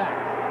 defensive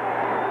backs.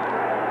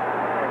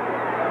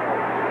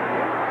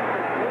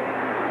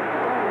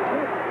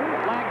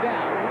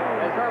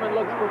 Herman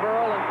looks for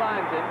Burrell and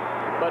finds him,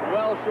 but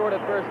well short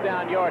of first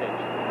down yardage.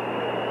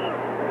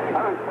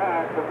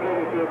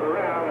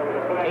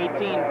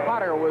 18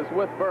 Potter was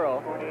with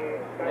Burrell,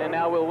 and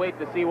now we'll wait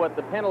to see what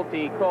the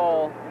penalty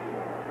call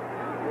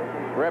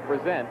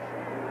represents.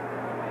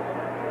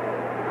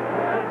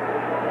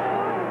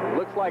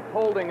 Looks like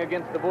holding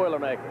against the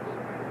Boilermakers.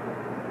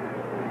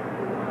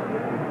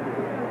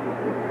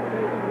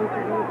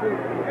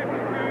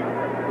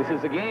 This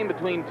is a game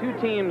between two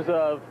teams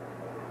of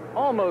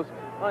almost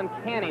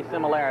uncanny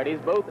similarities,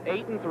 both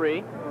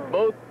 8-3,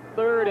 both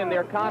third in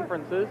their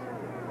conferences,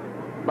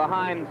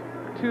 behind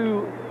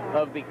two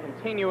of the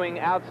continuing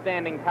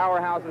outstanding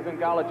powerhouses in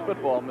college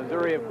football.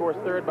 Missouri, of course,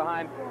 third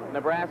behind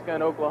Nebraska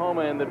and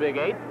Oklahoma in the Big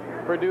 8.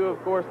 Purdue,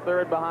 of course,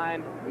 third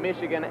behind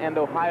Michigan and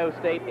Ohio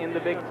State in the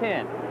Big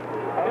 10.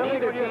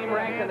 Neither team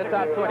ranked in the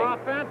top 20.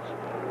 Offense,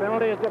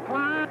 penalty is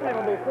declined.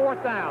 It'll be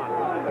 4th down.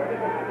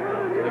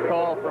 The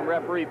call from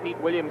referee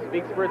Pete Williams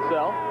speaks for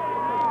itself.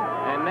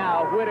 And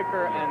now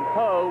Whitaker and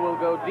Poe will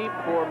go deep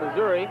for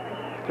Missouri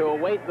to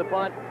await the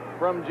punt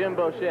from Jim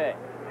Boucher.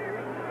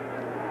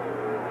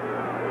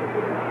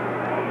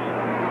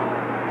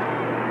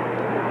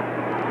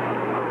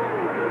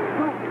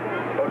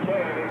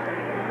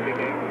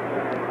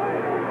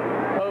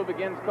 Poe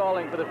begins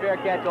calling for the fair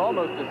catch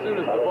almost as soon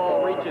as the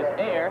ball reaches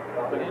air,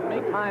 but in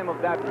make time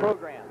of that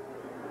program.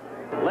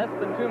 Less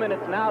than 2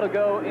 minutes now to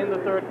go in the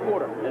third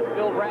quarter as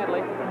Phil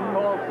Bradley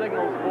calls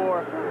signals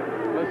for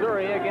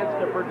Missouri against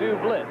a Purdue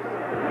blitz.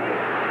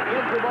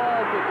 Gives the ball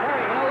to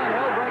Terry Hill, and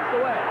Hill breaks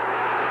away.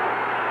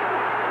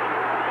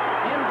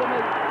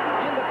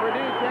 Into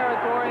Purdue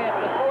territory at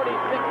the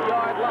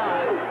 46-yard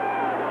line.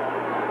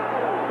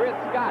 Chris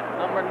Scott,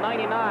 number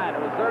 99,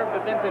 reserve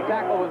defensive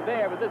tackle, was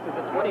there, but this is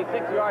a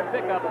 26-yard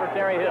pickup for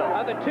Terry Hill.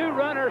 The two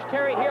runners,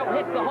 Terry Hill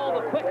hits the hole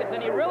the quickest,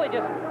 and he really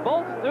just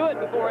bolts through it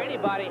before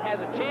anybody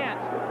has a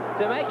chance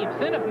to make him.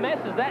 Zinniff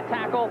misses that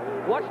tackle.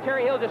 Watch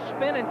Terry Hill just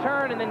spin and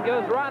turn and then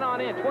goes right on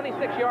in.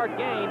 26-yard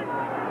gain,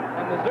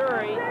 and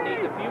Missouri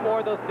needs a few more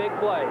of those big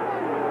plays.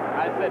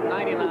 I said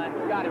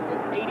 99 Scott. It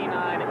was 89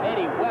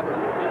 Eddie Weber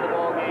in the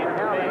ball game.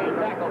 Made the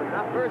tackle.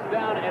 First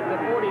down at the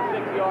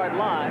 46-yard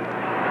line.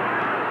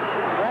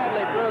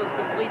 Bradley throws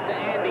complete to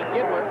Andy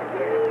Gidler.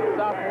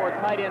 Sophomore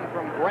tight end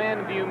from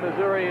Grandview,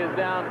 Missouri, is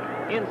down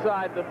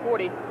inside the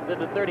 40 to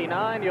the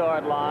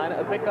 39-yard line.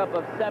 A pickup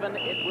of 7.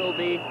 It will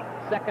be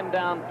 2nd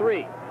down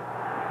 3.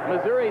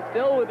 Missouri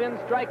still within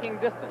striking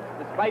distance,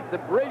 despite the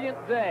brilliant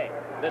day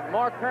that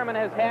Mark Herman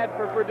has had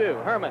for Purdue.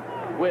 Herman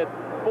with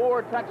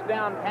 4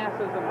 touchdown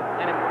passes and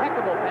an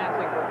impeccable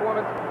passing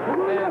performance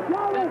has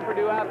sent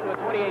Purdue out to a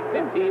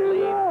 28-15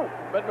 lead.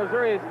 But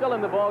Missouri is still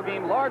in the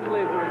ballgame, largely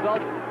as a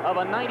result of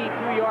a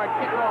 92-yard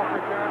kickoff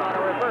return on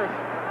a reverse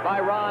by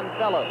Ron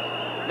Fellows.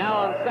 Now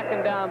on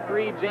 2nd down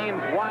 3,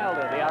 James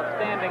Wilder, the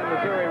outstanding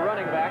Missouri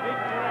running back,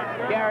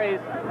 carries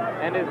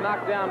and is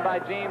knocked down by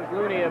James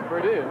Looney of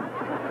Purdue.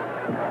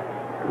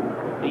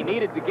 He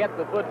needed to get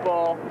the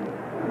football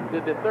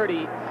to the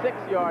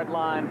 36-yard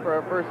line for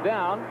a first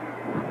down,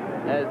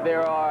 as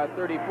there are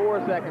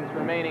 34 seconds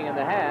remaining in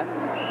the half.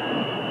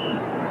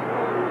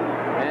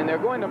 And they're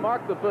going to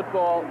mark the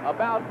football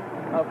about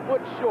a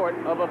foot short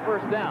of a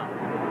first down.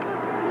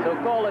 So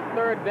call it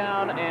 3rd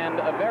down and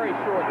a very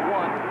short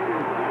one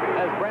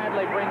as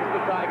Bradley brings the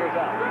Tigers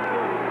out.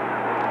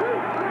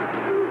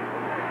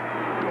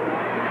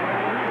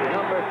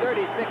 Number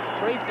 36,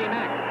 Tracy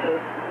Mack,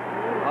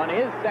 on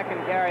his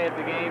 2nd carry of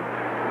the game,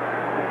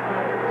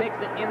 takes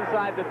it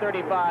inside the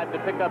 35 to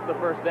pick up the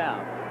first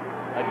down.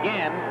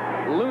 Again,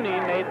 Looney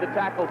made the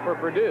tackle for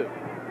Purdue.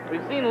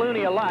 We've seen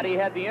Looney a lot. He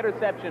had the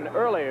interception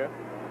earlier.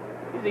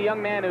 He's a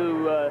young man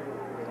who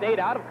stayed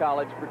out of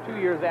college for 2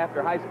 years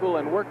after high school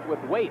and worked with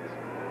weights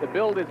to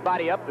build his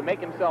body up to make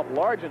himself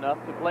large enough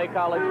to play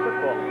college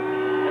football.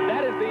 And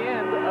that is the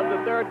end of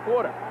the third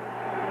quarter.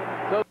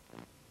 So,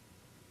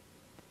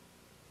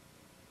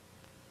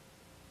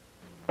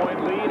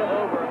 point lead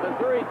over a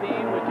Missouri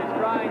team which is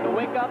trying to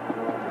wake up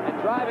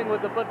and driving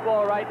with the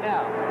football right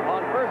now.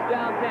 On 1st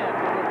down 10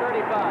 from the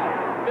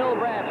 35, Phil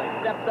Bradley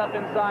steps up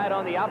inside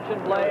on the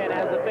option play and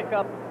has a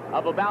pickup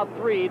of about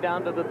 3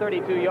 down to the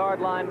 32-yard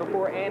line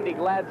before Andy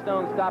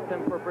Gladstone stopped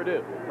him for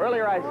Purdue.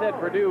 Earlier I said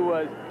Purdue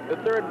was the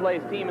 3rd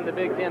place team in the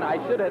Big Ten. I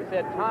should have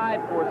said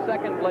tied for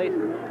 2nd place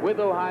with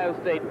Ohio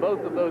State,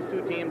 both of those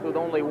two teams with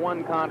only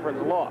 1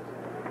 conference loss.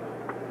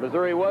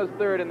 Missouri was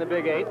 3rd in the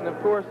Big 8, and of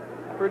course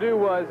Purdue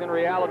was in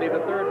reality the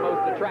 3rd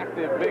most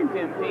attractive Big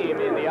Ten team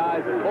in the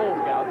eyes of Bowl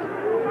Scouts.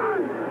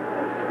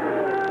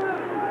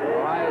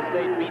 Ohio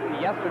State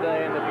beaten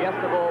yesterday in the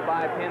Fiesta Bowl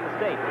by Penn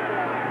State.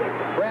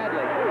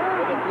 Bradley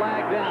with a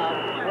flag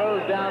down,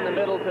 throws down the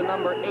middle to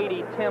number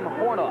 80, Tim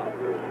Hornoff,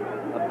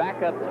 a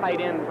backup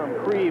tight end from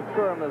Creve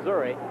Coeur,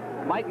 Missouri.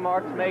 Mike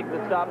Marks makes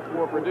the stop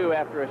for Purdue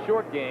after a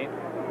short gain,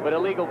 but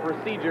illegal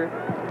procedure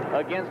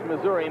against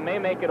Missouri may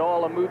make it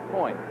all a moot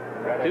point.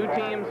 Two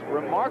teams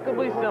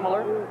remarkably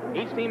similar.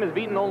 Each team has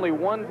beaten only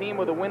one team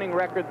with a winning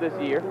record this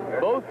year.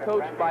 Both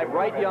coached by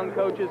bright young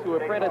coaches who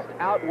apprenticed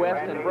out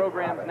west in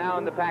programs now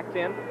in the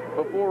Pac-10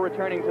 before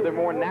returning to their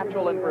more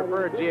natural and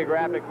preferred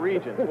geographic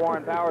regions.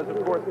 Warren Powers,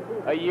 of course,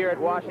 a year at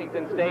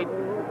Washington State.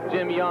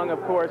 Jim Young,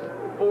 of course,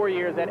 4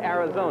 years at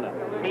Arizona.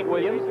 Pete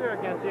Williams.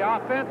 Against the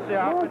offensive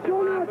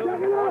line moving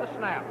before the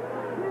snap.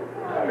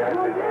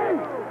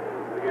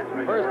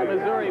 First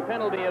Missouri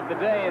penalty of the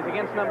day is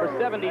against number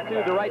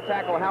 72, the right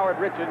tackle Howard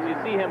Richards. You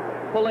see him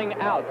pulling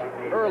out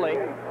early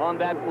on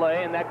that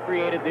play, and that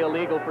created the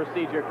illegal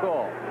procedure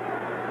call.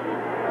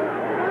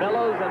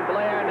 Fellows and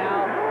Blair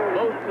now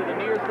both to the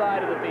near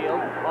side of the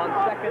field on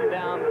 2nd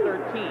down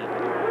 13.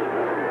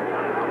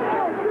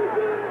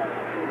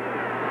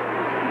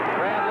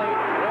 Bradley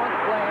wants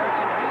Blair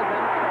and has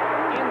him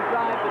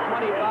inside the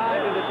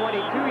 25 to the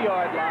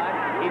 22-yard line.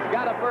 He's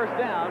got a first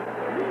down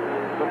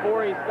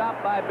before he's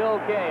stopped by Bill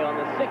Kay on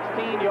the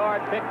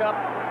 16-yard pickup.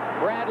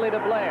 Bradley to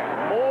Blair.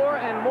 More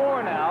and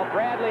more now,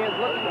 Bradley is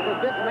looking for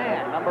this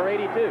man, number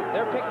 82.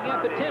 They're picking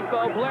up the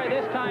tempo. Blair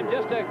this time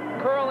just to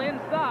curl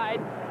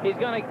inside. He's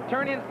going to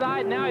turn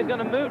inside. Now he's going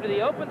to move to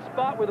the open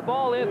spot where the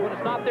ball is when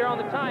it's not there on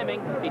the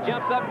timing. He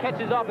jumps up,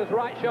 catches off his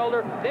right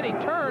shoulder. Then he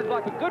turns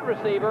like a good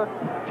receiver,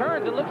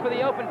 turns and looks for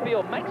the open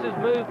field, makes his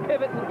move,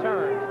 pivots and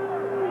turns.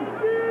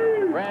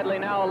 Bradley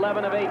now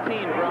 11 of 18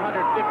 for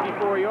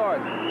 154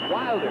 yards.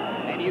 Wilder,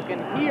 and you can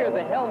hear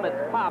the helmets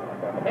pop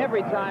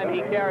every time he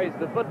carries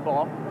the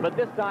football, but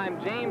this time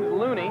James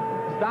Looney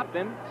stopped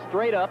him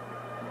straight up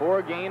for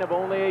a gain of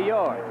only a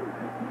yard.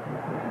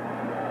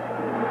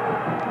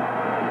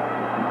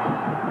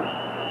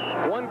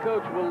 One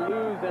coach will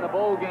lose in a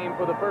bowl game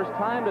for the first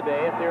time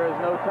today if there is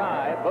no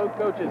tie. Both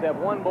coaches have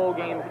won bowl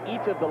games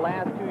each of the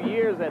last 2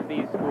 years at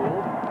these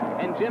schools,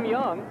 and Jim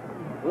Young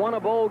won a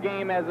bowl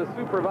game as a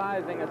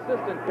supervising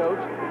assistant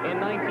coach in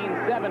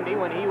 1970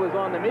 when he was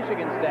on the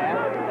Michigan staff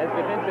as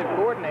defensive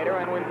coordinator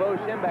and when Bo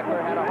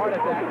Schembechler had a heart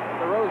attack at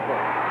the Rose Bowl.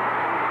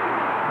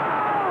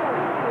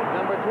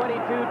 Number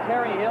 22,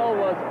 Terry Hill,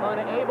 was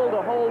unable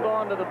to hold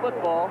on to the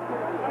football.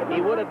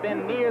 He would have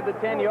been near the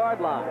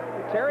 10-yard line.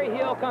 Terry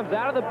Hill comes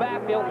out of the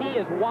backfield. He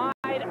is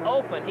wide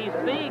open. He's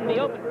seeing the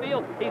open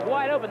field. He's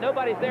wide open.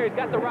 Nobody's there. He's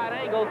got the right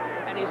angle,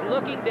 and he's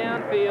looking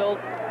downfield.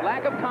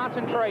 Lack of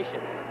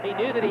concentration. He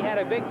knew that he had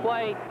a big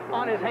play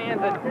on his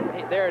hands, and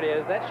there it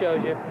is. That shows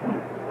you.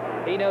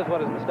 He knows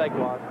what his mistake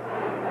was.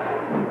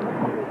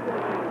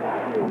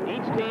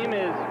 Each team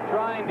is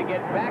trying to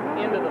get back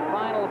into the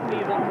final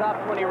season top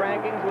 20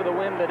 rankings with a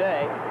win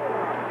today.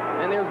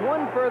 And there's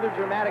one further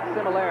dramatic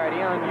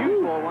similarity, an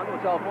unusual one,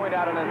 which I'll point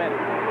out in a minute.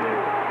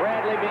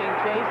 Bradley being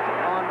chased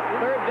on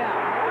 3rd down.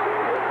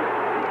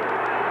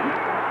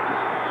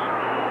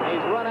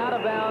 He's run out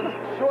of bounds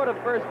short of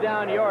first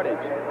down yardage.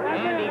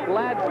 Andy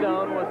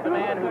Gladstone was the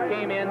man who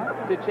came in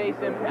to chase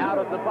him out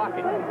of the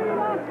pocket.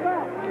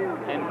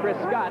 And Chris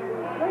Scott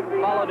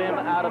followed him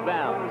out of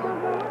bounds.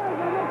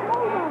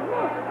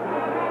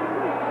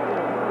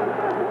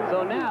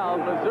 So now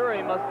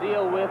Missouri must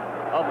deal with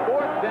a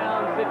 4th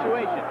down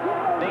situation.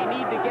 They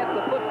need to get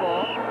the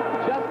football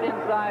just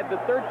inside the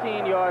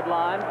 13-yard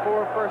line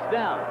for a first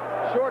down.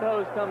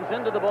 Shorthose comes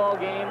into the ball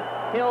game.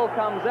 Hill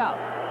comes out.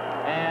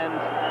 And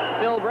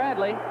Phil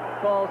Bradley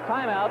calls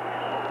timeout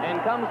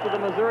and comes to the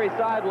Missouri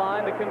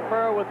sideline to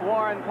confer with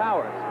Warren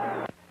Powers.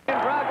 In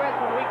progress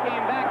when we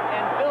came back,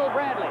 and Phil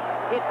Bradley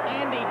hit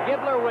Andy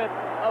Gibbler with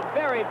a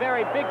very,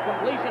 very big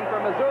completion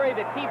for Missouri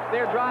that keeps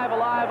their drive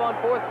alive on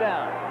 4th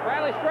down.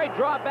 Bradley straight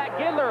drop back.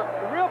 Gibbler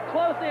real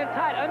close in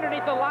tight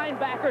underneath the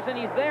linebackers, and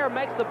he's there,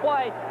 makes the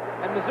play.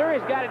 And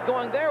Missouri's got it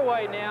going their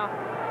way now.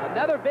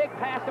 Another big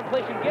pass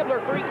completion. Gibbler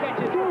 3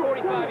 catches for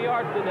 45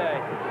 yards today.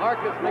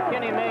 Marcus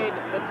McKinney made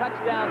the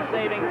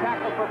touchdown-saving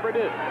tackle for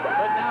Purdue.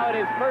 But now it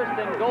is 1st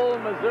and goal,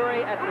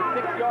 Missouri at the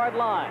 6-yard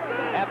line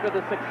after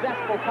the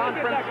successful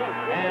conference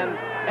and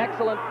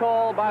excellent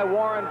call by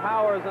Warren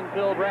Powers and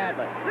Phil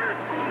Bradley.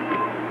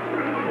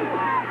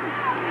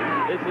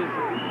 This is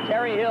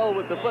Terry Hill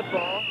with the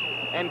football,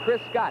 and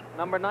Chris Scott,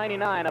 number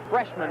 99, a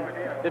freshman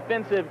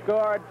defensive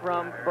guard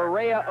from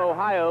Berea,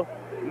 Ohio,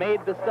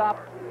 made the stop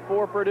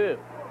for Purdue.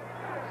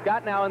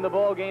 Scott now in the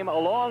ball game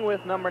along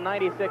with number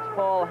 96,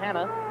 Paul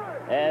Hanna,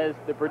 as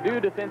the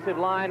Purdue defensive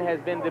line has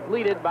been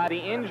depleted by the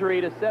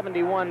injury to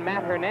 71,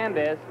 Matt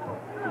Hernandez,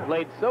 who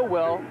played so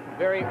well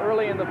very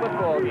early in the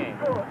football game.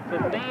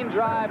 Sustained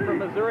drive for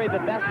Missouri, the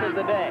best of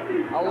the day.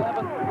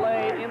 11th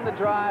play in the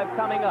drive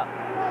coming up.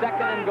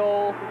 2nd and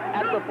goal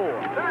at the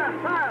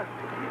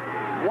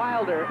 4.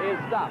 Wilder is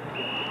stopped.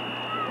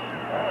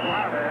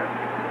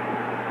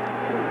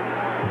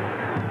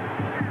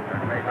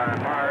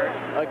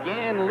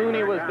 Again,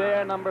 Looney was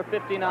there, number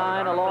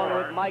 59, along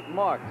with Mike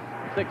Marks,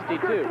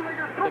 62.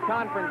 the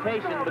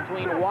confrontation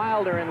between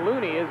Wilder and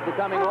Looney is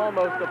becoming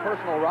almost a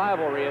personal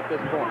rivalry at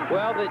this point.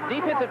 Well, the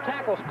defensive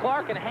tackles,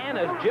 Clark and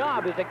Hanna's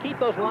job is to keep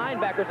those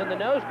linebackers in the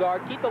nose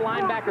guard, keep the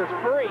linebackers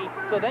free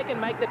so they can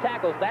make the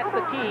tackles. That's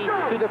the key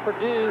to the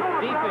Purdue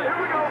defense.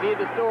 See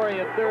the story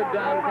of third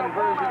down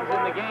conversions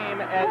in the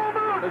game as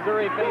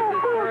Missouri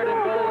faces third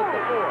and goal at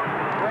the 4.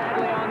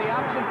 Bradley on the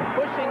option,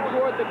 pushing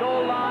toward the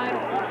goal line,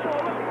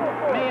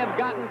 may have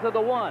gotten to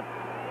the 1.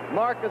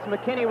 Marcus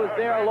McKinney was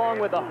there along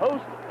with a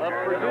host of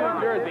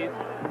Purdue jerseys.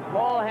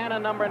 Paul Hanna,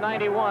 number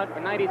 91 or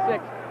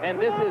 96, and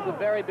this is a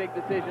very big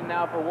decision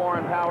now for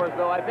Warren Powers,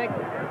 though I think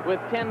with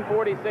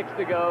 10:46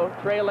 to go,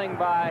 trailing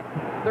by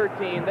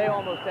 13, they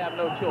almost have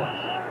no choice.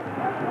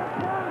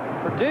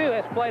 Purdue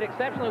has played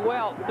exceptionally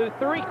well. Through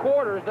 3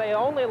 quarters, they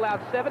only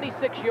allowed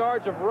 76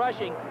 yards of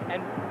rushing,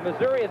 and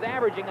Missouri is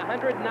averaging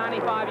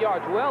 195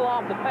 yards, well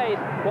off the pace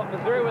what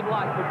Missouri would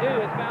like. Purdue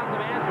has found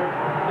some answers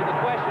to the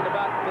question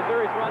about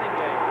Missouri's running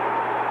game.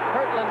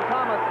 Kirtland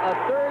Thomas, a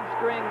third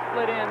string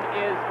split end,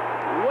 is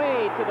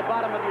way to the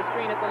bottom of your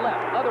screen at the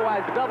left.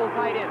 Otherwise, double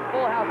tight end,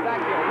 full house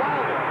backfield.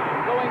 Wilder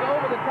going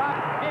over the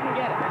top, didn't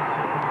get it.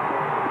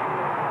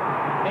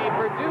 A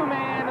Purdue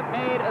man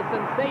made a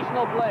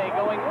sensational play,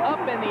 going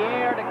up in the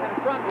air to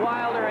confront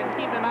Wilder and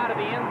keep him out of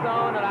the end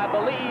zone, and I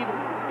believe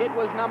it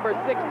was number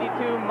 62,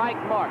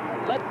 Mike Marks.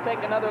 Let's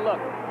take another look.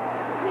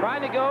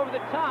 Trying to go over the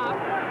top.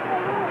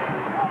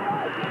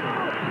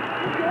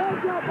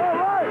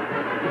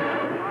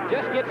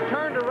 Just gets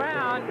turned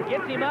around,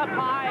 gets him up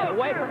high,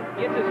 away from,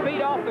 gets his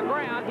feet off the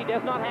ground. He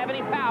does not have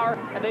any power,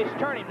 and they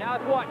turn him. Now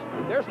let's watch.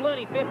 There's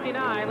Looney,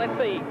 59. Let's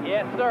see.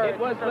 Yes, sir. It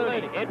was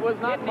Looney. It was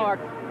not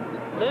Marks.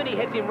 Looney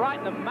hits him right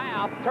in the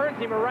mouth, turns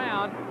him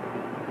around,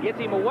 gets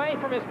him away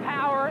from his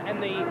power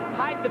and the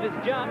height of his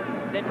jump,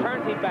 then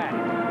turns him back.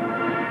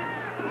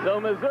 So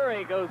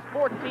Missouri goes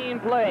 14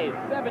 plays,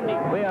 70.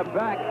 We are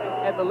back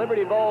at the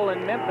Liberty Bowl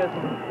in Memphis.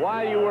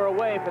 While you were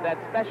away for that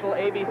special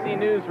ABC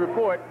News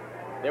report,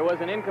 there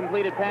was an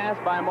incompleted pass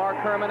by Mark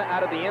Herman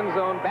out of the end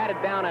zone, batted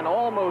down and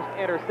almost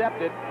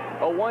intercepted.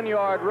 A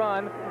 1-yard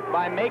run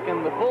by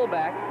Macon, the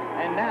fullback,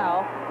 and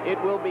now it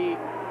will be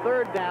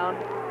third down,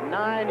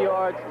 9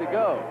 yards to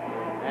go.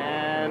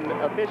 And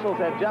officials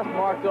have just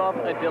marked off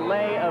a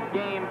delay of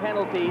game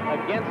penalty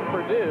against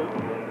Purdue,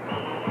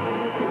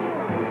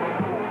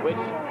 which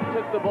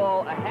took the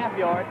ball a half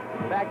yard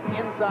back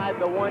inside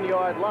the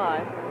 1-yard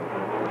line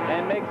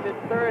and makes it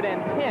 3rd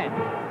and 10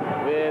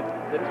 with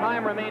the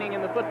time remaining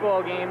in the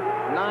football game,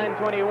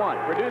 9:21.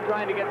 Purdue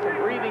trying to get some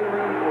breathing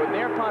room for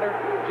their punter,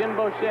 Jim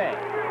Boucher.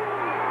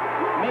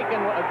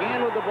 Macon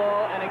again with the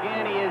ball, and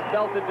again he is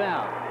belted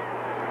down.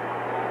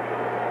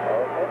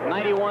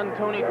 91,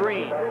 Tony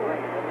Green.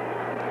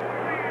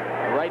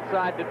 Right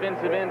side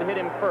defensive end hit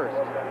him first.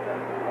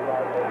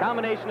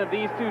 Combination of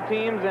these two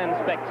teams and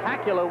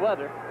spectacular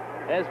weather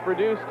has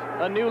produced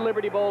a new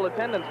Liberty Bowl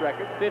attendance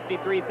record,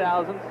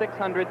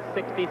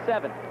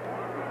 53,667.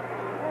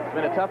 It's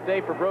been a tough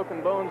day for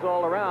broken bones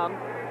all around.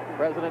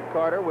 President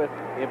Carter with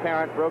the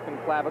apparent broken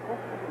clavicle.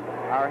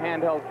 Our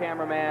handheld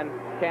cameraman,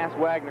 Cass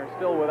Wagner,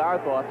 still with our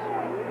thoughts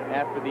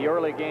after the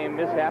early game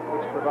mishap,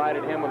 which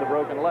provided him with a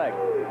broken leg.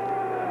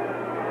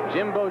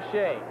 Jim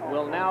Boucher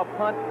will now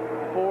punt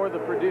for the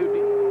Purdue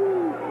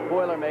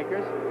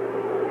Boilermakers.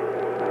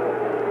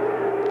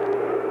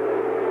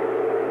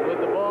 With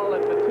the ball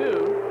at the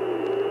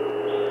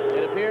 2,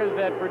 it appears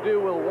that Purdue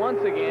will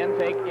once again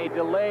take a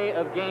delay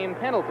of game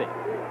penalty.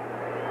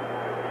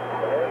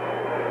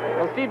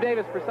 Well, Steve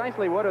Davis,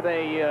 precisely what are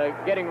they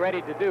getting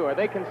ready to do? Are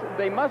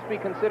they must be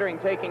considering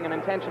taking an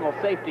intentional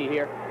safety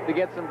here to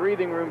get some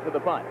breathing room for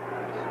the punt.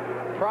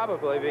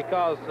 Probably,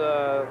 because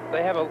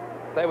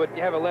they would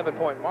have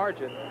 11-point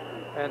margin,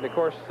 and of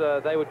course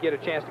they would get a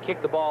chance to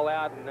kick the ball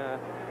out and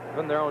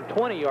from their own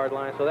 20-yard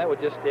line, so that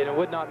would just, it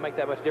would not make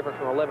that much difference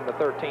from 11 to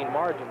 13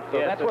 margin. So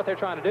yes, that's what they're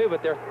trying to do,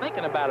 but they're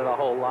thinking about it a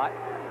whole lot.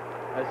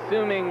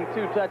 Assuming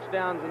 2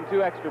 touchdowns and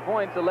 2 extra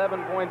points,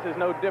 11 points is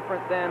no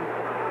different than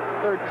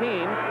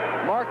 13.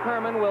 Mark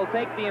Herman will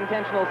take the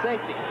intentional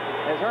safety.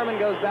 As Herman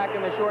goes back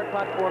in the short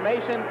punt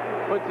formation,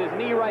 puts his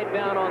knee right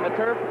down on the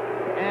turf,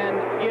 and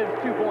gives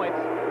 2 points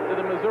to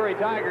the Missouri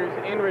Tigers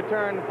in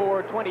return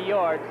for 20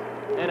 yards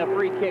and a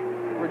free kick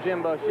for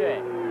Jim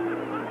Boucher.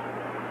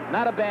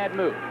 Not a bad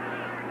move.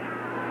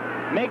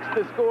 Makes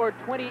the score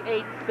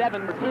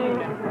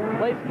 28-17.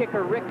 Place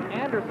kicker Rick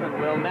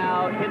Anderson will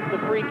now hit the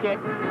free kick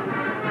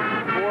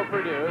for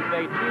Purdue as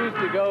they choose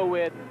to go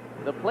with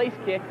the place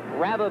kick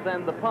rather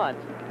than the punt.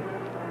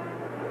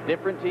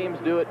 Different teams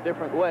do it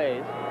different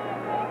ways.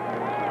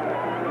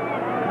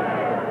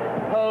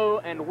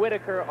 Poe and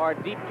Whitaker are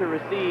deep to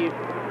receive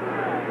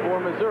for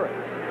Missouri.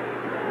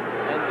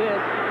 And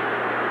this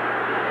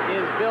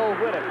is Bill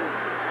Whitaker.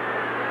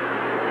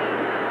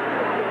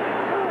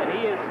 And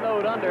he is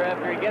snowed under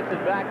after he gets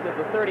it back to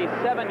the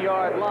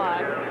 37-yard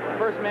line. The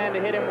first man to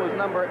hit him was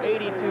number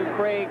 82,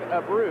 Craig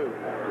Abreu,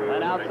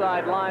 an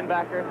outside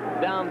linebacker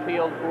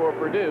downfield for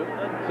Purdue.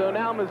 So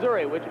now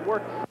Missouri, which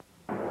works.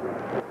 The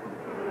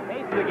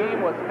pace of the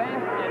game was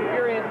fast and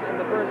furious in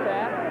the first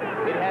half.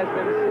 It had has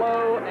been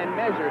slow and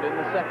measured in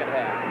the second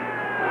half.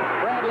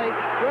 Bradley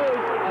throws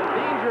a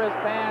dangerous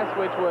pass,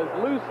 which was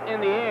loose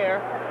in the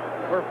air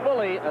for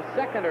fully a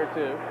second or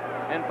two,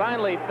 and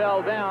finally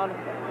fell down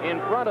in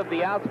front of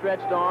the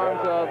outstretched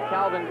arms of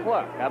Calvin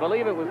Clark. I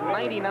believe it was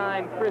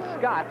 99 Chris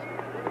Scott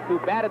who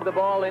batted the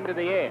ball into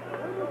the air.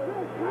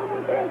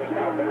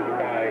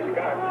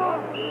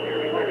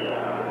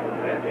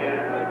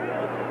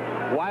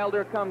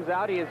 Wilder comes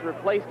out. He is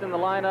replaced in the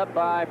lineup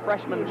by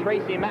freshman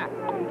Tracy Mack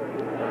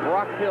of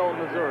Rock Hill,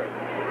 Missouri.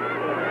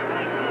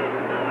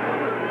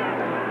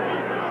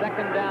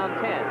 Second down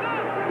 10.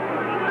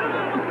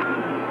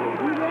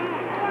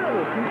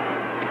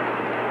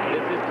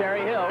 This is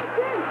Terry Hill.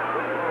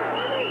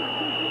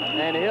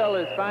 And Hill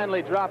is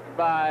finally dropped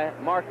by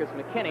Marcus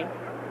McKinney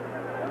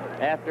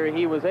after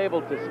he was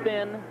able to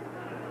spin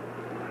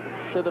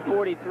to the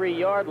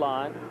 43-yard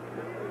line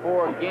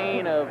for a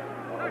gain of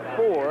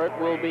 4. It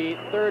will be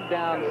third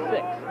down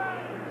 6.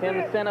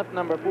 Tim Seneff,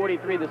 number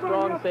 43, the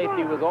strong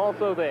safety, was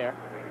also there.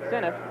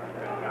 Seneff,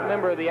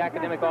 member of the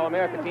Academic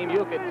All-America team. You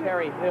look at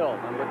Terry Hill,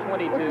 number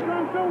 22,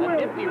 a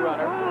nifty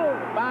runner,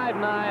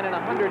 5'9" and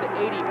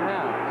 180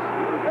 pounds.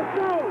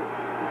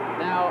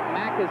 Now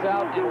Mack is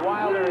out and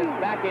Wilder is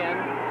back in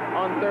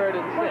on third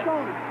and 6.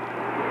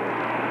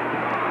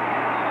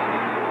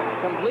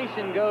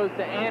 Completion goes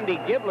to Andy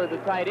Gibler, the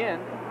tight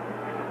end.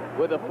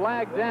 With a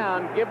flag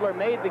down, Gibler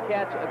made the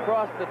catch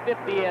across the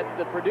 50 at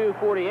the Purdue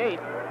 48.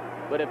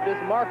 But if this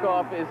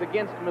mark-off is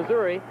against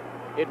Missouri,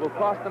 it will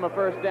cost them a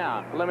first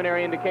down.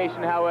 Preliminary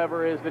indication,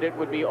 however, is that it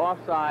would be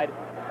offside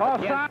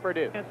against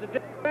Purdue. It's the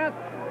defense,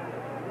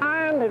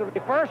 and it'll be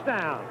first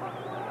down.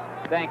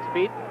 Thanks,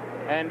 Pete.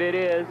 And it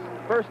is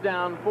first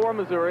down for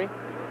Missouri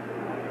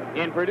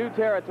in Purdue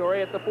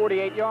territory at the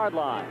 48-yard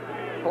line.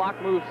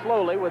 Clock moves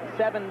slowly with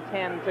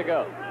 7:10 to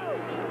go.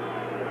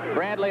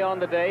 Bradley on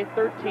the day,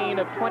 13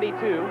 of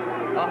 22,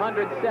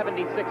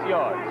 176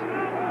 yards.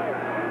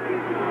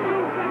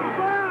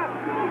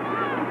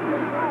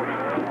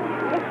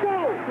 Let's go!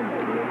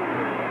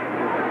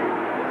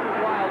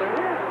 Wilder.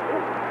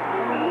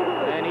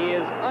 And he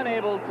is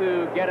unable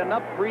to get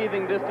enough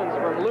breathing distance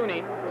from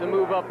Looney to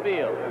move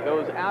upfield.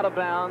 Goes out of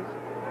bounds,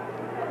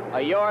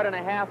 a yard and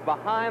a half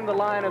behind the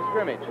line of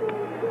scrimmage.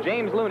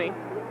 James Looney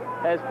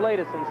has played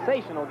a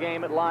sensational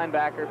game at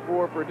linebacker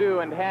for Purdue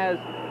and has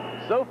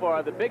so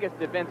far the biggest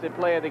defensive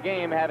play of the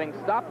game, having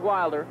stopped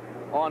Wilder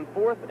on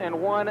 4th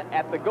and 1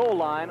 at the goal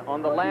line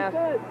on the last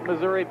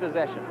Missouri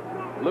possession.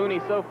 Looney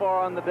so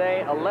far on the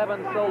day,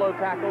 11 solo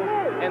tackles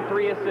and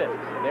 3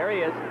 assists. There he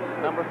is,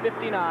 number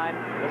 59,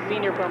 the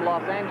senior from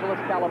Los Angeles,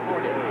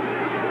 California.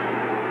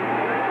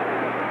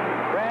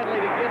 Bradley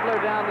to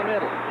Gibler down the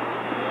middle.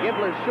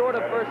 Gibler short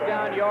of first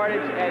down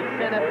yardage as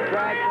Seneff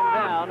drags him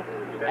down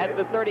at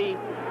the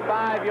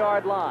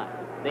 35-yard line.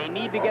 They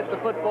need to get the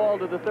football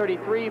to the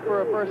 33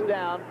 for a first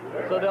down,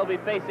 so they'll be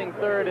facing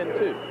 3rd and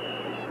 2.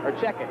 Or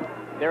check it.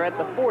 They're at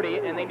the 40,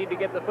 and they need to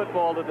get the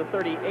football to the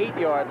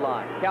 38-yard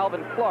line.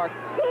 Calvin Clark,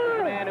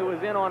 the man who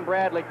was in on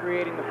Bradley,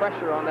 creating the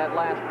pressure on that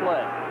last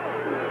play.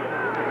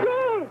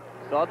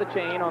 Saw the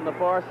chain on the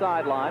far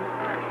sideline.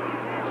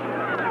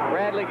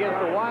 Bradley gives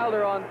to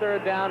Wilder on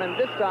 3rd down, and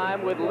this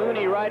time, with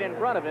Looney right in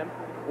front of him,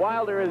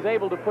 Wilder is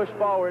able to push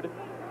forward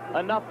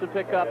enough to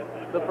pick up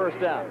the first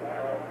down.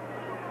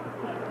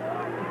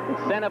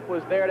 Seneff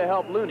was there to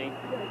help Looney.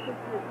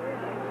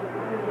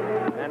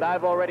 And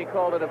I've already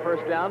called it a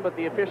first down, but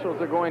the officials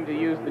are going to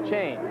use the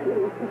chain.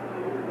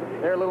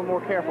 They're a little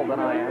more careful than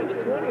I am.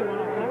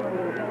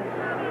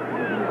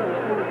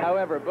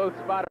 However, both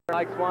spotter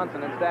Mike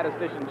Swanson and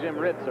statistician Jim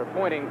Ritz are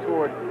pointing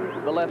toward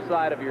the left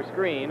side of your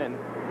screen, and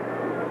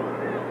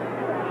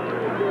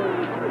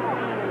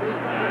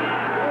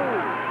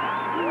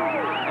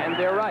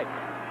they're right.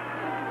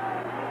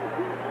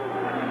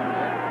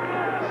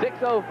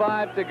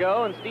 6:05 to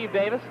go, and Steve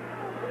Davis,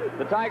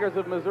 the Tigers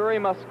of Missouri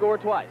must score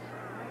twice.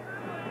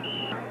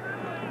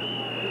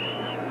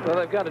 Well,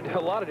 they've got to do a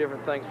lot of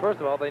different things. First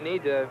of all, they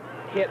need to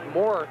hit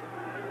more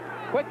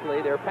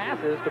quickly their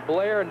passes to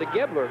Blair and to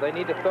Gibler. They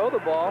need to throw the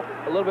ball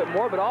a little bit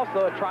more, but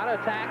also try to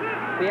attack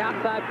the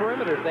outside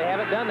perimeters. They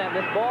haven't done that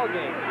in this ball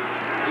game.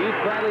 Use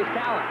Bradley's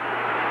talent.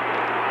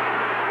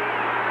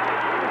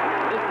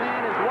 This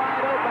man is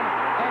wide open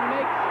and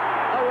makes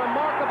a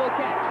remarkable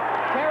catch.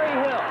 Terry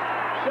Hill,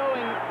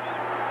 showing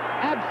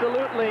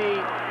absolutely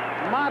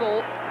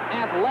model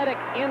athletic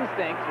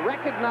instincts,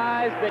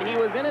 recognized that he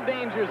was in a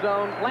danger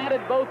zone, planted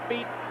both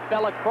feet,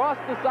 fell across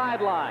the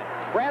sideline.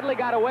 Bradley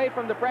got away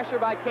from the pressure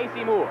by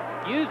Casey Moore.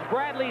 Use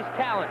Bradley's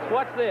talents.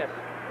 Watch this.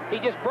 He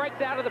just breaks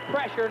out of the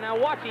pressure. Now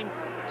watch him.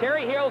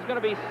 Terry Hill's going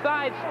to be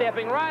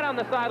sidestepping right on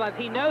the sidelines.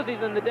 He knows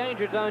he's in the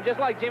danger zone, just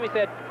like Jimmy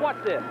said.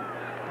 Watch this.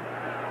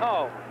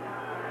 Oh,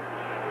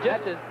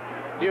 just as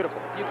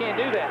beautiful. You can't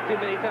do that too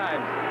many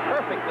times.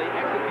 Perfectly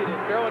executed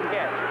throw and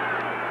catch.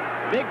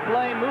 Big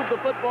play, move the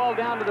football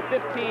down to the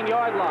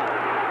 15-yard line.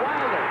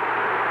 Wilder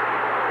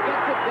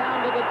gets it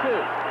down to the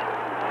 2.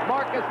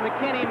 Marcus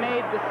McKinney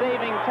made the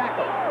saving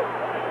tackle.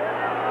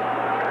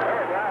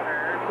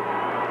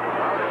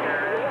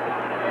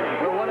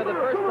 For one of the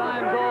first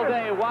times all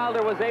day,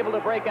 was able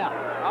to break out.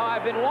 Oh,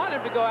 I've been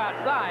wanting him to go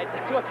outside.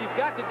 That's what you've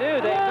got to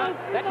do.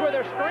 That's where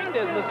their strength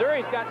is.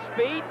 Missouri's got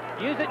speed.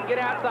 Use it and get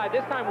outside.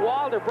 This time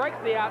Wilder breaks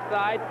the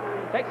outside,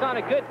 takes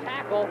on a good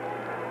tackle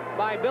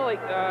by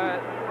Billy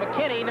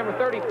McKinney, number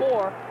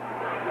 34.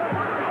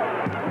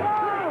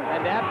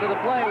 And after the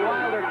play,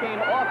 Wilder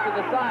came off to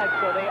the side,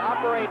 so they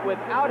operate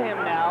without him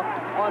now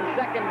on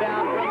second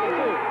down from the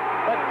 2.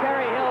 But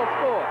Terry Hill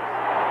scores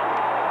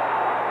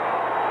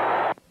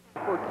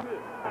for 2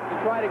 to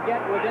try to get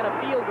within a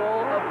field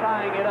goal of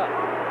tying it up.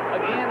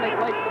 Again, they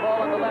place the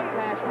ball on the left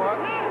hash mark.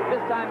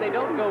 This time they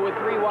don't go with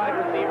 3 wide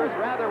receivers,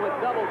 rather with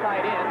double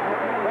tight end.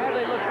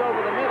 Bradley looks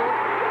over the middle,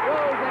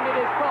 throws, and it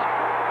is caught.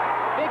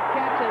 Big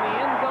catch in the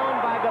end zone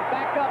by the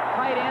backup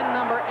tight end,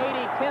 number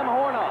 80, Tim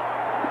Hornoff,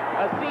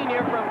 a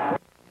senior from...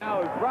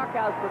 Now, as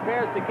Brockhouse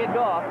prepares to kick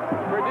off,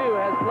 Purdue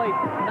has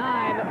placed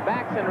 9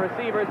 backs and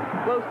receivers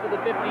close to the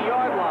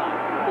 50-yard line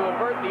to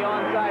avert the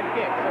onside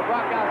kick. So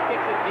Brockhouse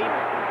kicks it deep,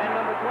 and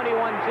number 21,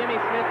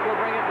 Jimmy Smith, will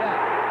bring it back.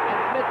 And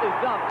Smith is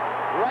dumped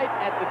right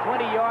at the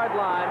 20-yard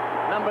line.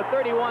 Number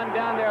 31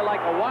 down there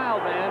like a wild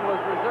man was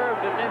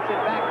reserved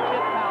defensive back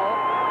Chip Powell,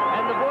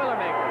 and the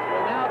Boilermakers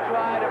will now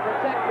try to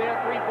protect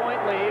their 3-point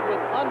lead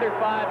with under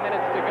 5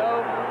 minutes to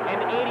go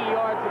and 80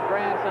 yards of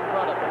grass in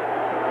front of them.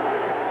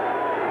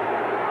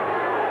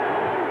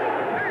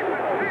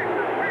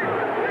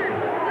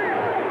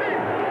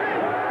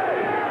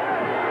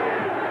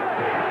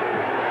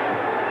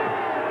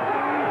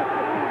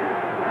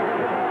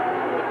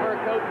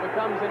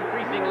 Becomes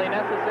increasingly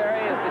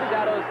necessary as the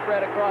shadows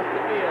spread across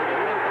the field.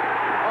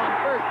 On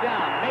first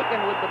down,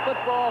 Macon with the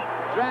football,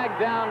 dragged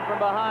down from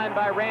behind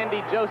by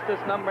Randy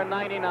Jostis, number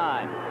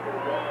 99.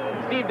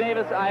 Steve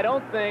Davis, I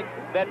don't think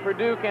that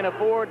Purdue can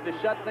afford to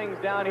shut things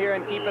down here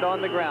and keep it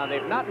on the ground.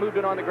 They've not moved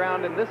it on the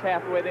ground in this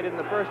half the way they did in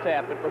the first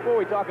half. But before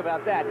we talk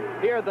about that,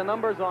 here are the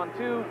numbers on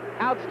 2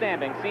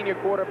 outstanding senior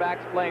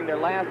quarterbacks playing their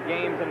last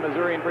games in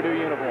Missouri and Purdue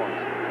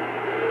uniforms.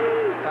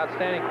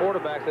 Outstanding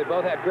quarterbacks. They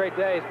both had great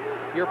days.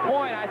 Your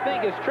point, I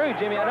think, is true,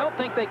 Jimmy. I don't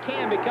think they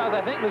can, because I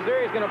think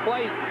Missouri is going to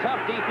play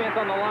tough defense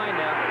on the line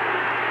now.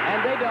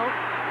 And they don't.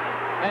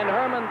 And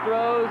Herman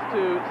throws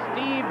to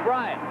Steve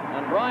Bryant.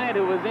 And Bryant,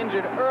 who was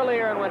injured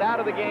earlier and went out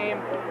of the game,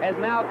 has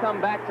now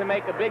come back to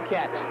make a big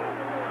catch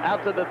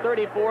out to the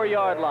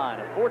 34-yard line,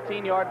 a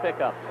 14-yard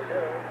pickup.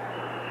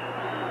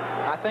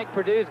 I think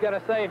Purdue's got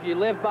to say, if you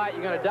live by it,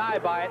 you're going to die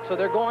by it. So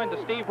they're going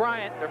to Steve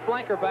Bryant, their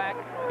flanker back.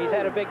 He's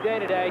had a big day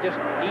today. Just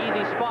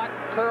easy spot,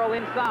 curl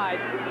inside.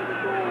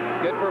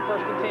 Good for a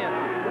 1st and 10.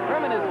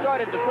 Herman has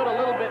started to put a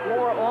little bit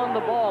more on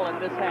the ball in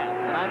this half,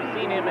 and I've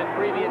seen him in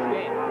previous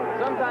games.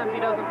 Sometimes he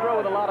doesn't throw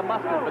with a lot of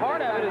muscle. But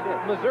part of it is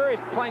Missouri's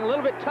playing a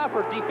little bit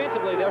tougher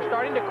defensively. They're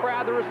starting to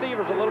crowd the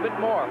receivers a little bit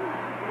more.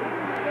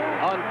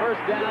 On first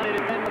down, it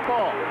is Ben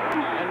McCall.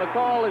 And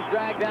McCall is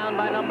dragged down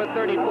by number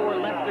 34,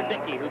 Lester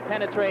Dickey, who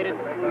penetrated,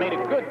 made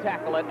a good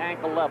tackle at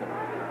ankle level.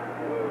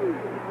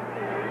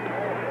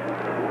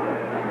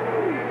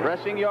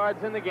 Rushing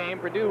yards in the game,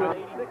 Purdue with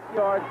 86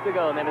 yards to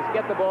go. And they must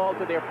get the ball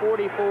to their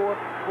 44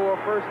 for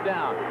first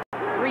down.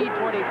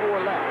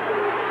 3:24 left.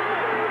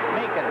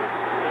 Macon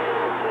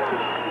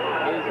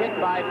is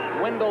hit by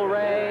Wendell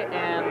Ray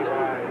and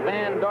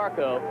Van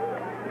Darko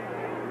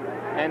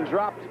and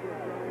dropped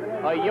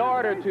a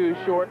yard or 2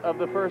 short of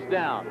the first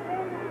down.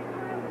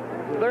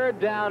 Third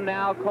down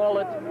now, call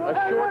it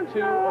a short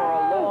 2 or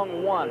a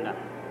long 1.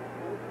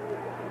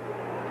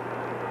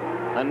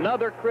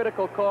 Another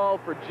critical call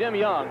for Jim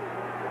Young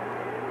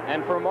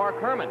and for Mark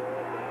Herman.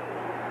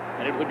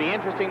 And it would be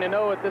interesting to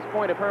know at this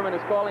point if Herman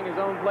is calling his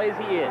own plays.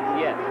 He is,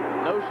 yes.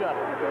 No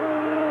shuttle.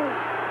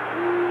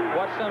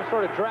 Watch some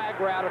sort of drag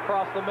route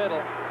across the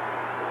middle.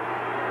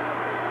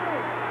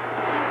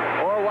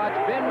 Or watch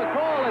Ben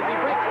McCall as he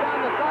breaks down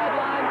the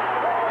sideline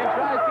and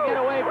tries to get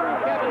away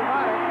from Kevin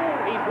Carter.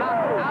 He's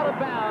knocked out of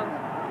bounds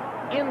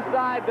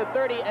inside the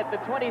 30 at the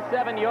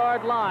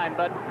 27-yard line.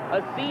 But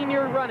a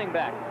senior running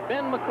back,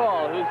 Ben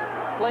McCall, who's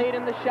played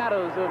in the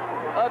shadows of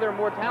other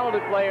more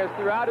talented players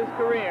throughout his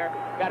career,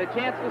 got a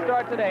chance to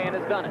start today and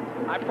has done it.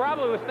 I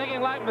probably was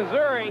thinking like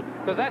Missouri,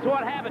 because that's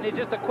what happened. It's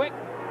just a quick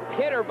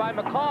hitter by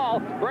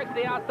McCall, breaks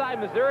the outside.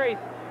 Missouri's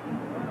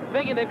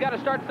thinking they've got to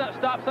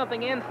stop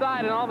something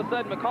inside, and all of a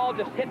sudden McCall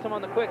just hits him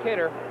on the quick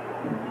hitter.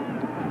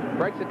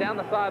 Breaks it down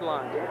the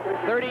sideline.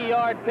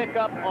 30-yard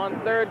pickup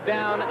on third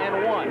down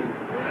and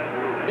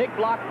 1. Big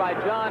block by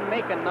John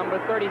Macon, number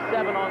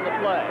 37 on the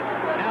play.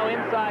 Now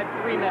inside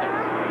 3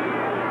 minutes.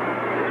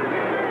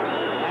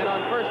 And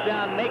on first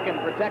down, Macon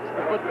protects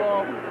the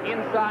football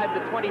inside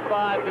the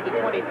 25 to the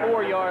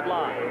 24-yard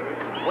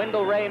line.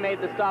 Wendell Ray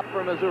made the stop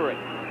for Missouri.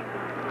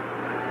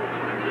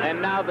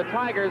 And now the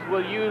Tigers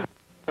will use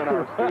in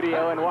our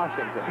studio in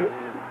Washington.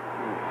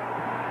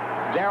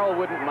 Darrell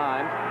wouldn't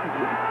mind.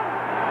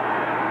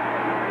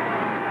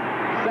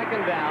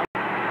 Second down.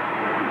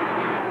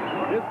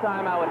 This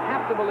time I would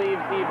have to believe,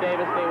 Steve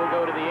Davis, they will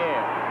go to the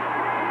air.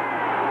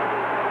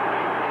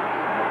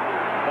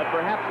 But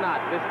perhaps not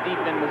this deep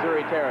in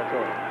Missouri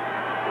territory.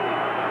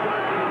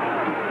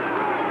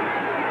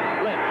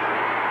 Blitz.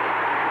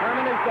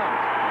 Herman is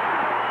dumped.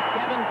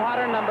 Calvin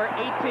Potter, number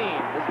 18.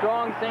 The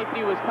strong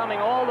safety was coming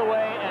all the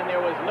way, and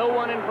there was no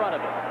one in front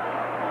of him.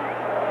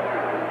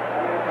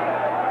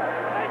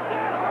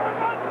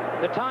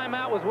 The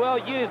timeout was well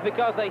used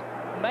because they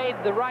made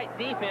the right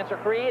defense or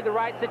created the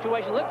right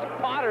situation. Look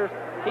at Potter's.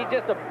 He's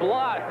just a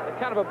blur,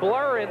 kind of a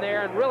blur in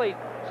there, and really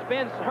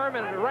spins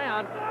Herman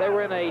around. They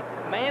were in a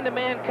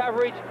man-to-man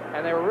coverage,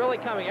 and they were really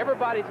coming.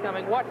 Everybody's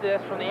coming. Watch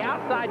this. From the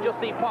outside, you'll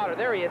see Potter.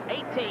 There he is,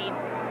 18,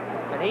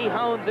 and he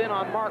hones in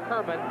on Mark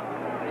Herman.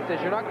 He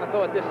says, you're not going to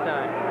throw it this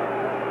time.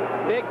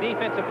 Big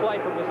defensive play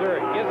for Missouri.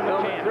 Gives them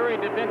a chance. Missouri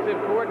defensive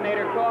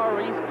coordinator Carl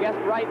Reese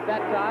guessed right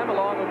that time,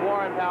 along with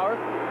Warren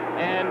Powers.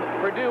 And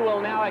Purdue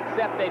will now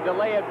accept a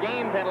delay of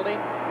game penalty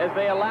as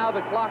they allow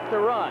the clock to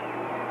run.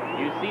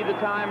 You see the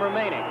time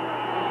remaining.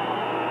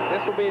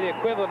 This will be the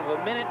equivalent of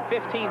 1 minute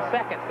and 15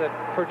 seconds that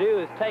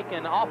Purdue has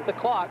taken off the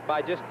clock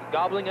by just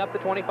gobbling up the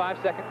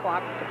 25-second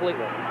clock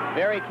completely.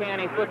 Very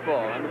canny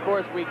football. And, of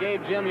course, we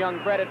gave Jim Young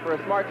credit for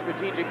a smart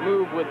strategic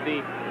move with the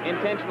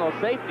intentional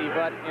safety,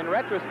 but in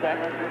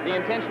retrospect, the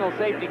intentional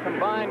safety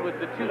combined with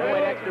the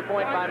 2-point extra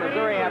point by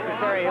Missouri after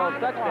Terry Hill's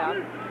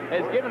touchdown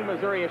has given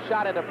Missouri a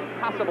shot at a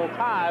possible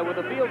tie with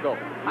a field goal.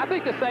 I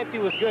think the safety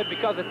was good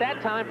because at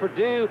that time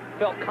Purdue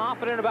felt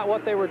confident about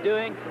what they were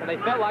doing, and they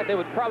felt like they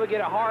would probably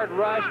get a hard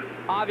rush.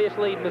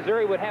 Obviously,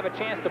 Missouri would have a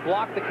chance to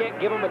block the kick,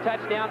 give them a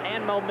touchdown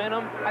and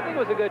momentum. I think it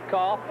was a good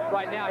call.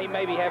 Right now, he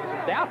maybe has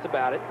some doubts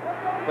about it,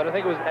 but I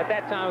think it was at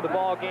that time of the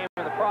ball game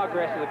and the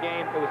progress of the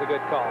game, it was a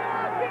good call.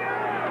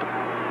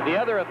 The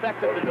other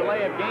effect of the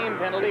delay of game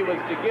penalty was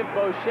to give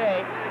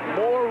Boucher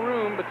more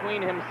room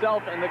between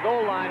himself and the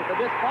goal line for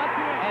this punt,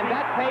 and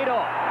that paid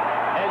off.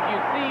 As you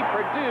see,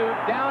 Purdue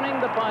downing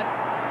the punt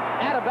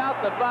at about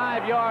the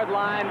 5-yard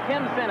line.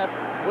 Tim Seneff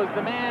was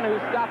the man who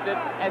stopped it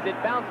as it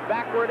bounced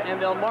backward,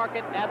 and they'll mark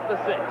it at the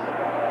 6.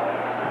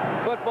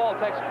 Football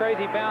takes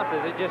crazy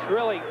bounces. It just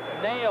really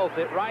nails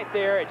it right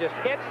there. It just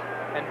hits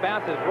and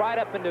bounces right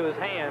up into his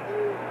hands.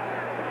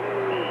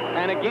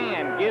 And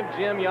again, give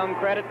Jim Young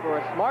credit for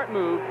a smart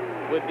move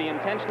with the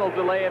intentional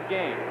delay of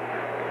game.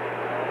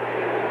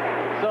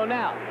 So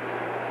now,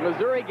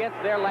 Missouri gets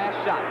their last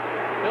shot.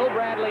 Bill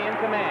Bradley in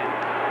command.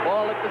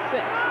 Ball at the 6.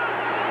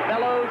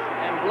 Fellows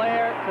and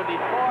Blair to the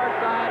far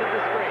side of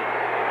the screen.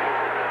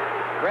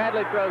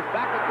 Bradley throws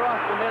back across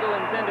the middle,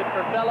 intended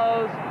for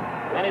Fellows,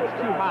 and it's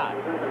too high.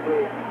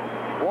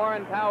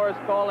 Warren Powers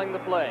calling the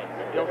plays.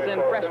 He'll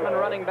send freshman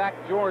running back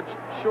George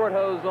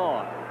Shorthose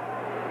on.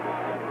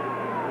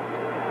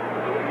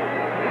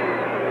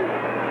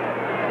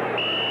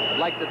 I'd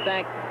like to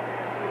thank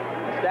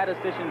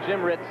statistician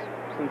Jim Ritz,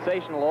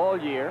 sensational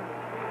all year,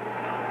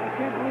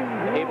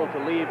 able to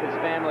leave his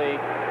family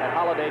at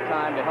holiday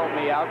time to help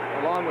me out,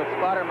 along with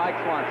spotter Mike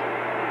Swanson,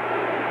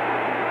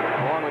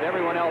 along with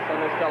everyone else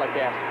on this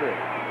telecast crew.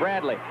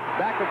 Bradley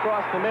back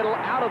across the middle,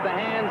 out of the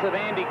hands of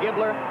Andy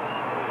Gibbler,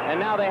 and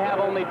now they have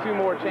only 2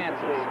 more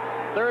chances.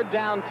 3rd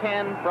down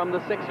 10 from the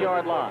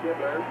 6-yard line.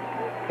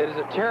 It is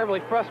a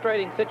terribly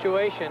frustrating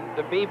situation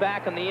to be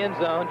back in the end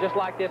zone, just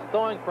like this,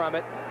 throwing from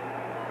it.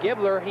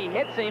 Gibbler, he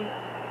hits him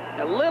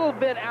a little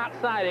bit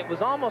outside. It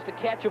was almost a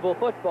catchable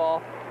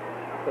football,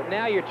 but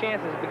now your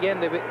chances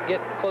begin to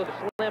get close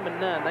to slim and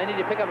none. They need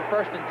to pick up a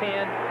 1st and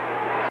 10,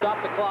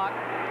 stop the clock,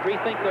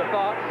 rethink their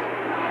thoughts.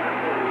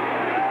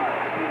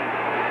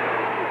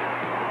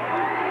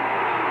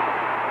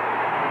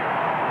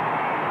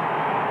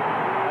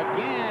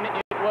 Again,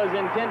 it was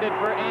intended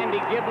for Andy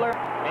Gibbler,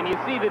 and you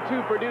see the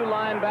 2 Purdue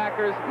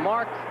linebackers,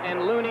 Marks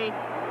and Looney,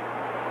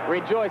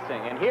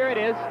 rejoicing. And here it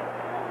is,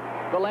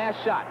 the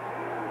last shot.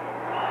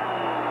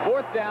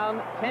 4th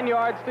down, 10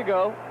 yards to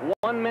go,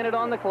 1 minute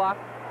on the clock,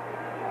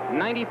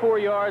 94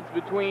 yards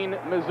between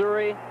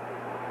Missouri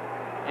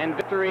and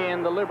victory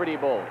in the Liberty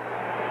Bowl.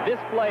 This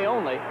play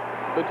only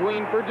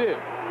between Purdue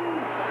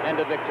and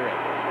a victory.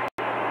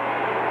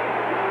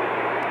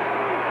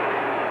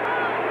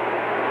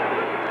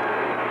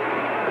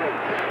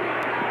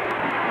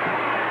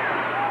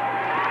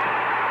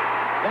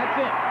 That's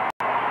it.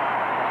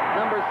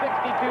 Number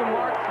 62,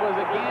 Marks, was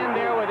again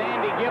there with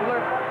Andy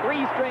Gibbler.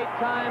 3 straight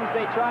times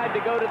they tried to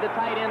go to the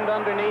tight end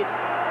underneath.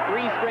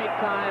 3 straight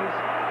times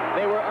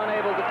they were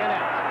unable to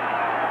connect.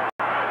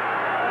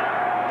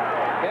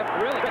 Yep,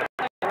 really,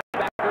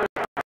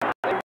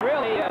 they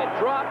really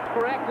dropped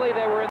correctly.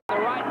 They were in the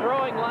right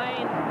throwing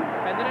lane.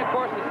 And then, of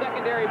course, the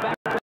secondary back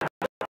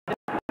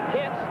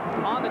hits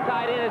on the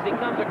tight end as he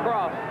comes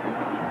across.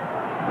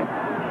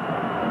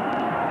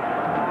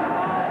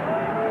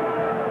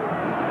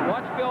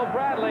 Watch Bill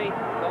Bradley.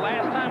 The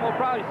last time we'll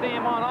probably see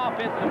him on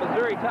offense in a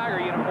Missouri Tiger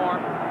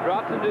uniform.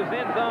 Drops into his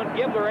end zone.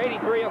 Gibbler,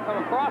 83, will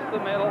come across the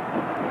middle.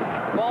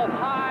 Ball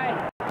high.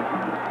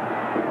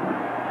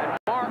 And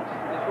Marks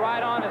is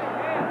right on his,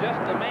 just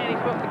the man he's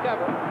supposed to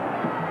cover.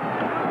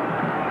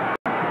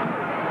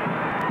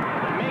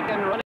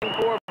 Macon running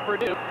for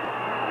Purdue.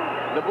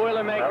 The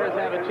Boilermakers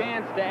have a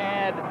chance to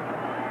add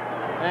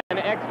an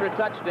extra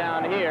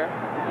touchdown here.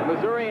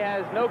 Missouri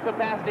has no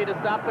capacity to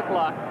stop the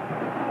clock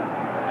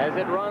as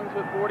it runs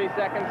with 40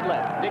 seconds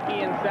left. Dickey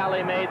and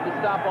Sally made the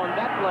stop on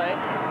that play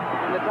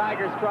in the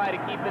Tigers try to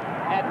keep it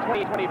at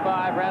 20-25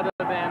 rather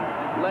than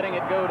letting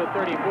it go to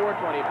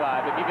 34-25.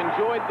 If you've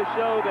enjoyed the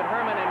show that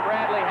Herman and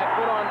Bradley have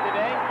put on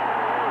today,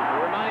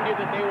 we remind you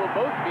that they will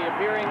both be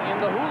appearing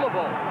in the Hula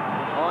Bowl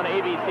on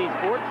ABC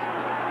Sports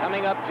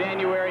coming up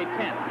January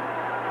 10th.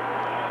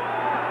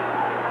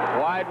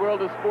 Wide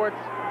World of Sports,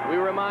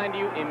 we remind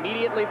you,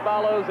 immediately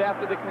follows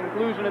after the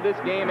conclusion of this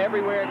game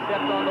everywhere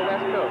except on the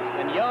West Coast.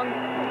 And Young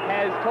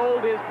has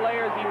told his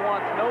players he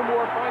wants no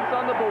more points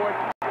on the board.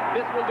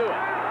 This will do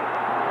it.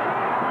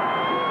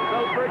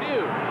 So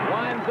Purdue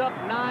winds up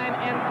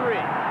 9-3.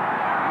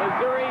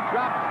 Missouri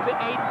drops to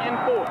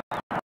 8-4.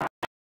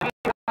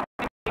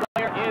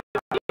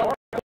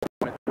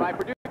 By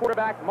Purdue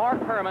quarterback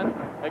Mark Herman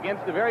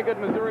against a very good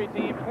Missouri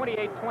team,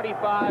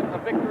 28-25, a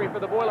victory for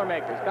the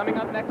Boilermakers. Coming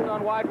up next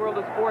on Wide World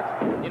of Sports,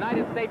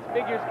 United States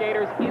figure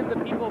skaters in the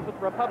People's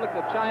Republic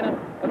of China,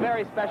 a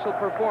very special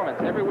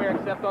performance everywhere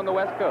except on the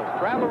West Coast.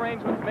 Travel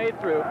arrangements made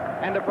through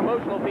and a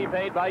promotional fee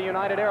paid by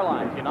United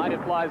Airlines.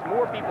 United flies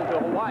more people to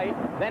Hawaii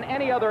than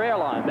any other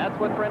airline. That's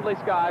what Friendly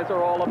Skies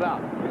are all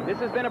about. This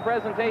has been a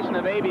presentation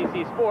of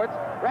ABC Sports,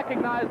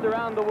 recognized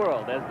around the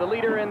world as the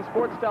leader in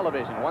sports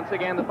television. Once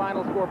again, the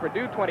final score: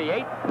 Purdue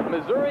 28,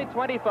 Missouri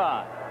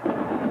 25.